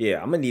 Yeah,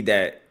 I'm gonna need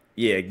that.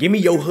 Yeah, give me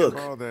your hook.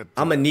 Borrow that,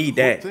 I'm gonna need hook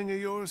that. thing of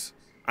yours?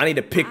 I need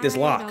to pick this I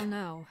lock. don't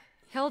know.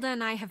 Hilda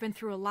and I have been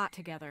through a lot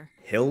together.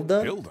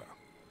 Hilda? Hilda?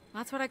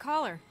 That's what I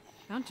call her.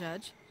 Don't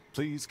judge.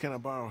 Please, can I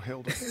borrow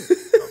Hilda?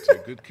 I'll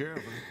take good care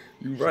of her.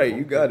 You right,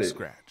 you got it.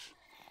 Scratch.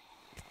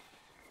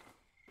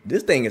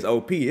 This thing is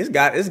OP. It's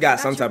got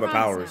some type of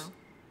powers.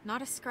 Now.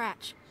 Not a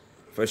scratch.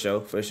 For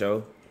sure, for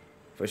sure.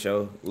 For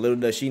sure. Little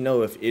does she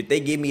know, if they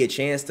give me a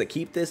chance to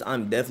keep this,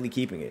 I'm definitely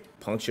keeping it.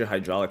 Puncture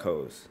hydraulic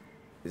hose.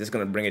 Is this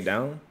gonna bring it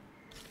down?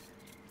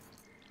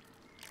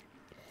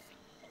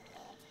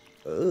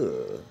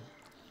 Ugh.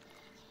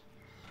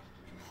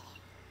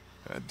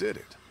 I did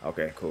it.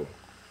 Okay, cool.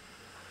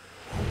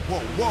 Whoa,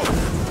 whoa.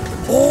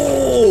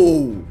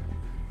 Oh!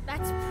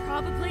 That's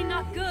probably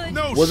not good.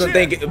 No Wasn't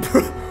shit.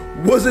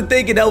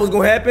 thinking that was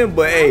gonna happen,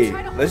 but hey,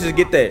 let's just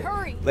get that.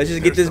 Hurry. Let's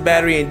just get this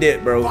battery and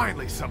dip, bro.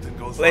 Finally something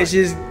goes Let's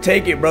right. just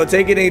take it, bro.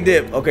 Take it and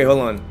dip. Okay, hold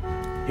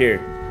on. Here.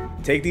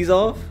 Take these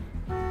off.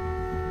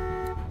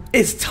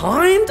 It's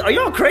timed? Are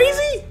y'all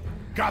crazy?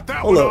 Got that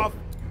Hold one up. off.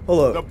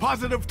 Hold The up.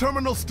 positive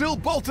terminal still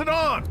bolted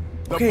on.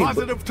 The Okay, but-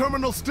 positive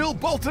terminal still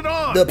bolted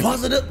on. The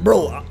positive,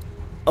 bro.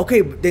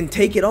 Okay, but then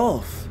take it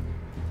off.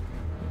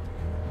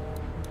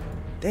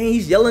 Dang,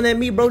 he's yelling at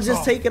me, bro. Just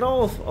off. take it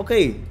off.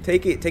 Okay,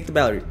 take it. Take the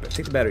battery.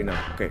 Take the battery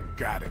now. Okay,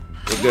 Got it.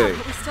 we're good.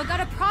 But we still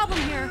got a problem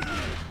here.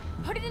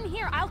 Put it in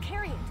here. I'll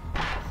carry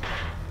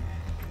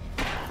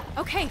it.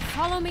 Okay,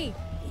 follow me.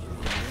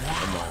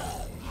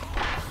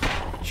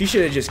 She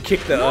should have just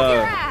kicked the. Move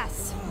your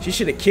ass. She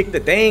should have kicked the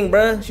thing,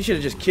 bruh. She should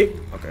have just kicked.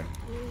 Okay.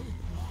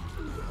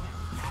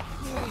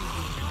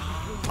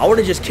 I would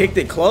have just kicked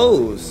it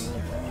closed.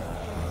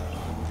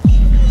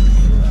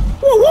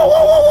 Whoa, whoa,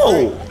 whoa,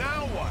 whoa, whoa!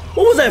 Now what?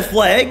 What was that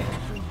flag?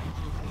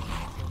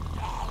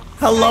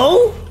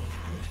 Hello?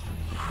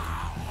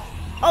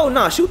 Oh,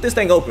 nah, shoot this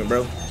thing open,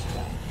 bro.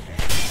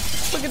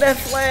 Look at that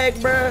flag,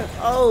 bruh.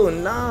 Oh,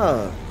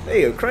 nah.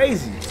 They are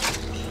crazy.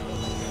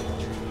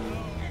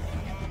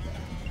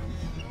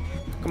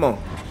 Come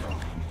on.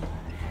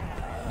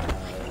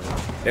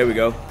 There we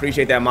go.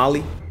 Appreciate that,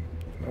 Molly.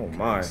 Oh,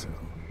 my. So,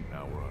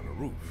 now we're on the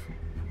roof.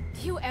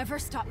 Do you ever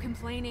stop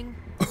complaining?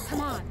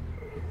 Come on.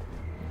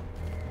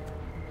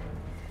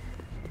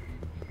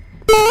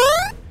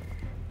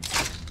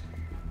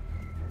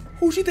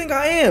 Who she think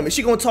I am? Is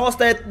she gonna toss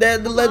that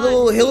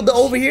little Hilda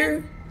over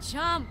here?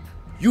 Jump.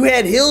 You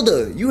had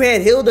Hilda. You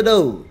had Hilda,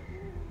 though. What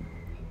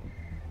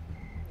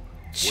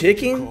did you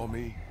Chicken? call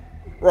me?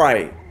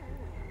 Right.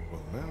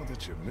 Well, now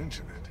that you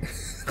mention it.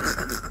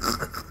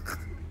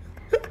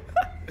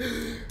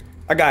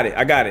 I got it.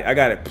 I got it. I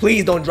got it.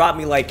 Please don't drop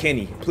me like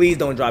Kenny. Please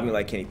don't drop me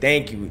like Kenny.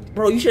 Thank you.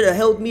 Bro, you should have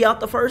helped me out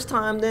the first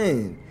time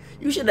then.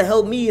 You should have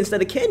helped me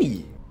instead of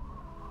Kenny.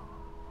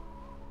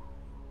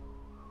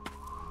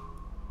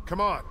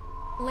 Come on.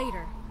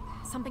 Later.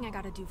 Something I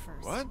gotta do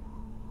first. What?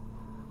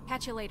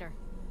 Catch you later.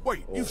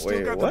 Wait, Oh, you've still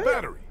wait, got what? the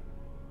battery.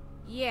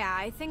 Yeah,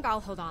 I think I'll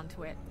hold on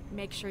to it.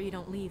 Make sure you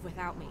don't leave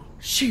without me.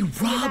 She See you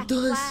back robbed to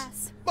us.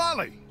 class.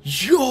 Molly!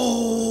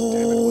 Yo.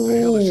 Damn it, what the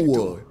hell is she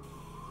doing?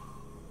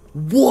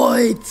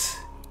 What?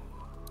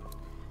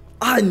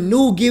 I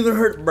knew giving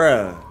her,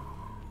 bruh.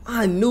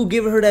 I knew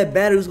giving her that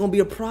battery was gonna be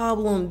a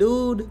problem,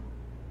 dude.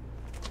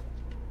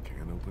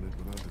 Can't open it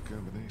without the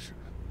combination.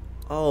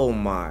 Oh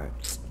my.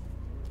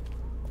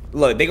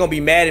 Look, they gonna be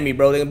mad at me,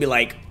 bro. They gonna be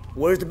like,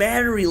 "Where's the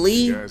battery,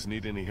 Lee?" You guys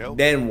need any help?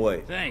 Then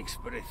what? Thanks,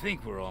 but I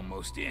think we're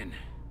almost in.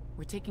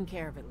 We're taking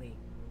care of it, Lee.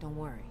 Don't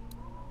worry.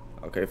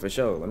 Okay, for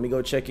sure. Let me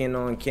go check in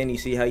on Kenny,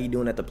 see how you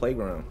doing at the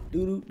playground.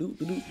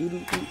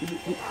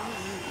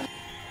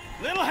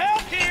 Little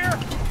help here!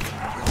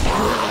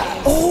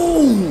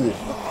 Oh!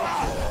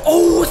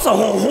 Oh, it's a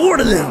whole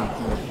horde of them!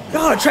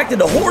 Y'all attracted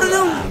the horde of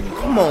them?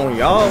 Come on,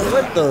 y'all.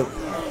 What the?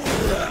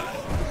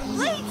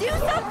 Lee, do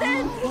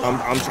something!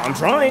 I'm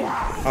trying.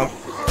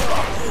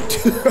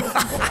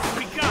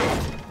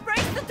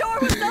 Break the door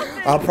with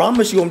something! I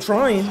promise you, I'm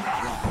trying.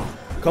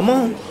 Come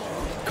on.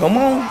 Come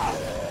on.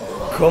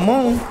 Come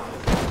on.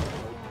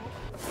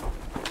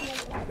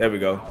 There we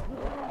go.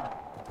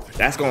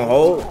 That's gonna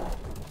hold.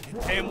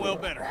 Damn well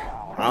better.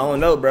 I don't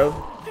know, bro.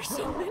 There's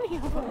so many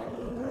of them.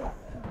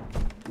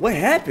 What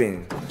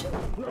happened?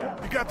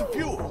 You got the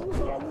fuel.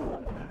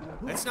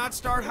 Let's not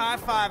start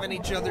high-fiving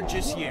each other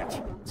just yet.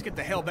 Let's get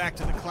the hell back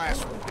to the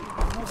classroom.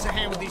 What's a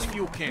hand with these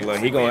fuel cans? Look,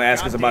 he gonna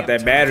ask us about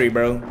that battery,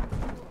 bro.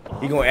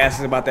 He gonna ask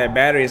us about that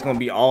battery. It's gonna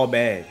be all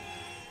bad.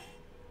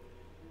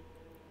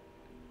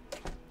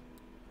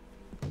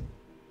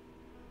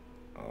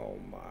 Oh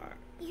my.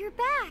 You're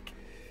back!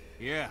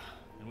 Yeah,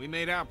 and we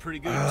made out pretty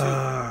good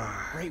too.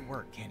 Great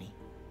work, Kenny.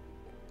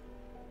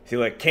 See,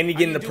 like Kenny How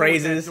getting you the doing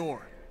with that praises,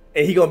 door?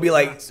 and he gonna be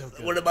like, Not so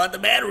good. "What about the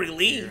battery,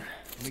 Lee?"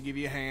 Let me give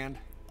you a hand.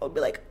 I'll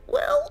be like,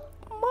 "Well,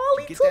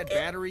 Molly Get took that it."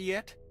 battery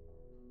yet?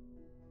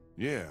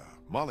 Yeah,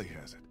 Molly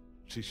has it.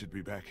 She should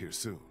be back here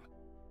soon.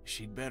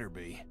 She'd better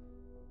be.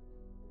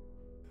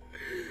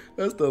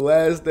 That's the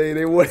last thing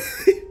they wanted.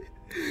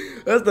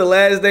 That's the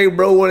last thing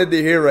bro wanted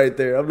to hear right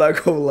there. I'm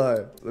not gonna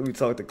lie. Let me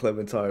talk to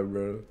Clementine,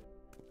 bro.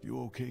 You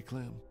okay,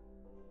 Clem?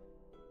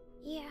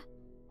 Yeah.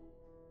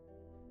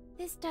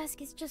 This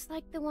desk is just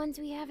like the ones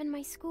we have in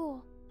my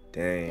school. I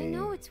Dang.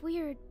 know it's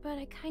weird, but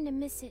I kinda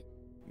miss it.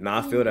 Nah,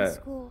 I being feel in that.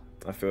 school.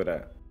 I feel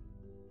that.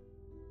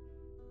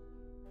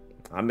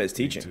 I miss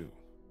teaching. Me too.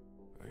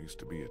 I used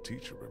to be a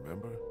teacher,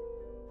 remember?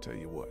 Tell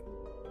you what,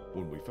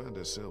 when we find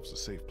ourselves a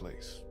safe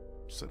place,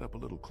 set up a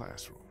little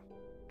classroom.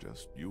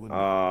 Just you and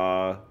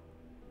me.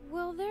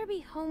 Will there be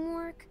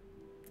homework?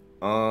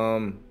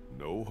 No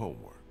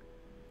homework.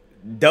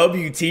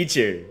 W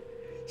teacher.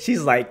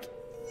 She's like,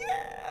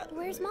 yeah.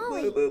 Where's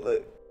Molly?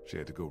 Look. She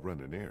had to go run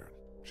an errand.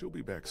 She'll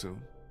be back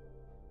soon.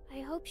 I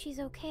hope she's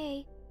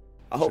okay.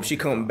 I hope she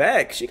come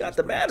back. She got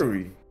the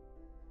battery.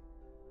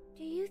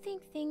 Do you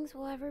think things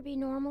will ever be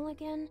normal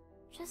again?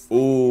 Just like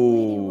the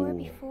way they were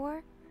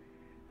before?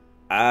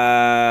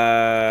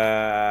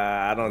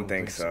 I don't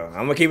think so.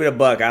 I'm gonna keep it a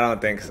buck. I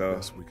don't think so. The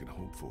best we can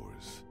hope for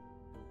is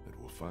that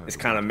we'll find It's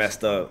kind of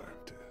messed up.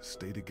 to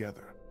stay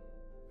together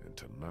and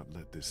to not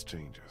let this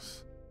change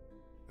us.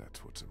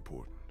 That's what's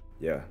important.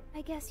 Yeah.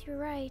 I guess you're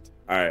right.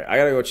 All right, I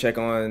gotta go check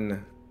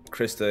on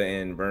Krista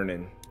and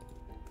Vernon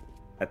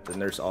at the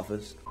nurse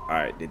office. All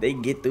right, did they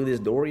get through this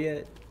door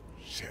yet?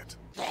 Shit.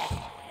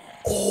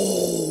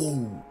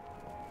 Oh.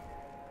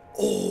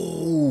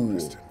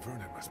 Krista and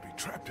Vernon must be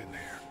trapped in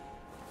there.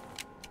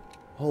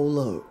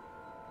 Hold up.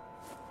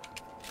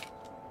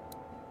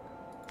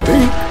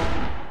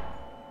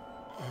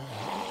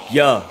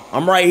 Yeah,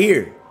 I'm right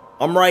here.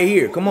 I'm right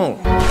here. Come on.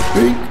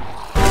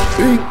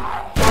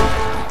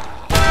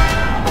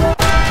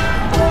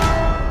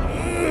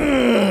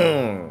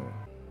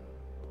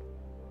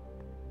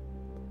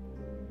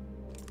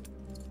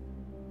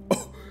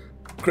 Oh,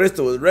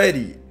 Crystal is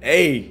ready.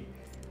 Hey.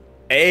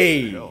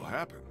 Hey. What the hell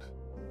happened?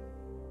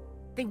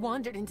 They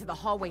wandered into the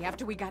hallway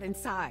after we got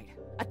inside.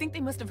 I think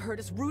they must have heard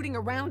us rooting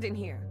around in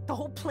here. The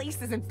whole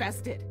place is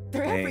infested.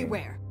 They're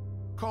everywhere.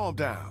 Calm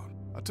down.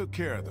 I took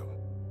care of them.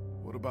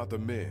 What about the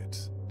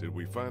meds? Did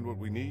we find what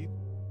we need?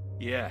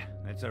 Yeah,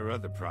 that's our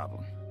other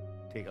problem.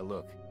 Take a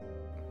look.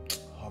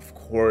 Of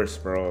course,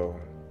 bro.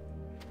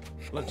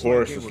 Looks Of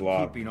course like they it's were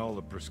locked. keeping all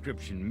the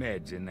prescription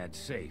meds in that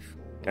safe.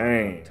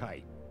 Dang.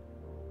 Tight.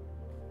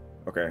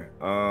 Okay.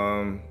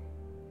 Can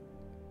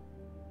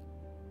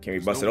we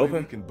There's bust no it way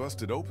open? We can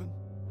bust it open?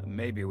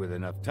 Maybe with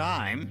enough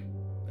time,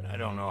 but I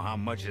don't know how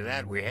much of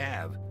that we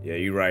have. Yeah,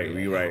 you're right. Yeah,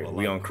 You're right. a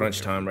We lot on crunch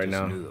quicker time if we right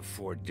just now. Knew the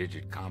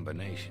 4-digit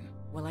combination.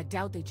 Well, I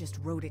doubt they just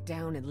wrote it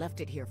down and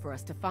left it here for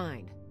us to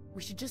find.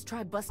 We should just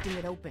try busting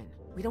it open.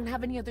 We don't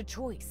have any other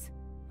choice.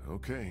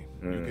 Okay,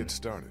 you get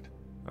started.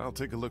 I'll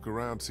take a look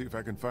around, see if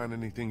I can find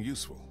anything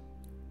useful.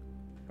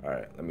 All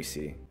right, let me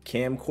see.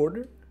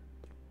 Camcorder?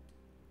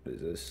 What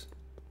is this?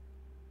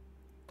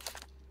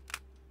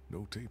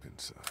 No tape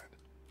inside.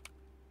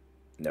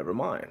 Never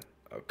mind.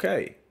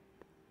 Okay.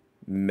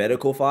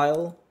 Medical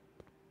file?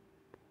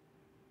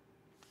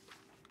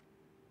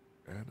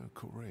 Anna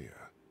Correa.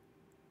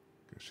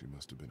 Guess she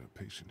must have been a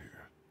patient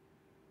here.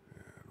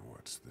 And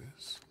what's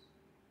this?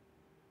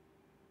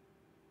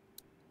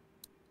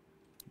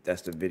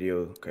 That's the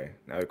video. Okay,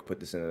 now we can put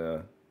this in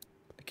the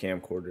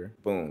camcorder.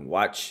 Boom.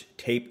 Watch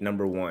tape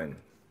number 1.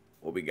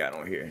 What we got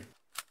on here?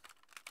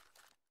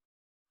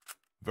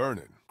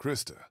 Vernon,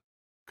 Krista,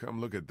 come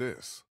look at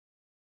this.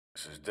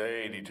 This is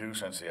day 82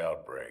 since the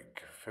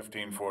outbreak.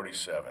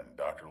 1547.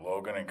 Dr.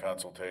 Logan in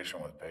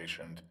consultation with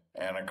patient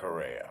Anna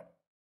Correa.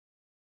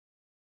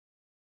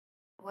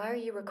 Why are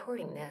you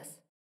recording this?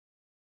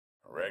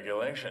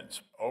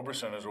 Regulations.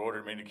 Oberson has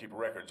ordered me to keep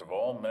records of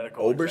all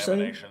medical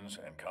examinations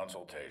and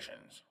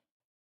consultations.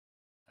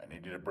 I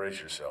need you to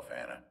brace yourself,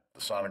 Anna. The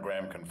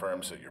sonogram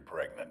confirms that you're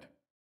pregnant.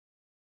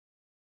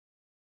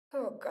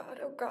 Oh God,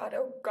 oh God,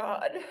 oh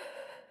God.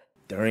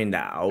 During the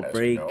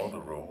outbreak? As you know, the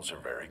rules are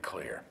very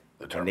clear.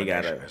 The And they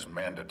termination gotta- is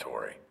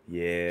mandatory.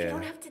 Yeah. You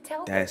don't have to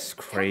tell That's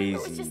them. Tell them it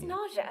was crazy. just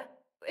nausea.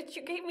 But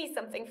you gave me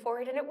something for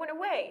it and it went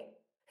away.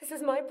 This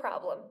is my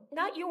problem,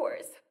 not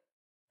yours.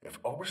 If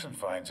Oberson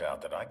finds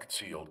out that I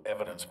concealed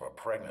evidence of a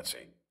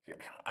pregnancy,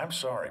 I'm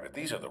sorry, but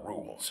these are the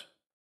rules.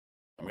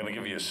 I'm going to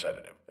give you a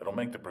sedative. It'll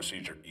make the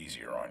procedure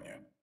easier on you.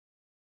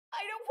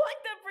 I don't want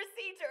the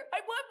procedure. I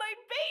want my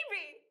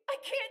baby. I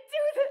can't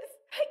do this.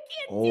 I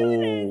can't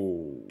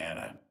do this.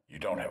 Anna, you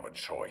don't have a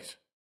choice.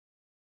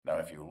 Now,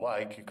 if you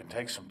like, you can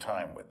take some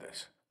time with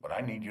this, but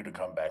I need you to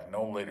come back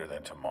no later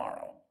than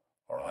tomorrow,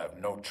 or I'll have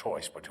no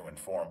choice but to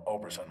inform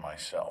Oberson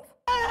myself.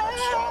 I'm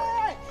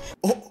sorry.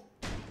 Oh,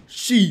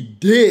 she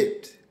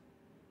dipped.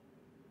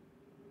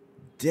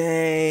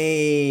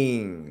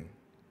 Dang.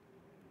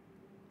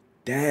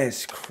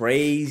 That's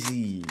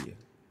crazy.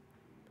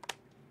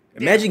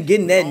 Imagine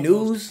getting that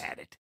news.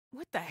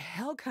 What the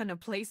hell kind of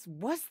place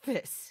was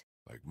this?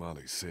 Like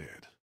Molly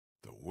said,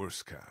 the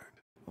worst kind.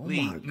 Oh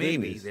Lee, my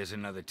maybe goodness. there's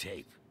another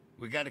tape.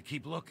 We gotta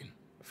keep looking.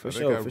 For I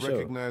sure, think for I sure.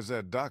 recognize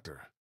that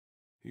doctor.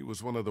 He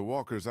was one of the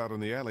walkers out in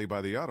the alley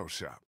by the auto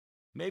shop.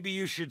 Maybe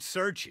you should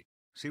search it.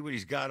 See what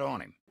he's got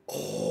on him.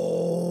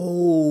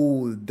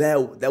 Oh,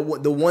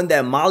 the one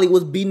that Molly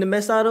was beating the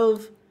mess out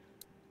of.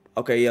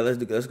 Okay, yeah,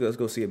 let's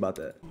go see about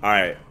that. All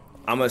right,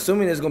 I'm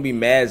assuming there's gonna be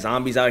mad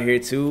zombies out here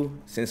too,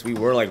 since we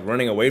were like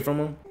running away from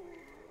them.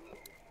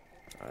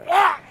 All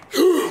right.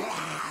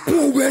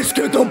 Yo, that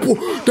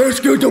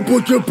scared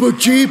the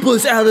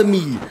jeepers out of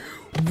me.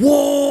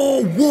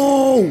 Whoa,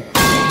 whoa,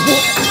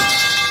 whoa.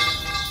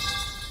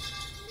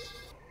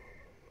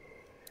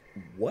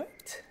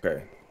 What?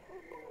 Okay,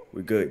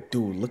 we're good.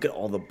 Dude, look at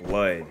all the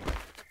blood.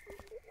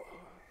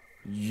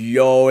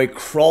 Yo, it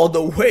crawled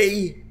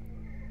away.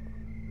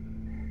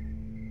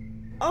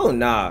 Oh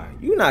nah,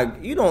 you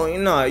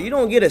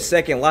don't get a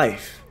second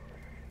life.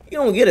 You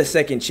don't get a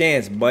second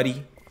chance,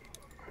 buddy.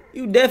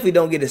 You definitely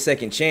don't get a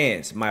second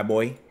chance, my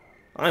boy.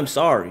 I'm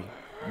sorry,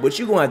 but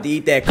you gonna have to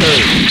eat that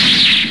curd.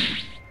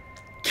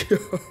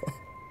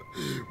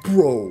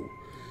 Bro,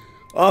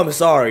 I'm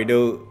sorry,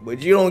 dude,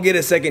 but you don't get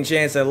a second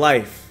chance at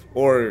life,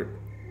 or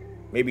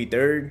maybe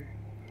third,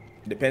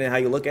 depending how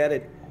you look at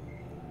it.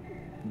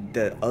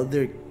 The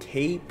other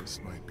tape. This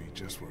might be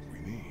just what we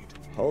need.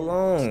 Hold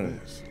on.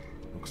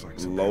 Looks like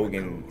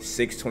Logan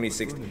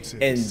 626,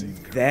 and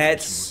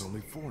that's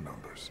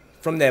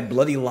from that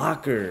bloody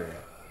locker.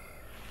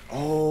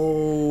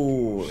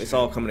 Oh, it's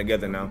all coming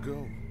together now.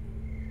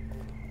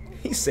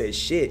 He said,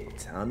 "Shit,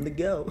 time to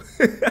go."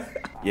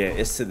 Yeah,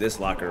 it's to this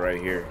locker right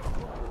here.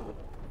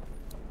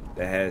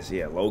 That has,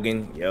 yeah,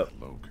 Logan. Yep.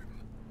 Logan.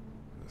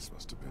 This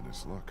must have been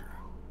his locker.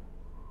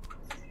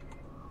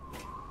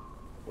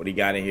 What do you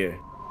got in here?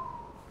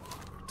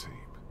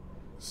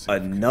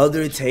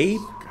 Another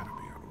tape?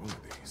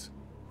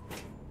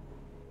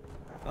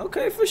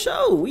 Okay, for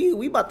sure.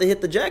 We about to hit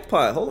the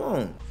jackpot. Hold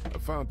on. I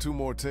found 2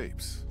 more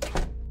tapes.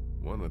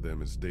 One of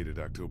them is dated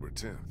October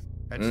 10th.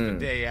 That's the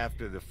day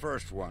after the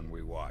first one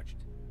we watched.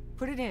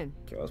 Put it in.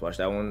 Okay, let's watch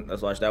that one.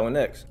 Let's watch that one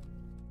next.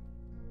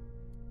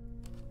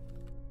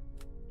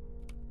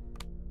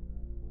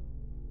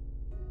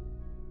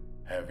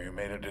 Have you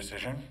made a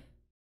decision?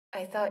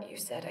 I thought you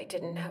said I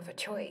didn't have a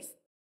choice.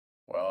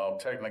 Well,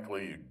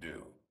 technically you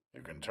do.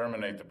 You can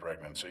terminate the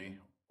pregnancy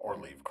or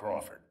leave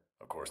Crawford.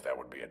 Of course, that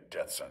would be a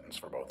death sentence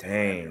for both you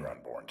and your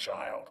unborn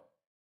child.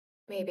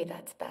 Maybe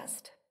that's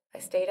best. I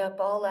stayed up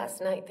all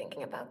last night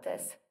thinking about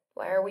this.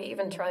 Why are we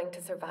even trying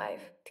to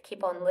survive? To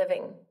keep on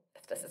living,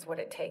 if this is what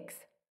it takes.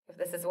 If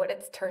this is what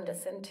it's turned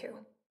us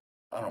into.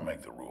 I don't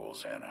make the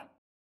rules, Anna.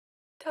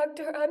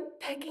 Doctor, I'm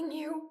begging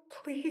you.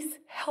 Please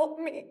help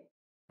me.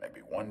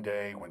 Maybe one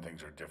day, when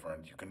things are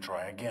different, you can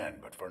try again.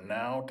 But for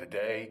now,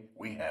 today,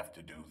 we have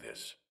to do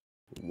this.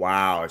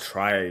 Wow,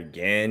 try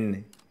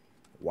again?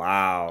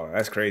 Wow,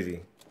 that's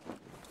crazy.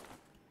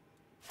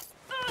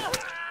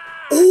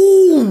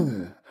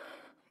 Ooh!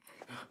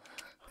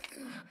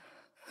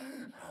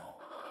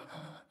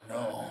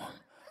 No.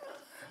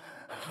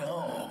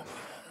 No.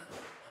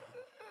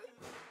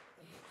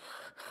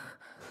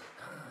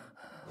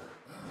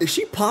 Is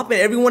she popping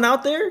everyone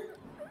out there?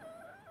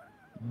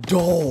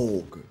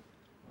 Dog.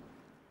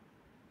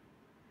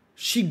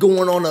 She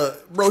going on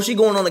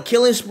a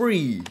killing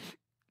spree.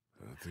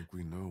 I think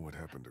we know what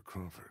happened to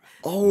Crawford.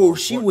 Oh,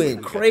 she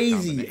went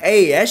crazy.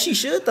 Hey, as she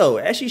should though.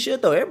 As she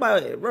should though.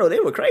 Everybody, bro, they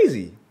were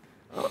crazy.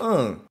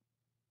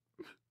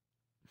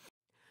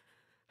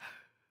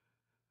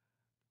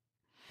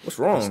 What's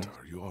wrong? Mister,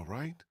 are you all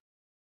right?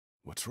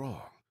 What's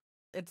wrong?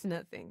 It's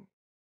nothing.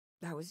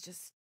 That was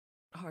just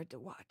hard to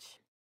watch.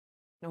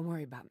 Don't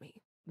worry about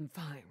me. I'm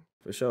fine.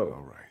 For sure.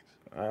 All right.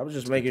 I was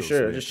just making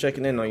sure, just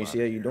checking in on you, see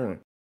how you doing.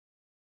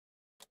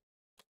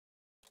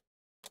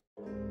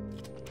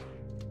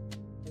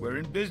 We're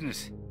in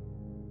business.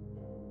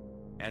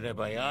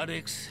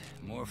 Antibiotics,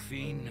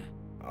 morphine.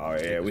 Oh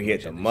yeah, we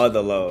hit the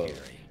mother load.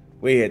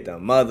 We hit the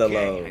mother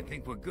load. I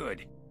think we're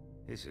good.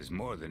 This is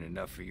more than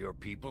enough for your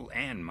people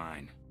and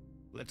mine.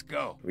 Let's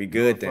go. We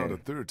good I found a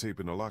then. 3rd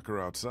tape in the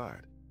locker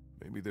outside.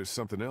 Maybe there's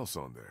something else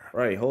on there.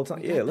 Right, whole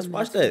time. Yeah, let's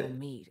watch that.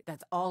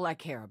 That's all I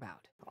care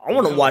about. I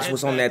want to watch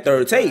what's on that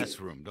 3rd tape.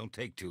 Classroom. Don't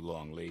take too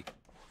long, Lee.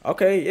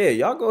 Okay, yeah,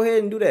 y'all go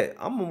ahead and do that.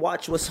 I'm gonna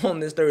watch what's on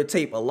this 3rd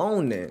tape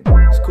alone then.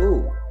 It's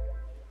cool.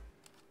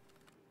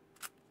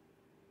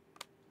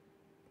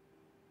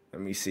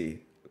 Let me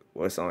see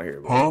what's on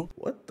here. Huh?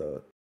 What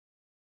the?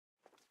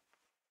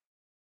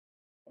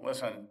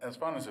 Listen, as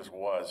fun as this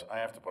was, I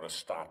have to put a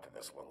stop to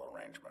this little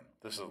arrangement.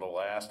 This is the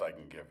last I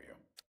can give you.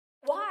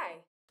 Why?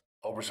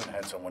 Oberson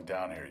had someone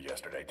down here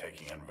yesterday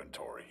taking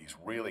inventory. He's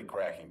really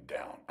cracking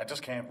down. I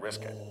just can't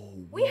risk it.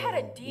 We had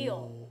a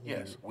deal.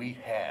 Yes, we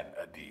had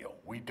a deal.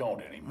 We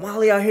don't anymore.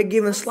 Molly out here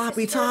giving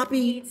sloppy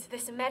toppy Needs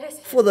this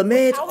medicine. for the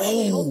meds. Without it,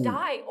 she'll Oh,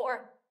 die,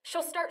 or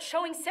she'll start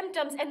showing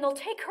symptoms and they'll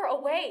take her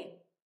away.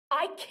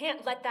 I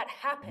can't let that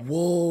happen.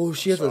 whoa,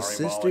 she has a Sorry,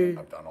 sister. Molly.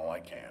 I've done all I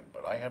can,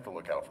 but I have to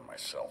look out for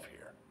myself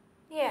here.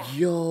 Yeah.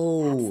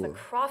 Yo. That's the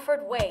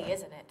Crawford way,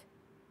 isn't it?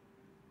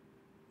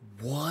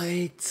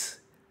 What?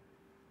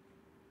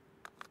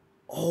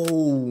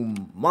 Oh,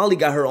 Molly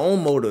got her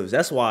own motives.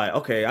 That's why.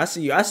 Okay, I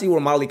see where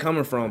Molly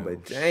coming from,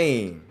 but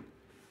dang.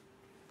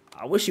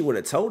 I wish she would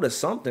have told us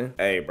something.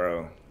 Hey,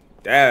 bro.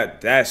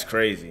 That's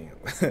crazy.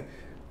 All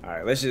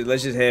right, let's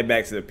just head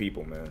back to the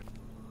people, man.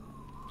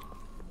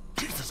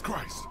 Jesus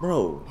Christ.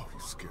 Bro. Oh, you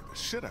scared the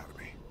shit out of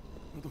me.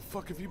 Where the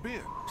fuck have you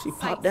been? She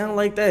popped down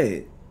like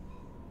that.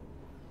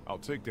 I'll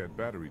take that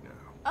battery now.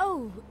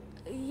 Oh,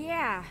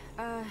 yeah.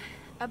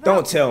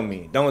 Don't tell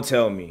me. Don't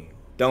tell me.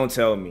 Don't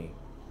tell me.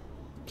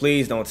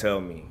 Please don't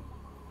tell me.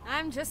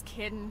 I'm just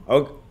kidding.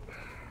 Okay.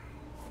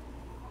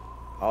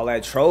 All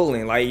that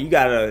trolling, like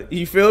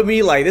you feel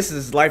me? Like this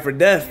is life or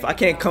death. I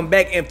can't come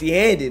back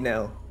empty-handed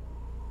now.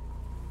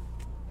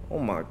 Oh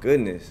my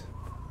goodness.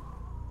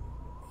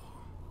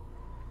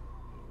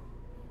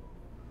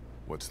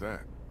 What's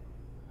that?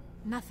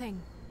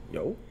 Nothing.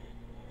 Yo.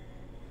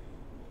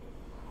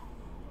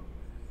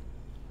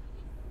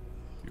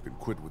 You can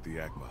quit with the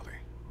act, Molly.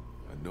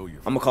 I know you're.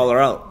 I'm gonna call her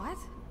out. What?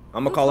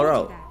 I'm gonna call her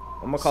out.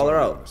 I'm gonna call her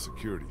out.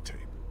 Security tape.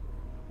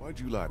 Why'd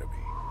you lie to me?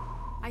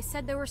 I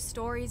said there were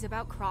stories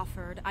about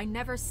Crawford. I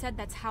never said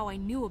that's how I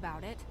knew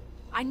about it.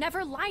 I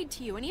never lied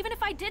to you, and even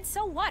if I did,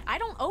 so what? I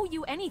don't owe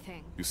you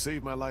anything. You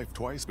saved my life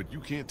twice, but you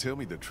can't tell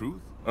me the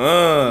truth?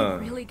 Are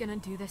you really gonna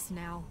do this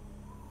now?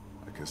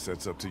 I guess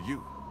that's up to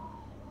you.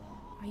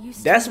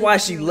 That's why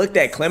she looked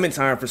at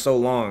Clementine for so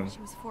long.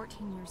 She was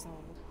 14 years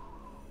old.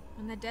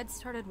 When the dead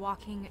started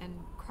walking and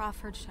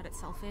Crawford shut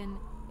itself in,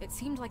 it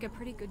seemed like a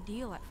pretty good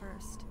deal at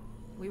first.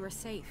 We were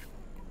safe.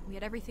 We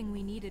had everything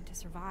we needed to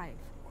survive.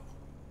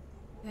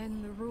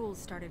 Then the rules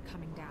started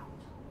coming down.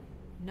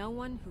 No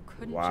one who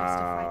couldn't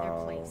justify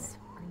their place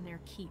earned their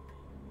keep.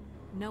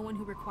 No one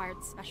who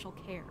required special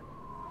care.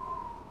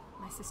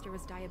 My sister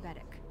was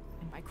diabetic,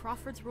 and by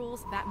Crawford's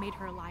rules, that made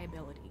her a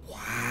liability. Wow.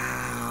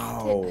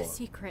 I kept it a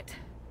secret.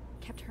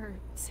 Kept her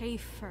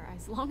safe for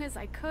as long as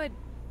I could,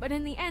 but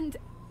in the end,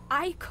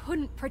 I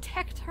couldn't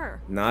protect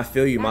her. Nah, I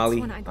feel you,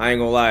 Molly. I ain't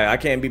gonna lie. I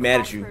can't be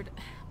mad at you.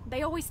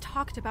 They always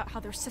talked about how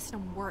their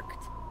system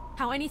worked,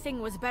 how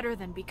anything was better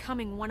than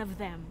becoming one of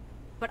them.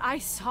 But I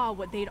saw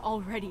what they'd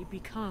already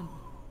become.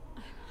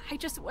 I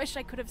just wish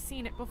I could have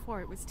seen it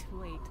before it was too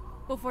late.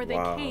 Before they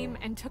came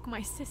and took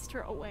my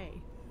sister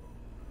away.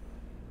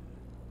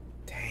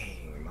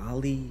 Dang,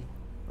 Molly.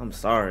 I'm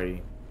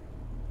sorry.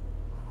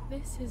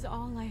 This is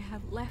all I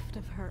have left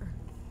of her.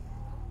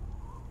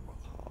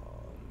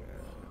 Oh, man.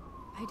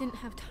 I didn't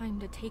have time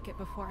to take it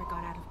before I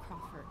got out of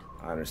Crawford.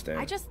 I understand.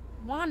 I just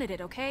wanted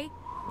it, okay?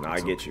 No, I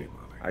get you.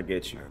 I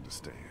get you. I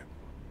understand.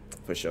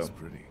 For sure. It's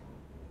pretty.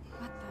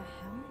 What the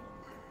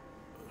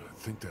hell? I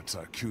think that's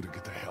our cue to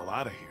get the hell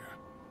out of here.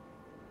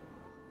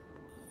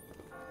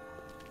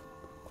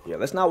 Yeah,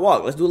 let's not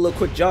walk. Let's do a little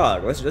quick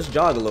jog. Let's just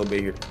jog a little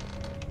bit here.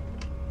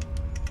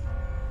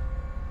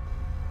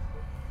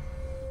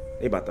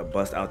 They about to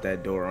bust out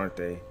that door, aren't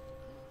they?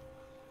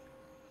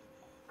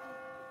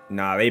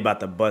 Nah, they about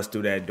to bust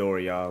through that door,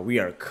 y'all. We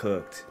are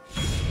cooked.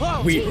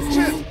 Whoa,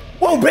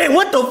 Whoa, Ben,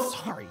 what the?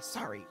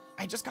 Sorry.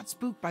 I just got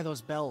spooked by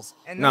those bells.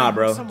 And nah,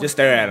 bro. Just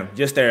stare at him.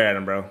 Just stare at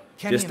him, bro.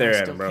 Kenny Just stare and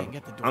I at him, still bro. can't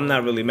get the door I'm not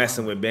open. really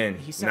messing with Ben.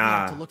 He sent me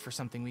out to Nah. look for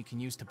something we can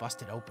use to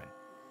bust it open.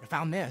 I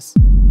found this.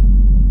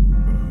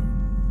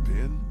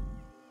 Ben?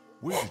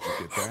 Where did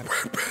you get that?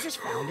 I just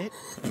found it.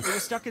 It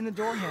was stuck in the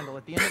door handle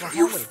at the end of the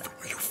hallway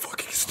back. You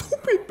fucking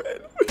stupid,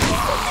 Ben.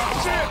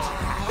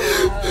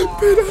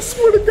 Ben, I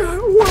swear to God,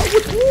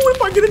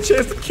 if I get a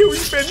chance to kill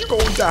you, Ben, you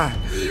gonna die.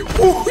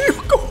 Ooh, you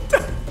gonna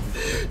die.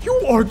 You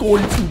are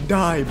going to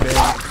die, Ben.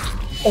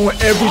 On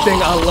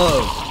everything I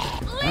love.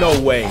 No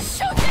way.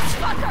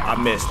 I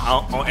missed.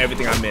 On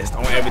everything I missed.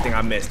 On everything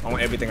I missed. On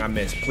everything I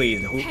missed.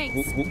 Please.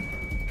 Who?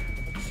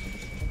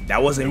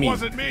 That wasn't me. It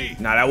wasn't me.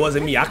 Nah, that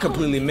wasn't me. I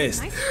completely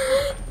missed.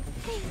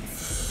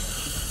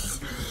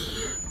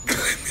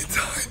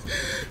 Clementine.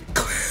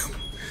 Clem.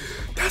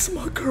 That's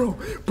my girl.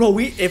 Bro,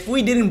 if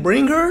we didn't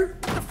bring her,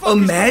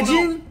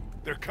 imagine.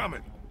 They're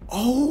coming.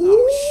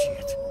 Oh,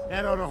 shit.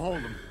 That ought to hold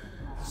them.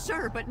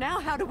 Sure, but now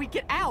how do we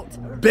get out?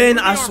 Ben,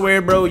 I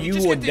swear, bro, you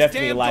Just were get this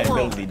definitely a damn door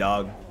liability,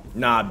 dog.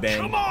 Nah, Ben.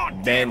 Come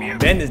on,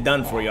 Ben is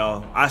done for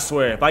y'all. I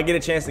swear, if I get a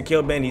chance to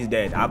kill Ben, he's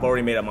dead. I've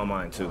already made up my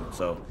mind too.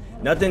 So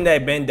nothing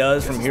that Ben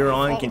does from here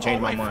on can change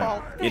my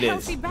mind. It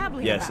is.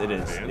 Yes, it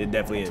is. It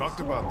definitely is. Talked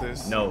about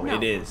this. No,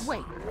 it is.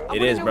 Wait.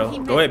 It is, bro.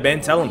 Go ahead, Ben.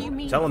 Tell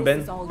him. Tell him,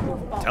 Ben.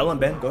 Tell him,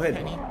 Ben. Go ahead.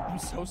 Penny, I'm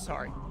so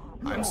sorry.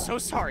 I'm so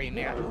sorry,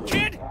 man.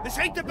 Kid, this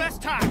ain't the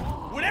best time.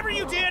 Whatever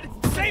you did,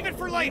 save it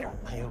for later.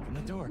 I opened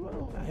the door.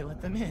 I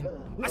let them in.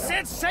 I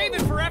said save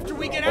it for after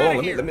we get Oh, out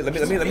of let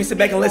here. me sit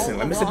back and listen.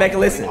 Let me sit back and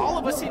listen. All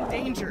of us in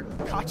danger.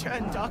 Katja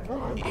and Duck.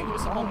 It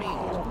was all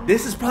me.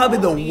 This is probably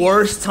the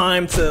worst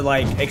time to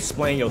like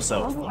explain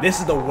yourself. This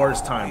is the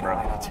worst time, bro.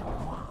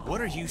 What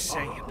are you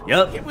saying?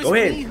 Yep. It was Go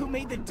ahead. me who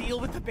made the deal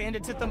with the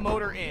bandits at the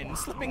motor inn,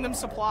 slipping them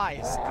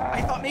supplies.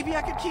 I thought maybe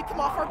I could keep them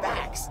off our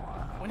backs.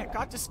 When it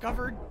got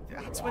discovered,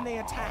 that's when they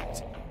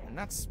attacked. And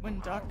that's when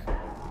Duck...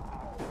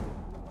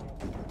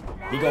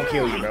 He gonna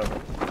kill you, bro.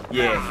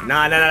 Yeah.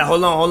 Nah.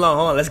 Hold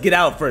on. Let's get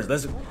out first.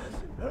 Let's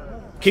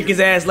kick his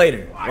ass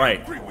later.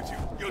 Right.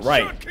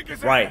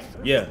 Right.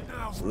 Yeah.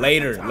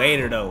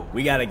 Later though.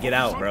 We gotta get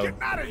out, bro.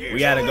 We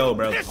gotta go,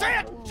 bro. This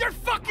it? You're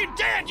fucking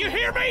dead. You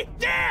hear me?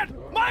 Dead.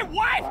 My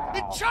wife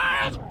and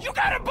child. You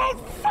got them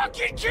both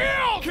fucking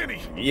killed.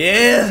 Kenny.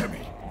 Yeah.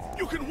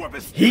 You can whip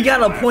his He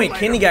got a point.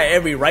 Kenny got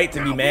every right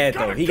to be mad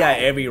though. He got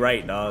every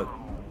right, dog.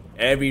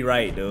 Every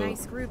right, dude.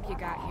 Nice group you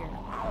got here.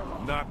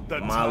 Not the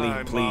Molly,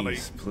 time, please, Molly.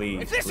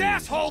 please, If this please.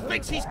 asshole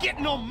thinks he's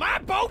getting on my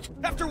boat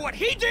after what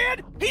he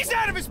did, he's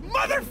out of his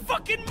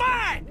motherfucking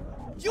mind!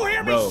 You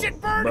hear me,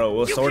 shitbird? Bro,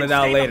 we'll You sort can it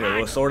out stay later. behind.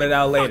 We'll sort it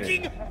out later.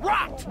 Fucking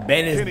rot!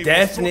 Ben is Kenny, we'll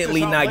definitely sort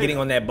this out not later getting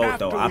on that boat,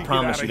 though. after I we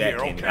promise get you outta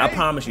that, here, Kenny. okay? I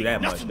promise you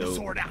that much, Nothing to dude.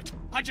 sort out.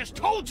 I just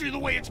told you the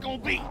way it's gonna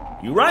be.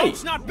 You right.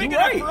 It's not big You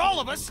enough right. for all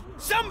of us.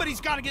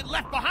 Somebody's gotta get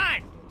left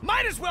behind.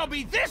 Might as well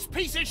be this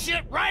piece of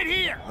shit right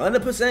here.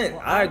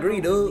 100%. I agree,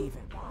 dude.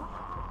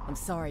 I'm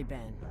sorry,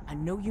 Ben. I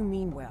know you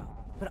mean well,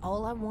 but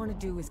all I want to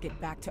do is get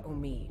back to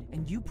Omid,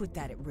 and you put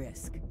that at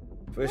risk.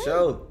 For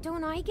sure.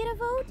 Don't I get a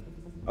vote?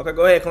 Okay,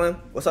 go ahead, Clem.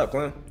 What's up,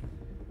 Clem?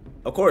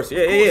 Of course,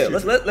 yeah.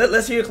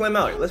 Let's hear Clem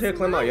out. Let's hear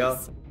Clem out, y'all.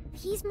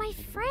 He's my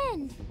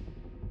friend.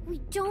 We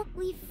don't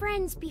leave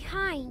friends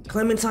behind.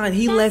 Clementine,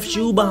 he That's left my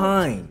you vote.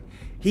 behind.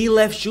 He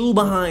left you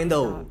behind,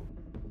 though.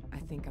 I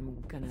think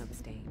I'm gonna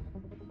abstain.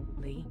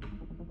 Lee?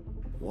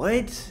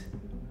 What?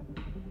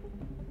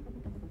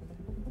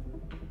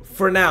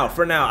 For now,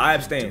 I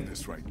abstain. Do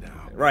this right now.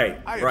 Right,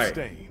 I right,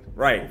 abstain.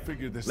 right. We'll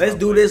figure this Let's out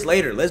do later. this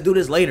later. Let's do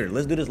this later.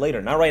 Let's do this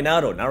later. Not right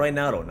now, though. Not right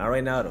now, though. Not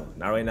right now, though.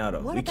 Not right now,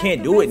 though. What We about can't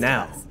the do it rest of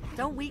now. us?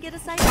 Don't we get a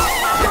say?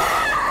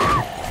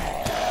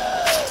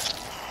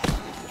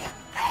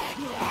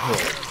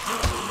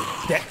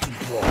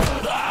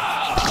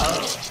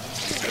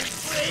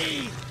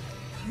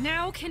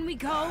 Now can we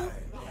go?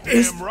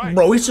 It's, right.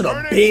 bro, we should have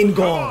Vernon, been come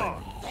gone.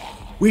 on.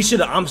 We should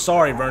have. I'm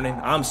sorry, Vernon.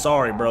 I'm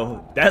sorry,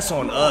 bro. That's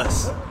on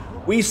us.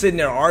 We sitting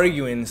there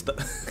arguing and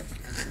stuff.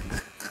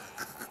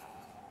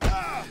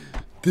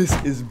 This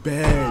is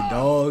bad,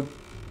 dog.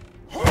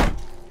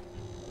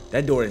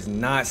 That door is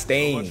not So much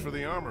staying. for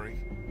the armory.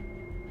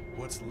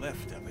 What's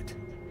left of it?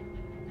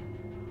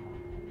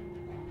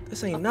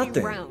 This ain't A few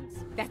nothing. rounds.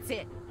 That's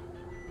it.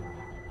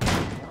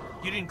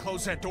 You didn't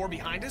close that door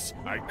behind us?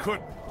 I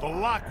couldn't. The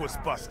lock was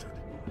busted.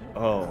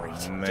 Oh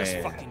Just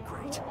man. fucking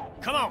great.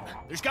 Come on,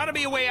 there's gotta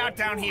be a way out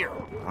down here.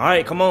 All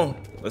right, come on.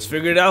 Let's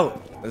figure it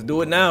out. Let's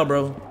do it now,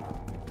 bro.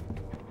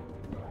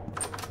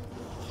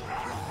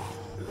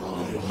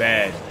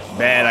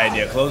 Bad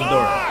idea. Close the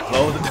door.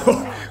 Close the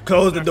door.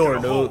 Close the door,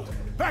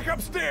 dude. Back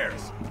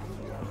upstairs.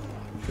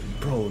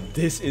 Bro,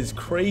 this is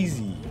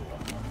crazy.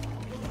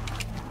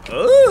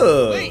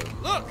 Ugh. Hey,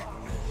 look!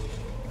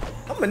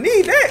 I'm gonna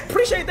need that.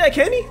 Appreciate that,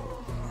 Kenny.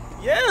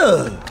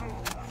 Yeah.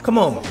 Come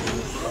on.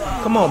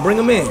 Come on, bring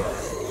him in.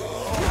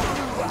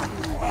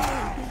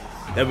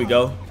 There we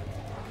go.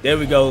 There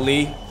we go,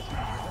 Lee.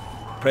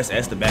 Press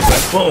S to back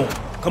up. Boom.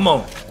 Come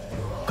on.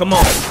 Come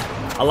on.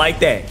 I like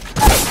that.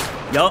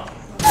 Yup.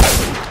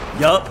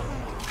 Yup.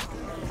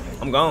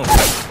 I'm gone.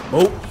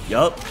 Boop.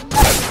 Yup.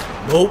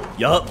 Boop.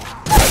 Yup.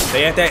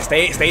 Stay at that.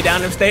 Stay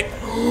down them stairs.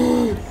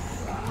 Oh.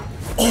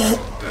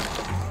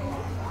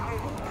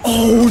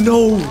 Oh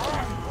no.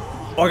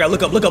 Oh, I gotta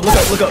look up.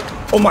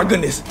 Oh my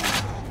goodness.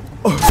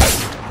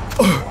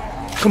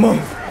 Come on.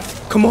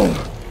 Come on.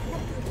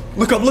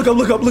 Look up.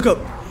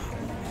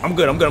 I'm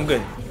good.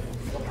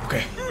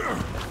 Okay.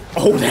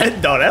 Oh,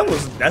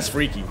 that's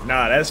freaky.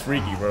 Nah, that's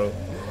freaky, bro.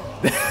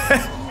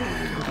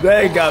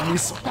 That got me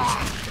so.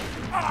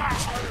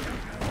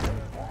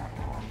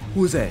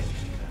 Who is that?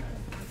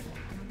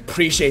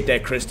 Appreciate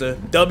that, Krista.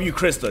 W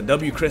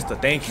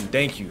Krista.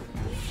 Thank you.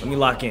 Let me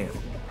lock in.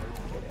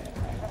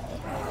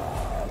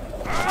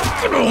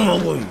 Get on my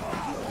way.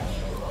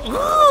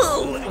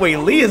 Wait,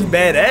 Lee is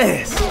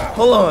badass.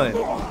 Hold on.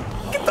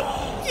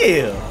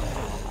 Yeah.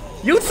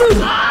 You too.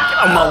 Get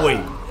on my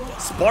way.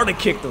 Sparta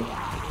kicked him.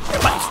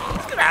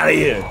 Get out of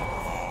here.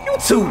 You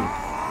too.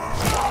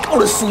 Go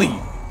to sleep.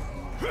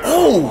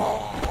 Oh.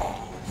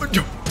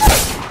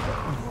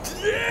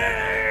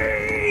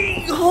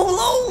 Dang. Hold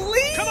on,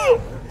 Lee. Come on.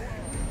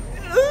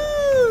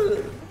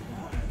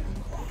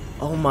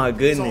 Oh my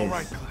goodness. It's all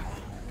right, Clem.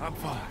 I'm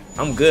fine.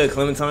 I'm good,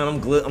 Clementine. I'm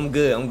good.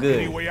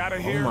 Any way out of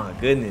Oh here? my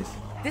goodness.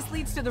 This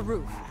leads to the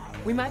roof.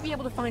 We might be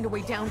able to find a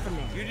way down from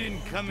there. You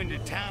didn't come into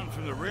town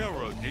from the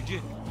railroad, did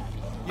you?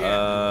 We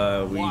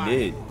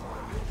did.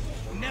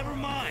 Never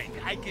mind.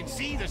 I can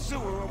see the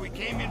sewer where we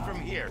came in from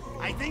here.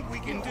 I think we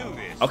can do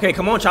this. Okay,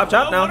 come on, chop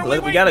now.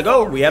 We gotta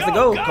go. We have to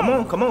go. Come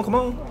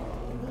on.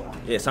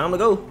 Yeah, it's time to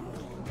go.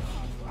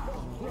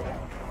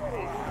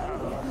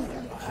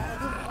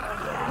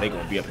 They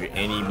gonna be up here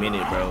any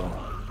minute, bro.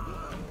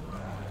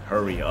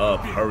 Hurry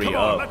up. Come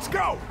on, let's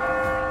go.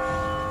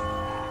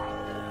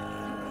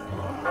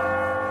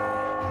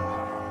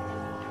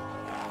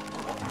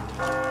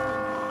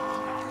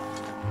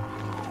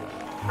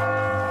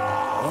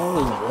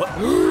 Oh, what?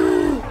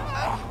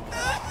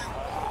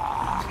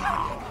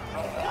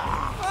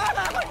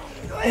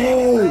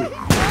 Oh,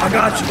 I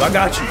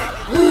got you.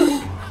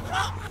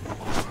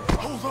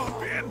 Hold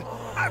on, Ben.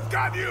 I've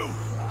got you.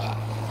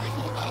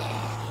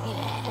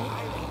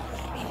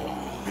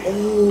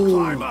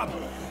 Climb up.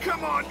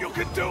 Come on, you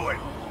can do it.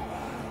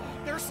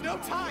 There's no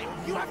time.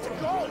 You have to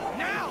go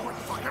now. Quit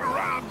fucking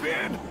around,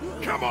 Ben.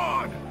 Come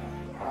on.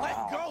 Let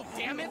go,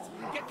 damn it.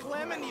 Get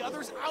Clem and the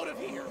others out of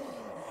here.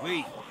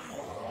 Wait.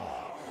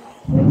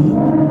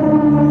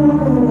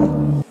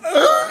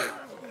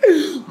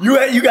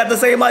 You got the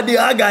same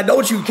idea I got,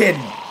 don't you,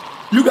 Kenny?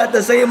 You got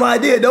the same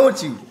idea,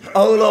 don't you?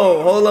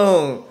 Hold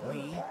on.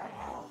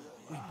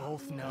 We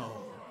both know.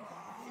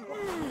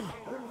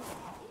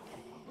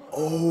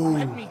 Oh.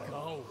 Let me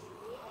go.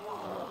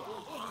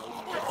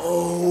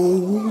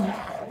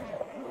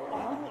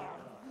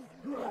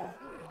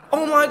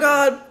 Oh my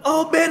God.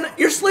 Oh, Ben,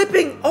 you're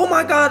slipping. Oh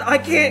my God, I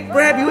can't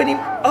grab you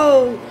anymore.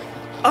 Oh,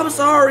 I'm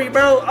sorry,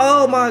 bro.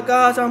 Oh my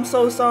gosh, I'm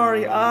so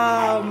sorry.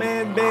 Oh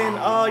man, Ben.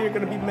 Oh, you're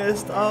gonna be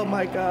missed. Oh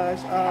my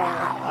gosh.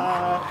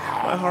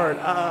 My heart.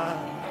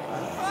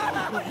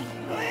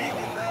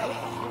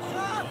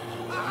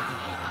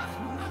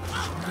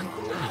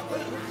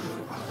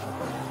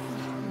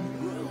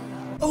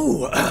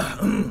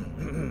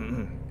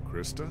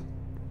 Krista?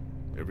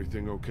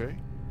 Everything okay?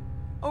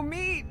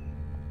 Omid!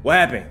 What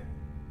happened?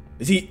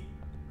 Is he?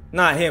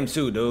 Not him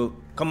too, dude.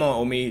 Come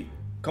on, Omid.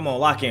 Come on,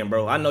 lock in,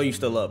 bro. I know you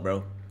still up,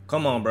 bro.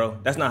 Come on, bro.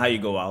 That's not how you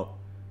go out.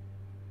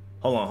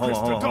 Hold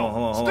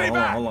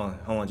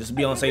on. Just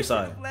be on the safe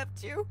side. I've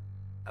left you.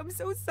 I'm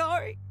so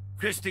sorry.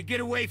 Krista, get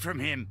away from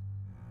him.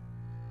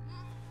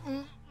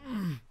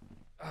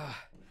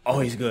 Oh,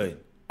 he's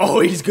good.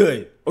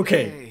 Okay.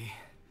 Hey.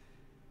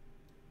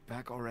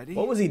 Back already?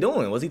 What was he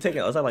doing? Was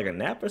that like a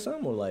nap or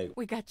something? Or like?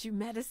 We got you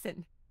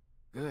medicine.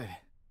 Good.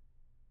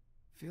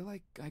 Feel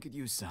like I could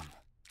use some.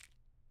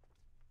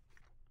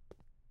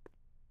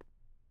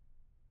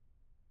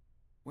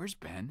 Where's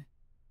Ben?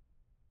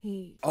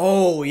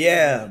 Oh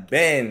yeah,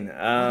 Ben.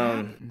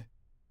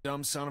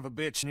 Dumb son of a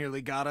bitch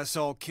nearly got us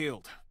all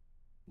killed.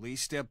 Lee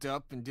stepped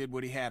up and did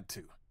what he had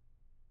to.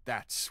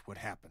 That's what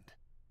happened.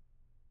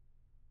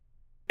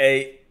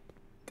 Hey,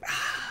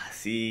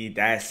 see,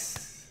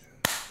 that's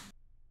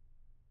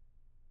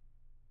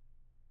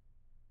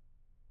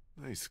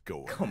Nice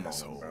going. Come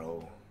asshole. on,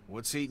 bro.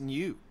 What's eating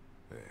you?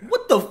 Yeah,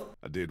 What the?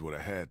 I did what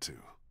I had to,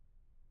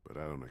 but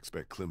I don't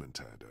expect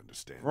Clementine to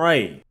understand.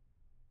 Right.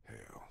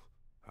 Hell,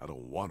 I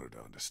don't want her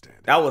to understand.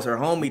 That was her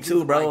homie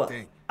too, bro. Right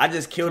thing. I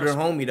just killed her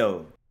homie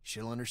though.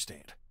 She'll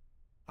understand.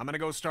 I'm gonna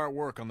go start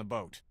work on the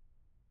boat.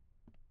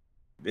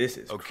 This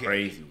is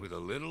crazy. With a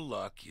little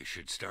luck, you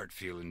should start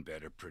feeling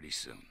better pretty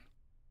soon.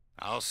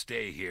 I'll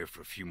stay here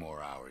for a few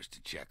more hours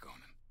to check on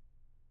him.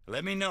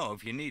 Let me know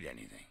if you need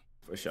anything.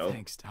 For sure.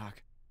 Thanks,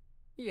 Doc.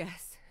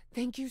 Yes,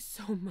 thank you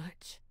so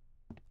much.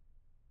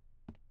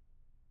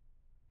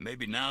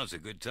 Maybe now's a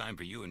good time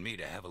for you and me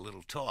to have a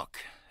little talk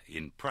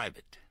in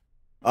private.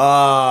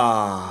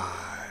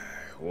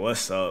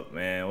 What's up,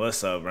 man?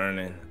 What's up,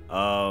 Vernon?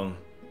 I'm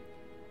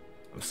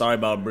sorry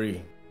about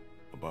Bree.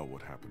 About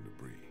what happened to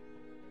Bree.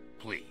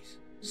 Please,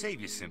 save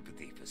your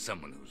sympathy for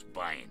someone who's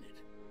buying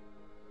it.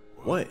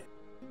 What?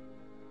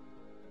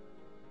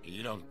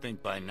 You don't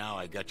think by now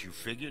I got you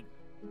figured?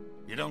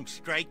 You don't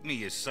strike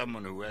me as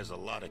someone who has a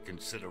lot of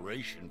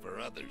consideration for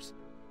others.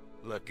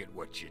 Look at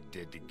what you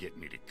did to get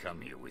me to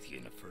come here with you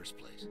in the first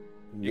place.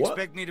 You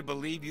expect me to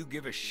believe you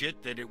give a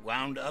shit that it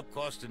wound up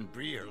costing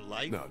Bree her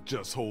life? Now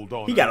just hold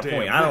on. He got a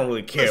point. I don't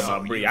really care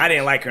about Bree. I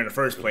didn't like her in the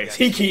first place.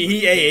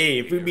 Hey,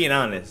 if we're being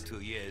honest.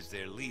 To you as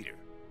their leader.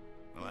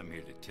 Well, I'm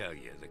here to tell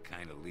you, the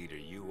kind of leader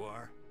you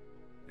are,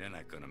 they're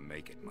not gonna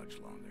make it much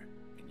longer.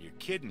 And you're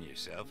kidding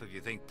yourself if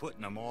you think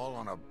putting them all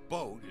on a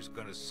boat is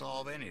gonna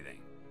solve anything.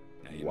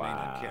 Now, you may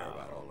not care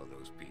about all of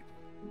those people,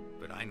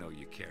 but I know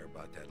you care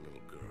about that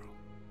little girl.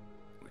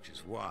 Which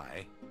is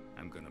why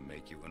I'm gonna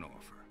make you an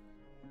offer.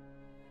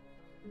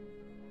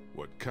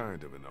 What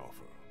kind of an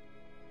offer?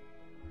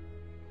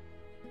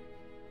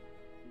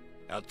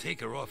 I'll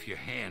take her off your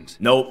hands.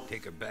 Nope.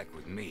 Take her back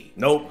with me.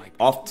 Nope.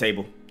 Off the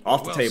table.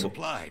 Off the table.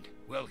 Supplied,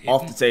 well hidden.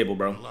 Off the table,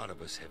 bro. A lot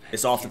of us have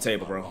it's off the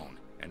table, bro.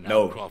 And now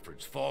no.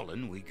 Crawford's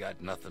fallen, we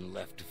got nothing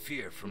left to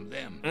fear from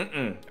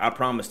them. I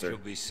promised her. She'll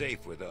be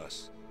safe with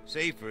us.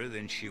 Safer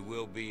than she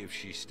will be if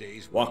she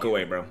stays with Walk you.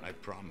 away, bro. I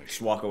promise.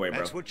 Just walk away, bro.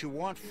 That's what you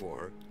want for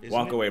her, isn't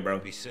Walk it? away, bro.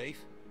 Be safe.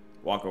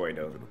 Walk away,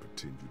 though. I'm gonna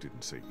pretend you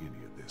didn't say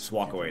any of this. Just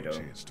walk away, though.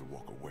 Chance to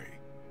walk away,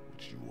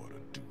 which you ought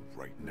to do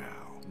right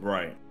now.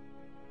 Right.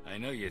 I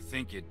know you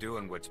think you're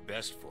doing what's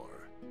best for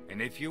her.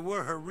 And if you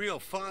were her real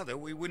father,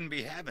 we wouldn't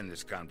be having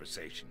this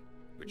conversation.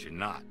 But you're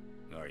not,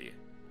 are you?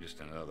 Just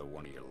another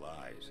one of your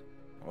lies.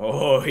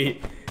 Oh,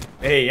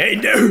 hey,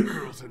 dude.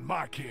 Girl's in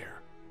my care.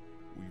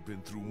 We've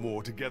been through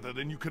more together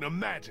than you can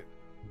imagine.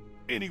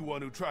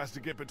 Anyone who tries to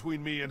get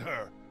between me and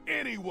her,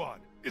 anyone,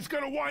 is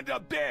gonna wind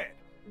up dead.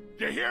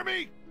 You hear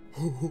me?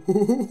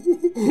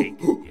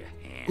 Take your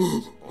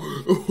hands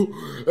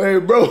off. Hey,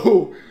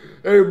 bro,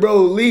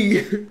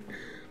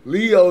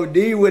 Lee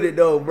OD with it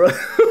though, bro.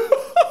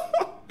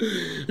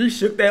 He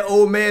shook that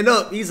old man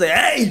up. He said,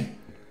 "Hey,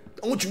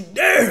 don't you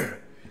dare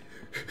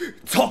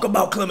talk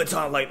about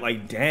Clementine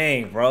like,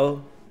 dang,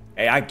 bro.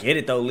 Hey, I get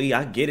it though, Lee.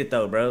 I get it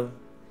though, bro.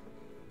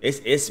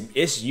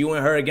 It's you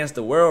and her against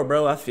the world,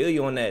 bro. I feel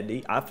you on that,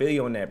 D. I feel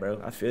you on that, bro.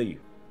 I feel you."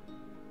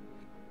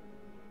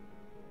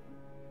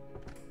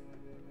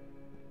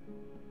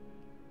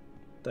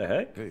 The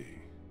heck? Hey,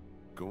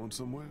 going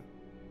somewhere?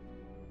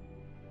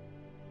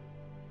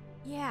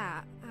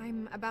 Yeah,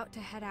 I'm about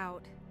to head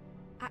out.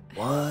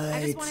 What?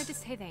 I just wanted to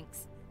say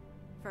thanks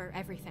for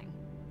everything.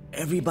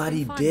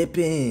 Everybody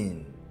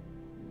dipping.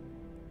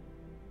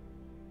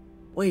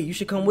 Wait, you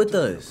should come with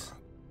us.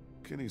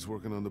 Kenny's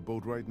working on the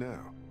boat right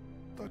now.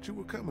 Thought you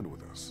were coming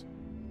with us.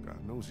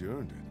 God knows you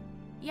earned it.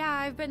 Yeah,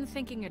 I've been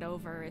thinking it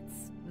over.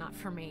 It's not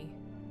for me.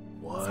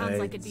 What? Sounds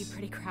like it'd be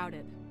pretty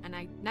crowded, and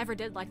I never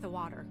did like the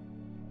water.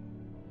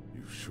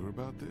 You sure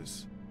about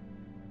this?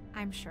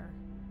 I'm sure.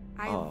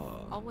 I've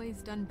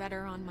always done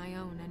better on my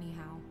own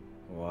anyhow.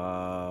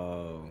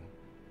 Wow.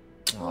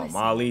 Oh, Listen,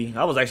 Molly.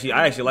 I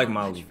actually like not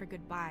Molly. much for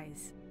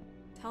goodbyes.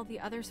 Tell the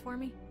others for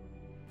me?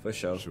 For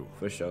sure.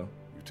 For sure.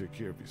 You take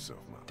care of yourself,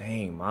 Molly.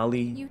 Dang,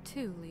 Molly. You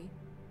too, Lee.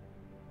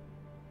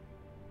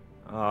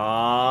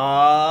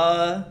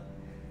 Aww.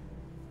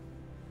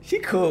 She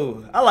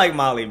cool. I like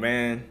Molly,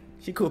 man.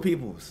 She cool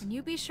peoples. And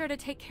you be sure to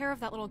take care of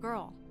that little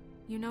girl.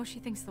 You know she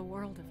thinks the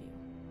world of you.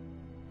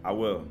 I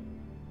will.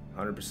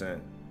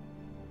 100%.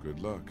 Good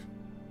luck.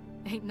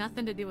 Ain't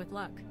nothing to do with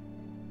luck.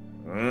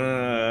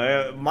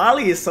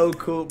 Molly is so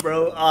cool,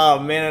 bro. Oh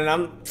man,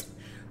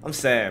 I'm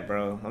sad,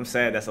 bro. I'm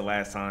sad that's the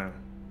last time.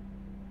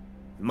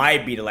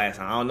 Might be the last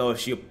time. I don't know if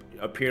she'll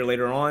appear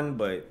later on,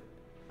 but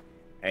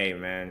hey,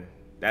 man,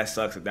 that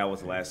sucks if that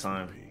was the last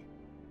time.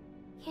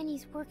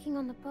 Kenny's working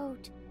on the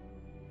boat.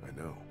 I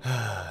know.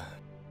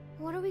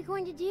 What are we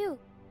going to do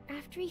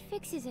after he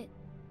fixes it?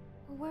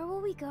 Where will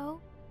we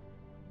go?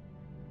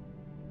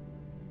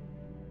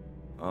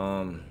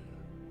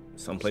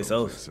 Someplace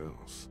else.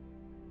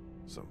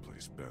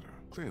 Someplace better.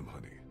 Clem,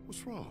 honey,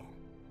 what's wrong?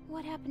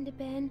 What happened to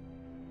Ben?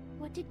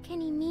 What did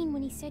Kenny mean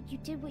when he said you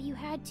did what you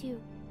had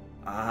to?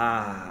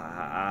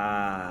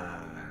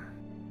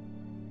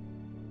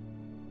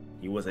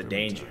 He was a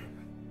danger.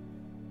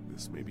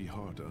 This may be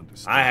hard to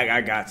understand.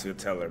 I got to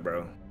tell her,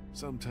 bro.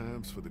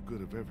 Sometimes for the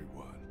good of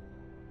everyone,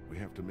 we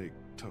have to make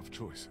tough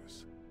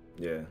choices.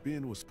 Yeah.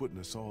 Ben was putting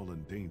us all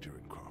in danger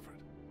in Crawford.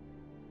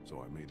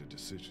 So I made a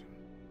decision.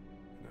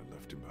 And I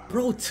left him behind.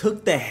 Bro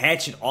took the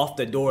hatchet off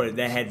the door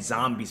that had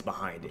zombies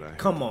behind it.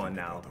 Come on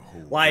now.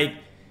 Like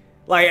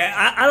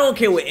I don't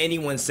care what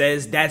anyone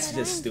says, that's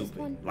just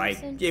stupid.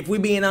 Like, if we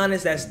being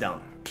honest, that's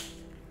dumb.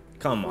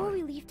 Come on. Before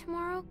we leave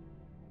tomorrow,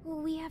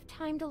 will we have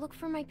time to look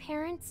for my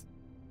parents?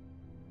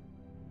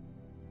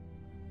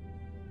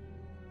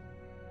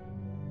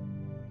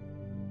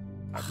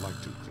 I'd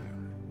like to,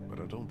 Clem, but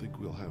I don't think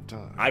we'll have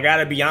time. I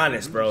gotta be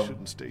honest, bro.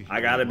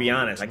 I gotta be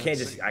honest. I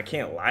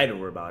can't lie to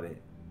her about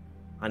it.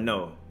 I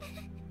know.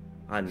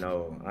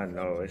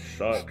 It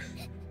sucks.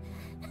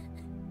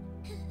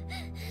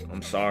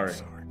 I'm sorry.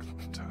 Sorry,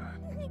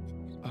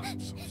 Clementine. I'm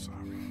so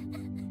sorry.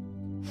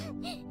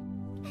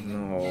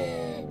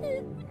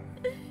 No.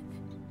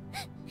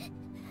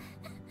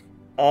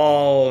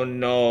 Oh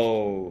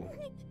no.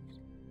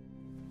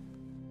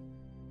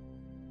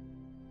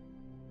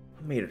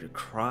 I made her to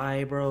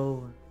cry,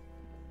 bro.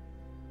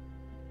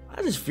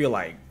 I just feel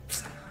like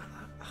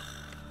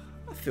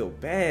I feel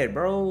bad,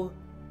 bro.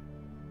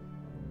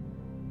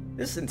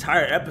 This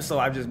entire episode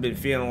I've just been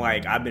feeling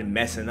like I've been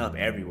messing up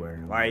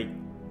everywhere. Like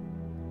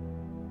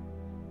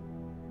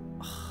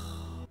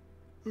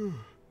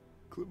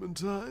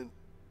Clementine?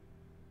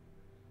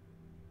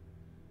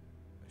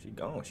 She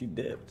gone. She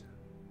dipped.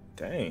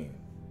 Dang.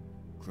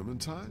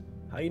 Clementine?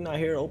 How you not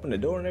here to open the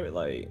door and everything?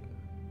 Like,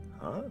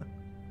 huh?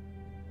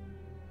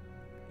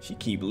 She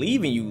keep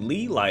leaving you,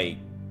 Lee. Like,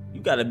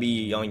 you gotta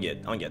be on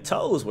your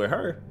toes with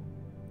her.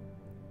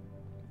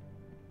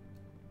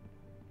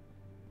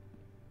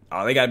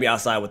 Oh, they gotta be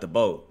outside with the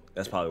boat.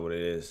 That's probably what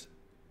it is.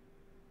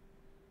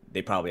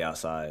 They probably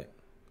outside.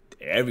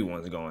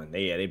 Everyone's going.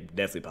 They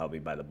definitely probably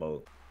by the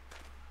boat.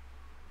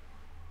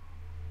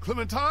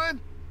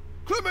 Clementine?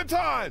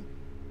 Clementine!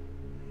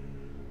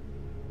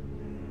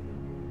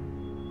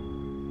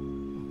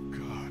 Oh,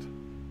 God.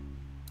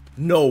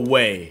 No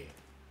way.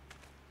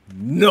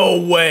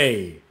 No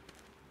way.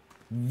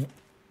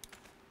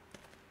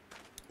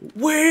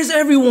 Where's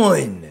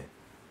everyone?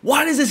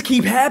 Why does this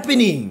keep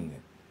happening?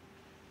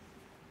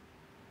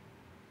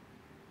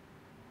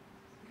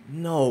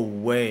 No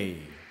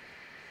way.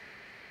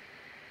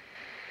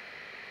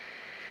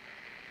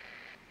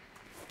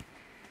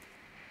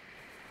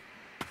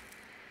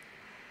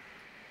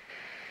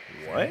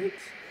 What?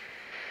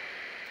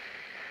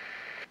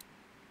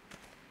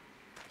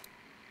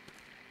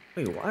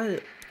 Wait, why?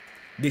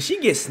 Did she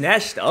get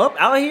snatched up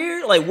out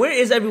here? Like, where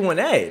is everyone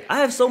at? I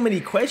have so many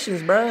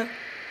questions, bruh.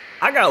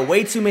 I got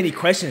way too many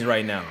questions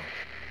right now.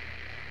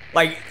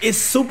 Like, it's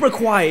super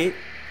quiet.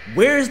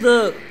 Where's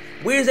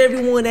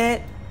everyone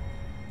at?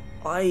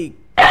 Like,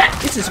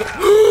 this is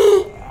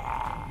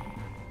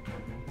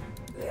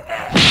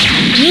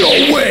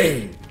no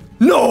way.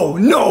 No.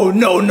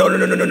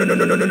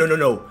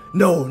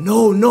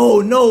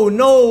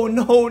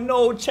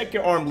 Check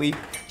your arm, Lee.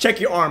 Check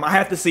your arm. I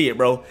have to see it,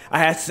 bro.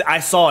 I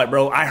saw it,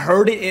 bro. I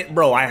heard it,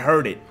 bro. I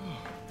heard it.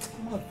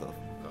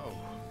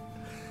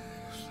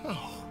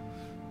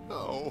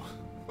 No.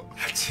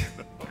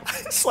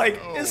 It's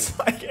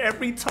like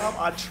every time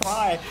I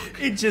try,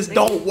 it just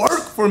don't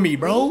work for me,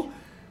 bro.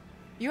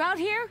 You out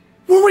here?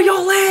 Where were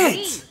y'all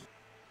at?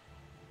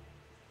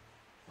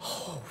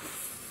 Oh.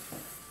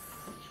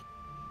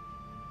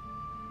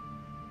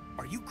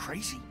 you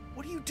crazy?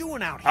 What are you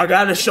doing out here? I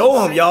gotta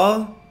show him,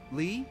 y'all.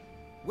 Lee?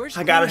 Where's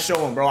I gotta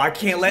show him, bro. I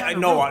can't let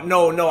no, I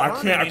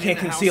can't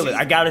conceal it.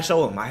 I gotta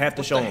show him. I have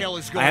to show him.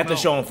 I have to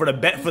show him for the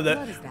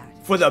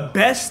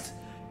best.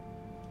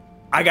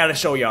 I gotta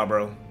show y'all,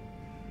 bro.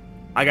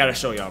 I gotta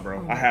show y'all,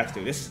 bro. I have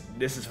to. This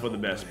is for the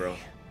best, bro.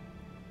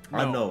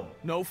 I know.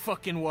 No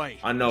fucking way.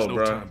 I know,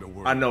 bro.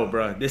 I know,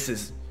 bro. This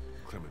is.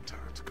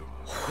 Clementine's gone.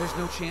 There's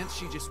no chance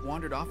she just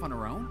wandered off on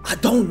her own? I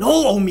don't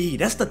know, Omi.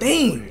 That's the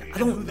thing. I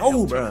don't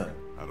know, bro.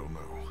 I don't know.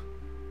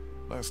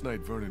 Last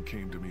night, Vernon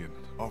came to me and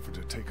offered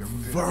to take her.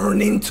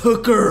 Vernon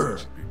took her.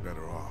 She'd be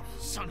better off.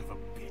 Son of a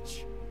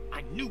bitch.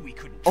 I knew we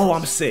couldn't. Oh,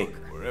 I'm sick.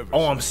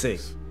 Oh, I'm sick.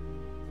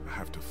 I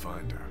have to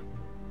find her.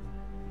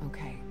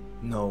 Okay.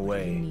 No way.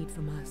 What do you need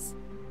from us?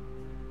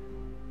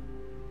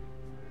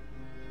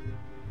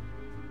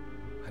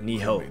 I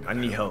need help. I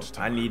need help.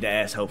 I need to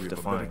ask help to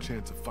find. We have a better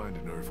chance of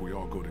finding her if we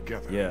all go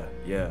together. Yeah,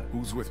 yeah.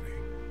 Who's with me?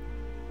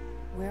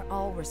 We're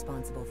all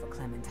responsible for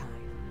Clementine.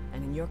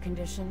 And in your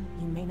condition,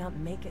 you may not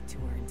make it to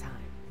her in time.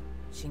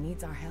 She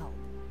needs our help.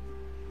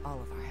 All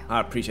of our help.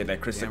 I appreciate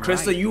that, Krista. Damn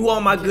Krista, right. you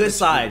on my good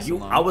side. You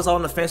I was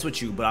on the fence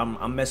with you, but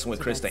I'm messing with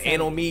So Krista. that's And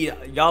it. on me,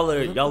 y'all are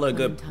a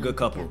good Clementine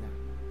couple. together.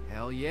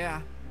 Hell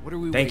yeah. What are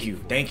we Thank waiting you,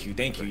 for?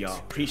 thank you, y'all.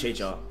 Appreciate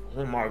y'all.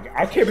 Oh my god,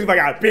 I can't believe I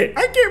got bit.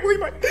 I can't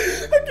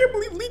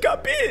believe Lee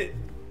got bit.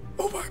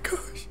 Oh my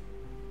gosh.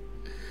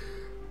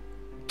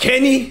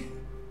 Kenny.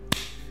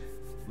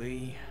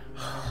 Lee.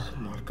 Oh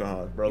my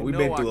god, bro. You We've know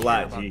been through a I lot,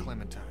 care about G.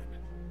 Clementine,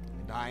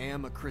 and I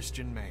am a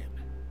Christian man.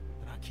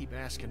 But I keep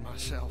asking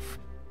myself,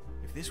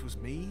 if this was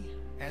me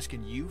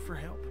asking you for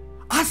help,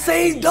 I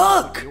saved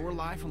Duck. your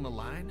life on the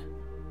line,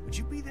 would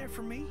you be there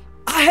for me?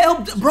 I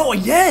helped, bro.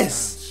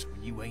 Yes.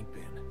 When you ain't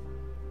been.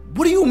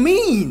 What do you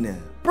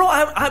mean, bro?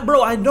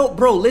 I know,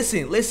 bro.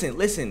 Listen.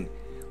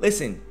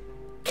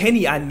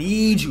 Kenny, I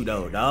need you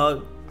though,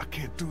 dog. I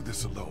can't do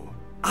this alone.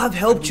 I've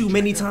helped you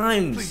many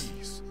times.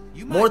 Please.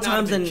 You might More not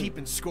times have been than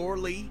keeping score,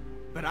 Lee,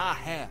 but I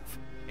have.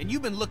 And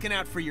you've been looking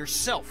out for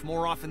yourself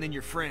more often than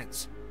your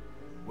friends.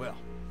 Well,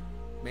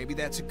 maybe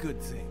that's a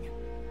good thing,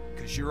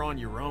 because you're on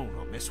your own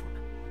on this one.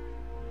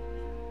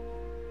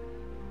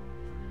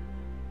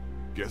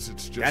 Guess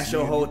it's just That's me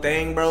your and whole you.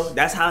 thing, bro.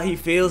 That's how he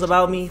feels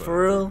about me,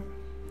 for real.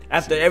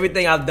 After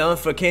everything I've done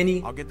for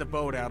Kenny. I'll get the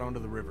boat out onto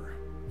the river.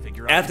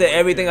 Figure out After the way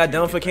everything there I've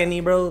done till for you get Kenny,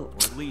 back. bro. Or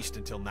at least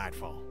until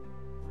nightfall.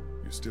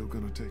 You're still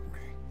gonna take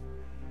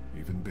me,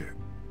 even bit.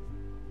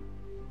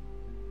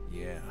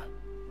 Yeah.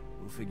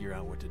 We'll figure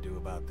out what to do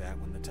about that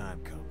when the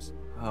time comes.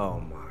 Oh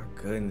my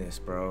goodness,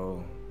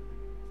 bro.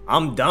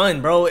 I'm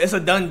done, bro. It's a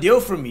done deal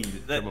for me.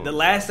 The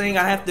last thing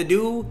I have to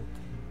do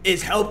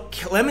is help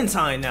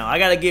Clementine now. I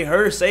gotta get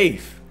her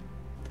safe.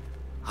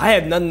 I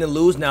have nothing to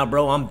lose now,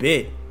 bro. I'm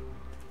bit.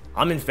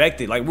 I'm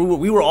infected. Like,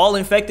 we were all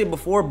infected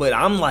before, but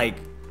I'm like,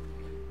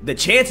 the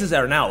chances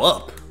are now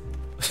up.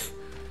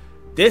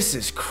 This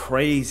is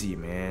crazy,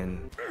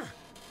 man.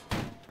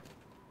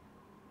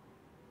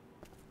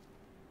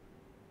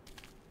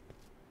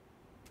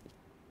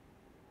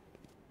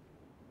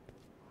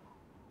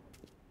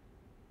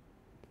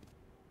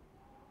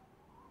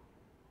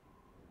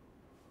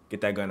 Get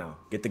that gun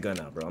out. Get the gun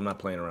out, bro. I'm not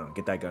playing around.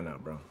 Get that gun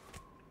out, bro.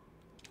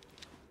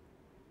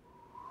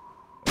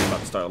 I'm about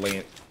to start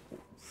laying.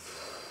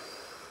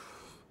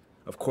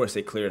 Of course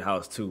they cleared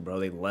house too, bro.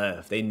 They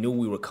left. They knew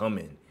we were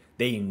coming.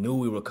 They knew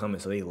we were coming,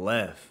 so they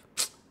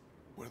left.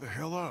 Where the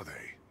hell are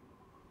they?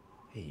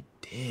 They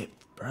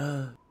dipped,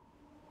 bruh.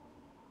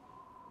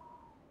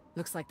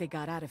 Looks like they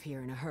got out of here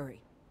in a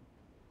hurry.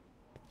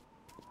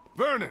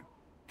 Vernon,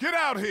 get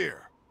out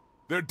here!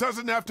 There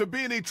doesn't have to be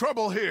any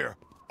trouble here.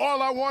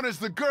 All I want is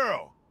the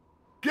girl.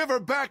 Give her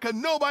back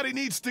and nobody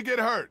needs to get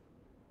hurt.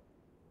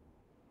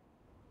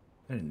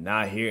 They're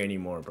not here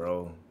anymore,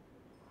 bro.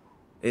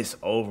 It's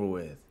over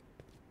with.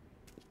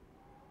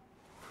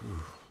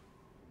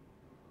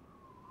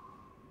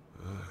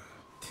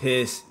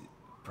 This,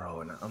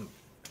 bro,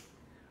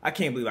 I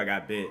can't believe I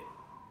got bit.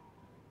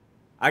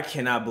 I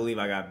cannot believe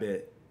I got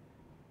bit.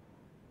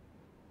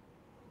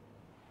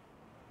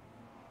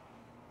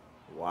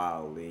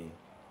 Wow, Lee.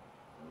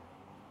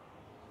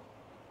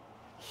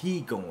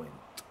 He going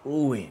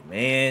through it,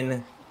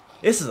 man.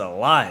 This is a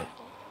lot.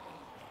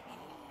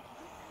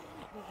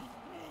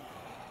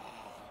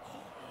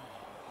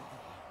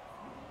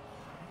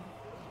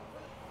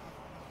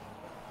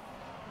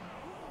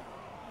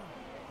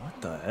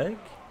 What the heck?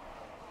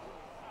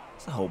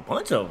 It's a whole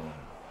bunch of them.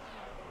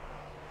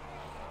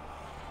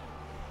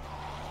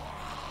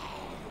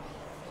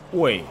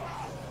 Wait.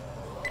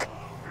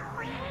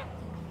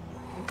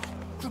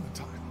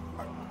 Clementine,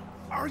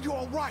 are you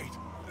all right?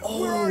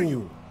 Oh. Where are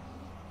you?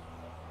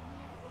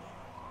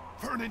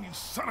 Vernon, you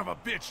son of a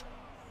bitch!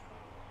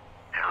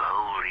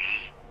 Hello,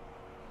 Lee.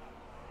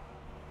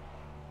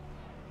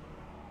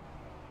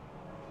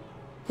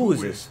 Who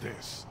is this?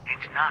 This?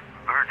 It's not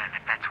Vernon,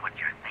 if that's what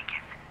you're thinking.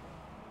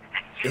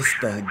 It's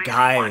the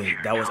guy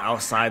that was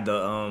outside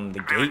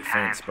the gate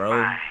fence, bro.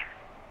 Fine.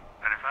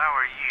 But if I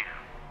were you,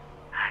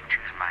 I'd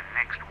choose my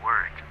next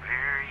words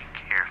very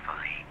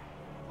carefully.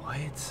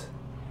 What?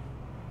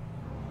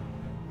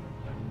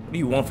 What do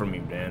you want from me,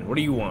 man? What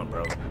do you want,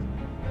 bro?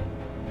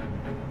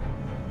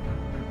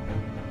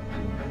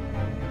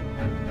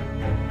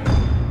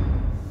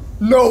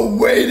 No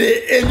way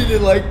they ended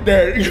it like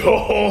that.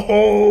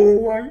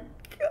 Oh my god,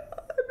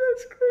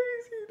 that's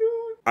crazy,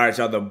 dude. All right,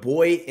 y'all, the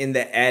boy in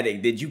the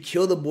attic. Did you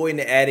kill the boy in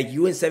the attic?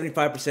 You and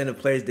 75% of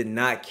players did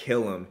not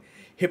kill him.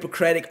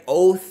 Hippocratic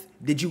oath.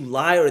 Did you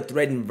lie or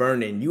threaten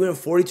Vernon? You and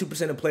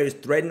 42% of players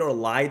threatened or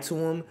lied to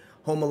him.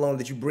 Home Alone.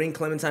 Did you bring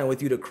Clementine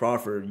with you to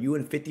Crawford? You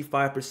and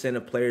 55%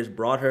 of players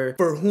brought her.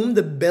 For whom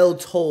the bell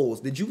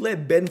tolls. Did you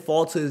let Ben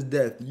fall to his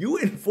death? You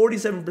and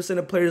 47%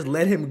 of players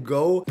let him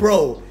go.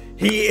 Bro,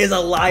 he is a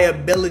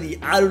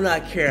liability. I do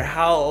not care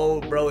how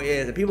old bro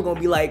is. And people gonna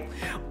be like,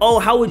 oh,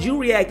 how would you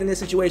react in this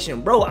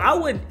situation? Bro, I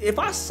would, if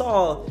I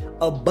saw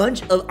a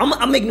bunch of, I'm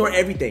gonna ignore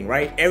everything,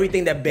 right?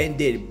 Everything that Ben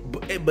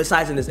did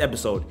besides in this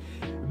episode.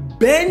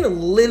 Ben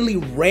literally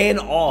ran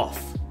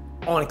off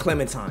on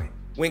Clementine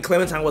when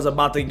Clementine was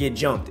about to get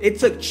jumped. It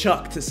took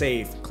Chuck to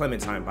save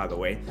Clementine, by the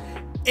way.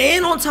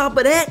 And on top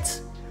of that,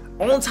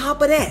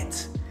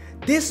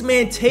 this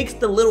man takes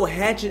the little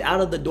hatchet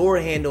out of the door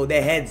handle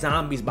that had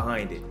zombies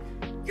behind it.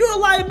 You're a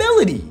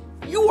liability.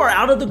 You are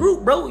out of the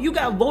group, bro. You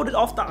got voted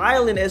off the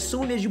island as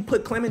soon as you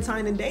put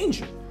Clementine in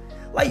danger.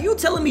 Like, you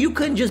telling me you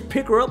couldn't just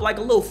pick her up like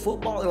a little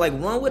football and like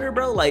run with her,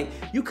 bro? Like,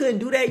 you couldn't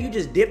do that? You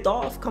just dipped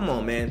off? Come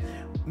on, man.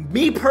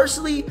 Me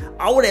personally,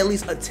 I would at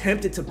least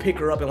attempted to pick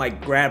her up and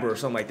like grab her or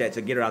something like that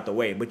to get her out the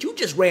way, but you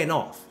just ran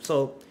off.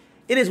 So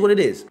it is what it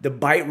is. The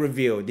bite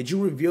reveal. Did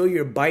you reveal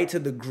your bite to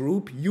the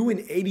group? You and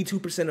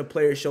 82% of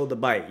players showed the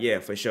bite. Yeah,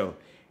 for sure.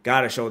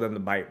 Gotta show them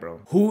the bite,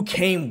 bro. Who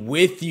came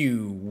with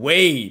you?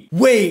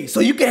 Wait, so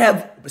you can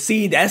have,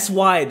 see, that's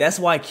why,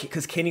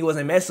 because Kenny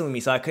wasn't messing with me,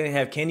 so I couldn't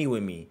have Kenny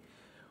with me.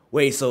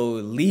 Wait, so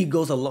Lee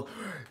goes along.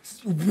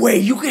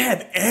 Wait, you can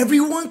have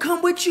everyone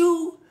come with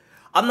you?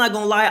 I'm not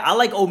gonna lie, I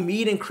like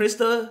Omid and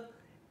Krista.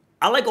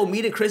 I like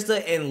Omid and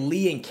Krista and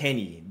Lee and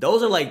Kenny.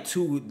 Those are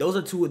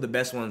two of the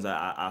best ones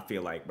I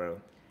feel like,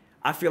 bro.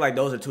 I feel like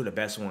those are two of the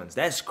best ones.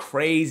 That's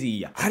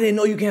crazy. I didn't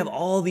know you can have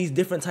all these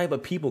different type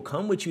of people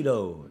come with you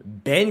though.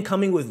 Ben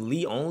coming with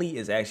Lee only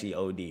is actually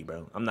OD,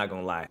 bro. I'm not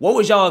gonna lie. What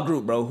was y'all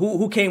group, bro?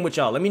 Who came with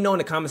y'all? Let me know in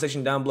the comment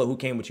section down below who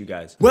came with you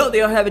guys. Well,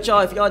 there y'all have it, y'all.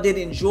 If y'all did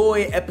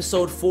enjoy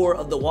episode 4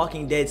 of The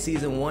Walking Dead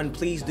season 1,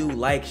 please do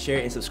like, share,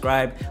 and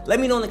subscribe.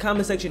 Let me know in the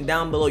comment section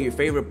down below your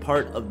favorite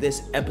part of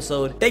this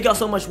episode. Thank y'all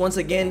so much once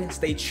again.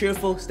 Stay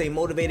cheerful, stay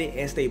motivated,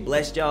 and stay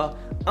blessed, y'all.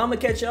 I'ma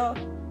catch y'all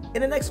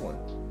in the next one.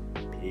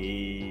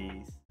 Peace.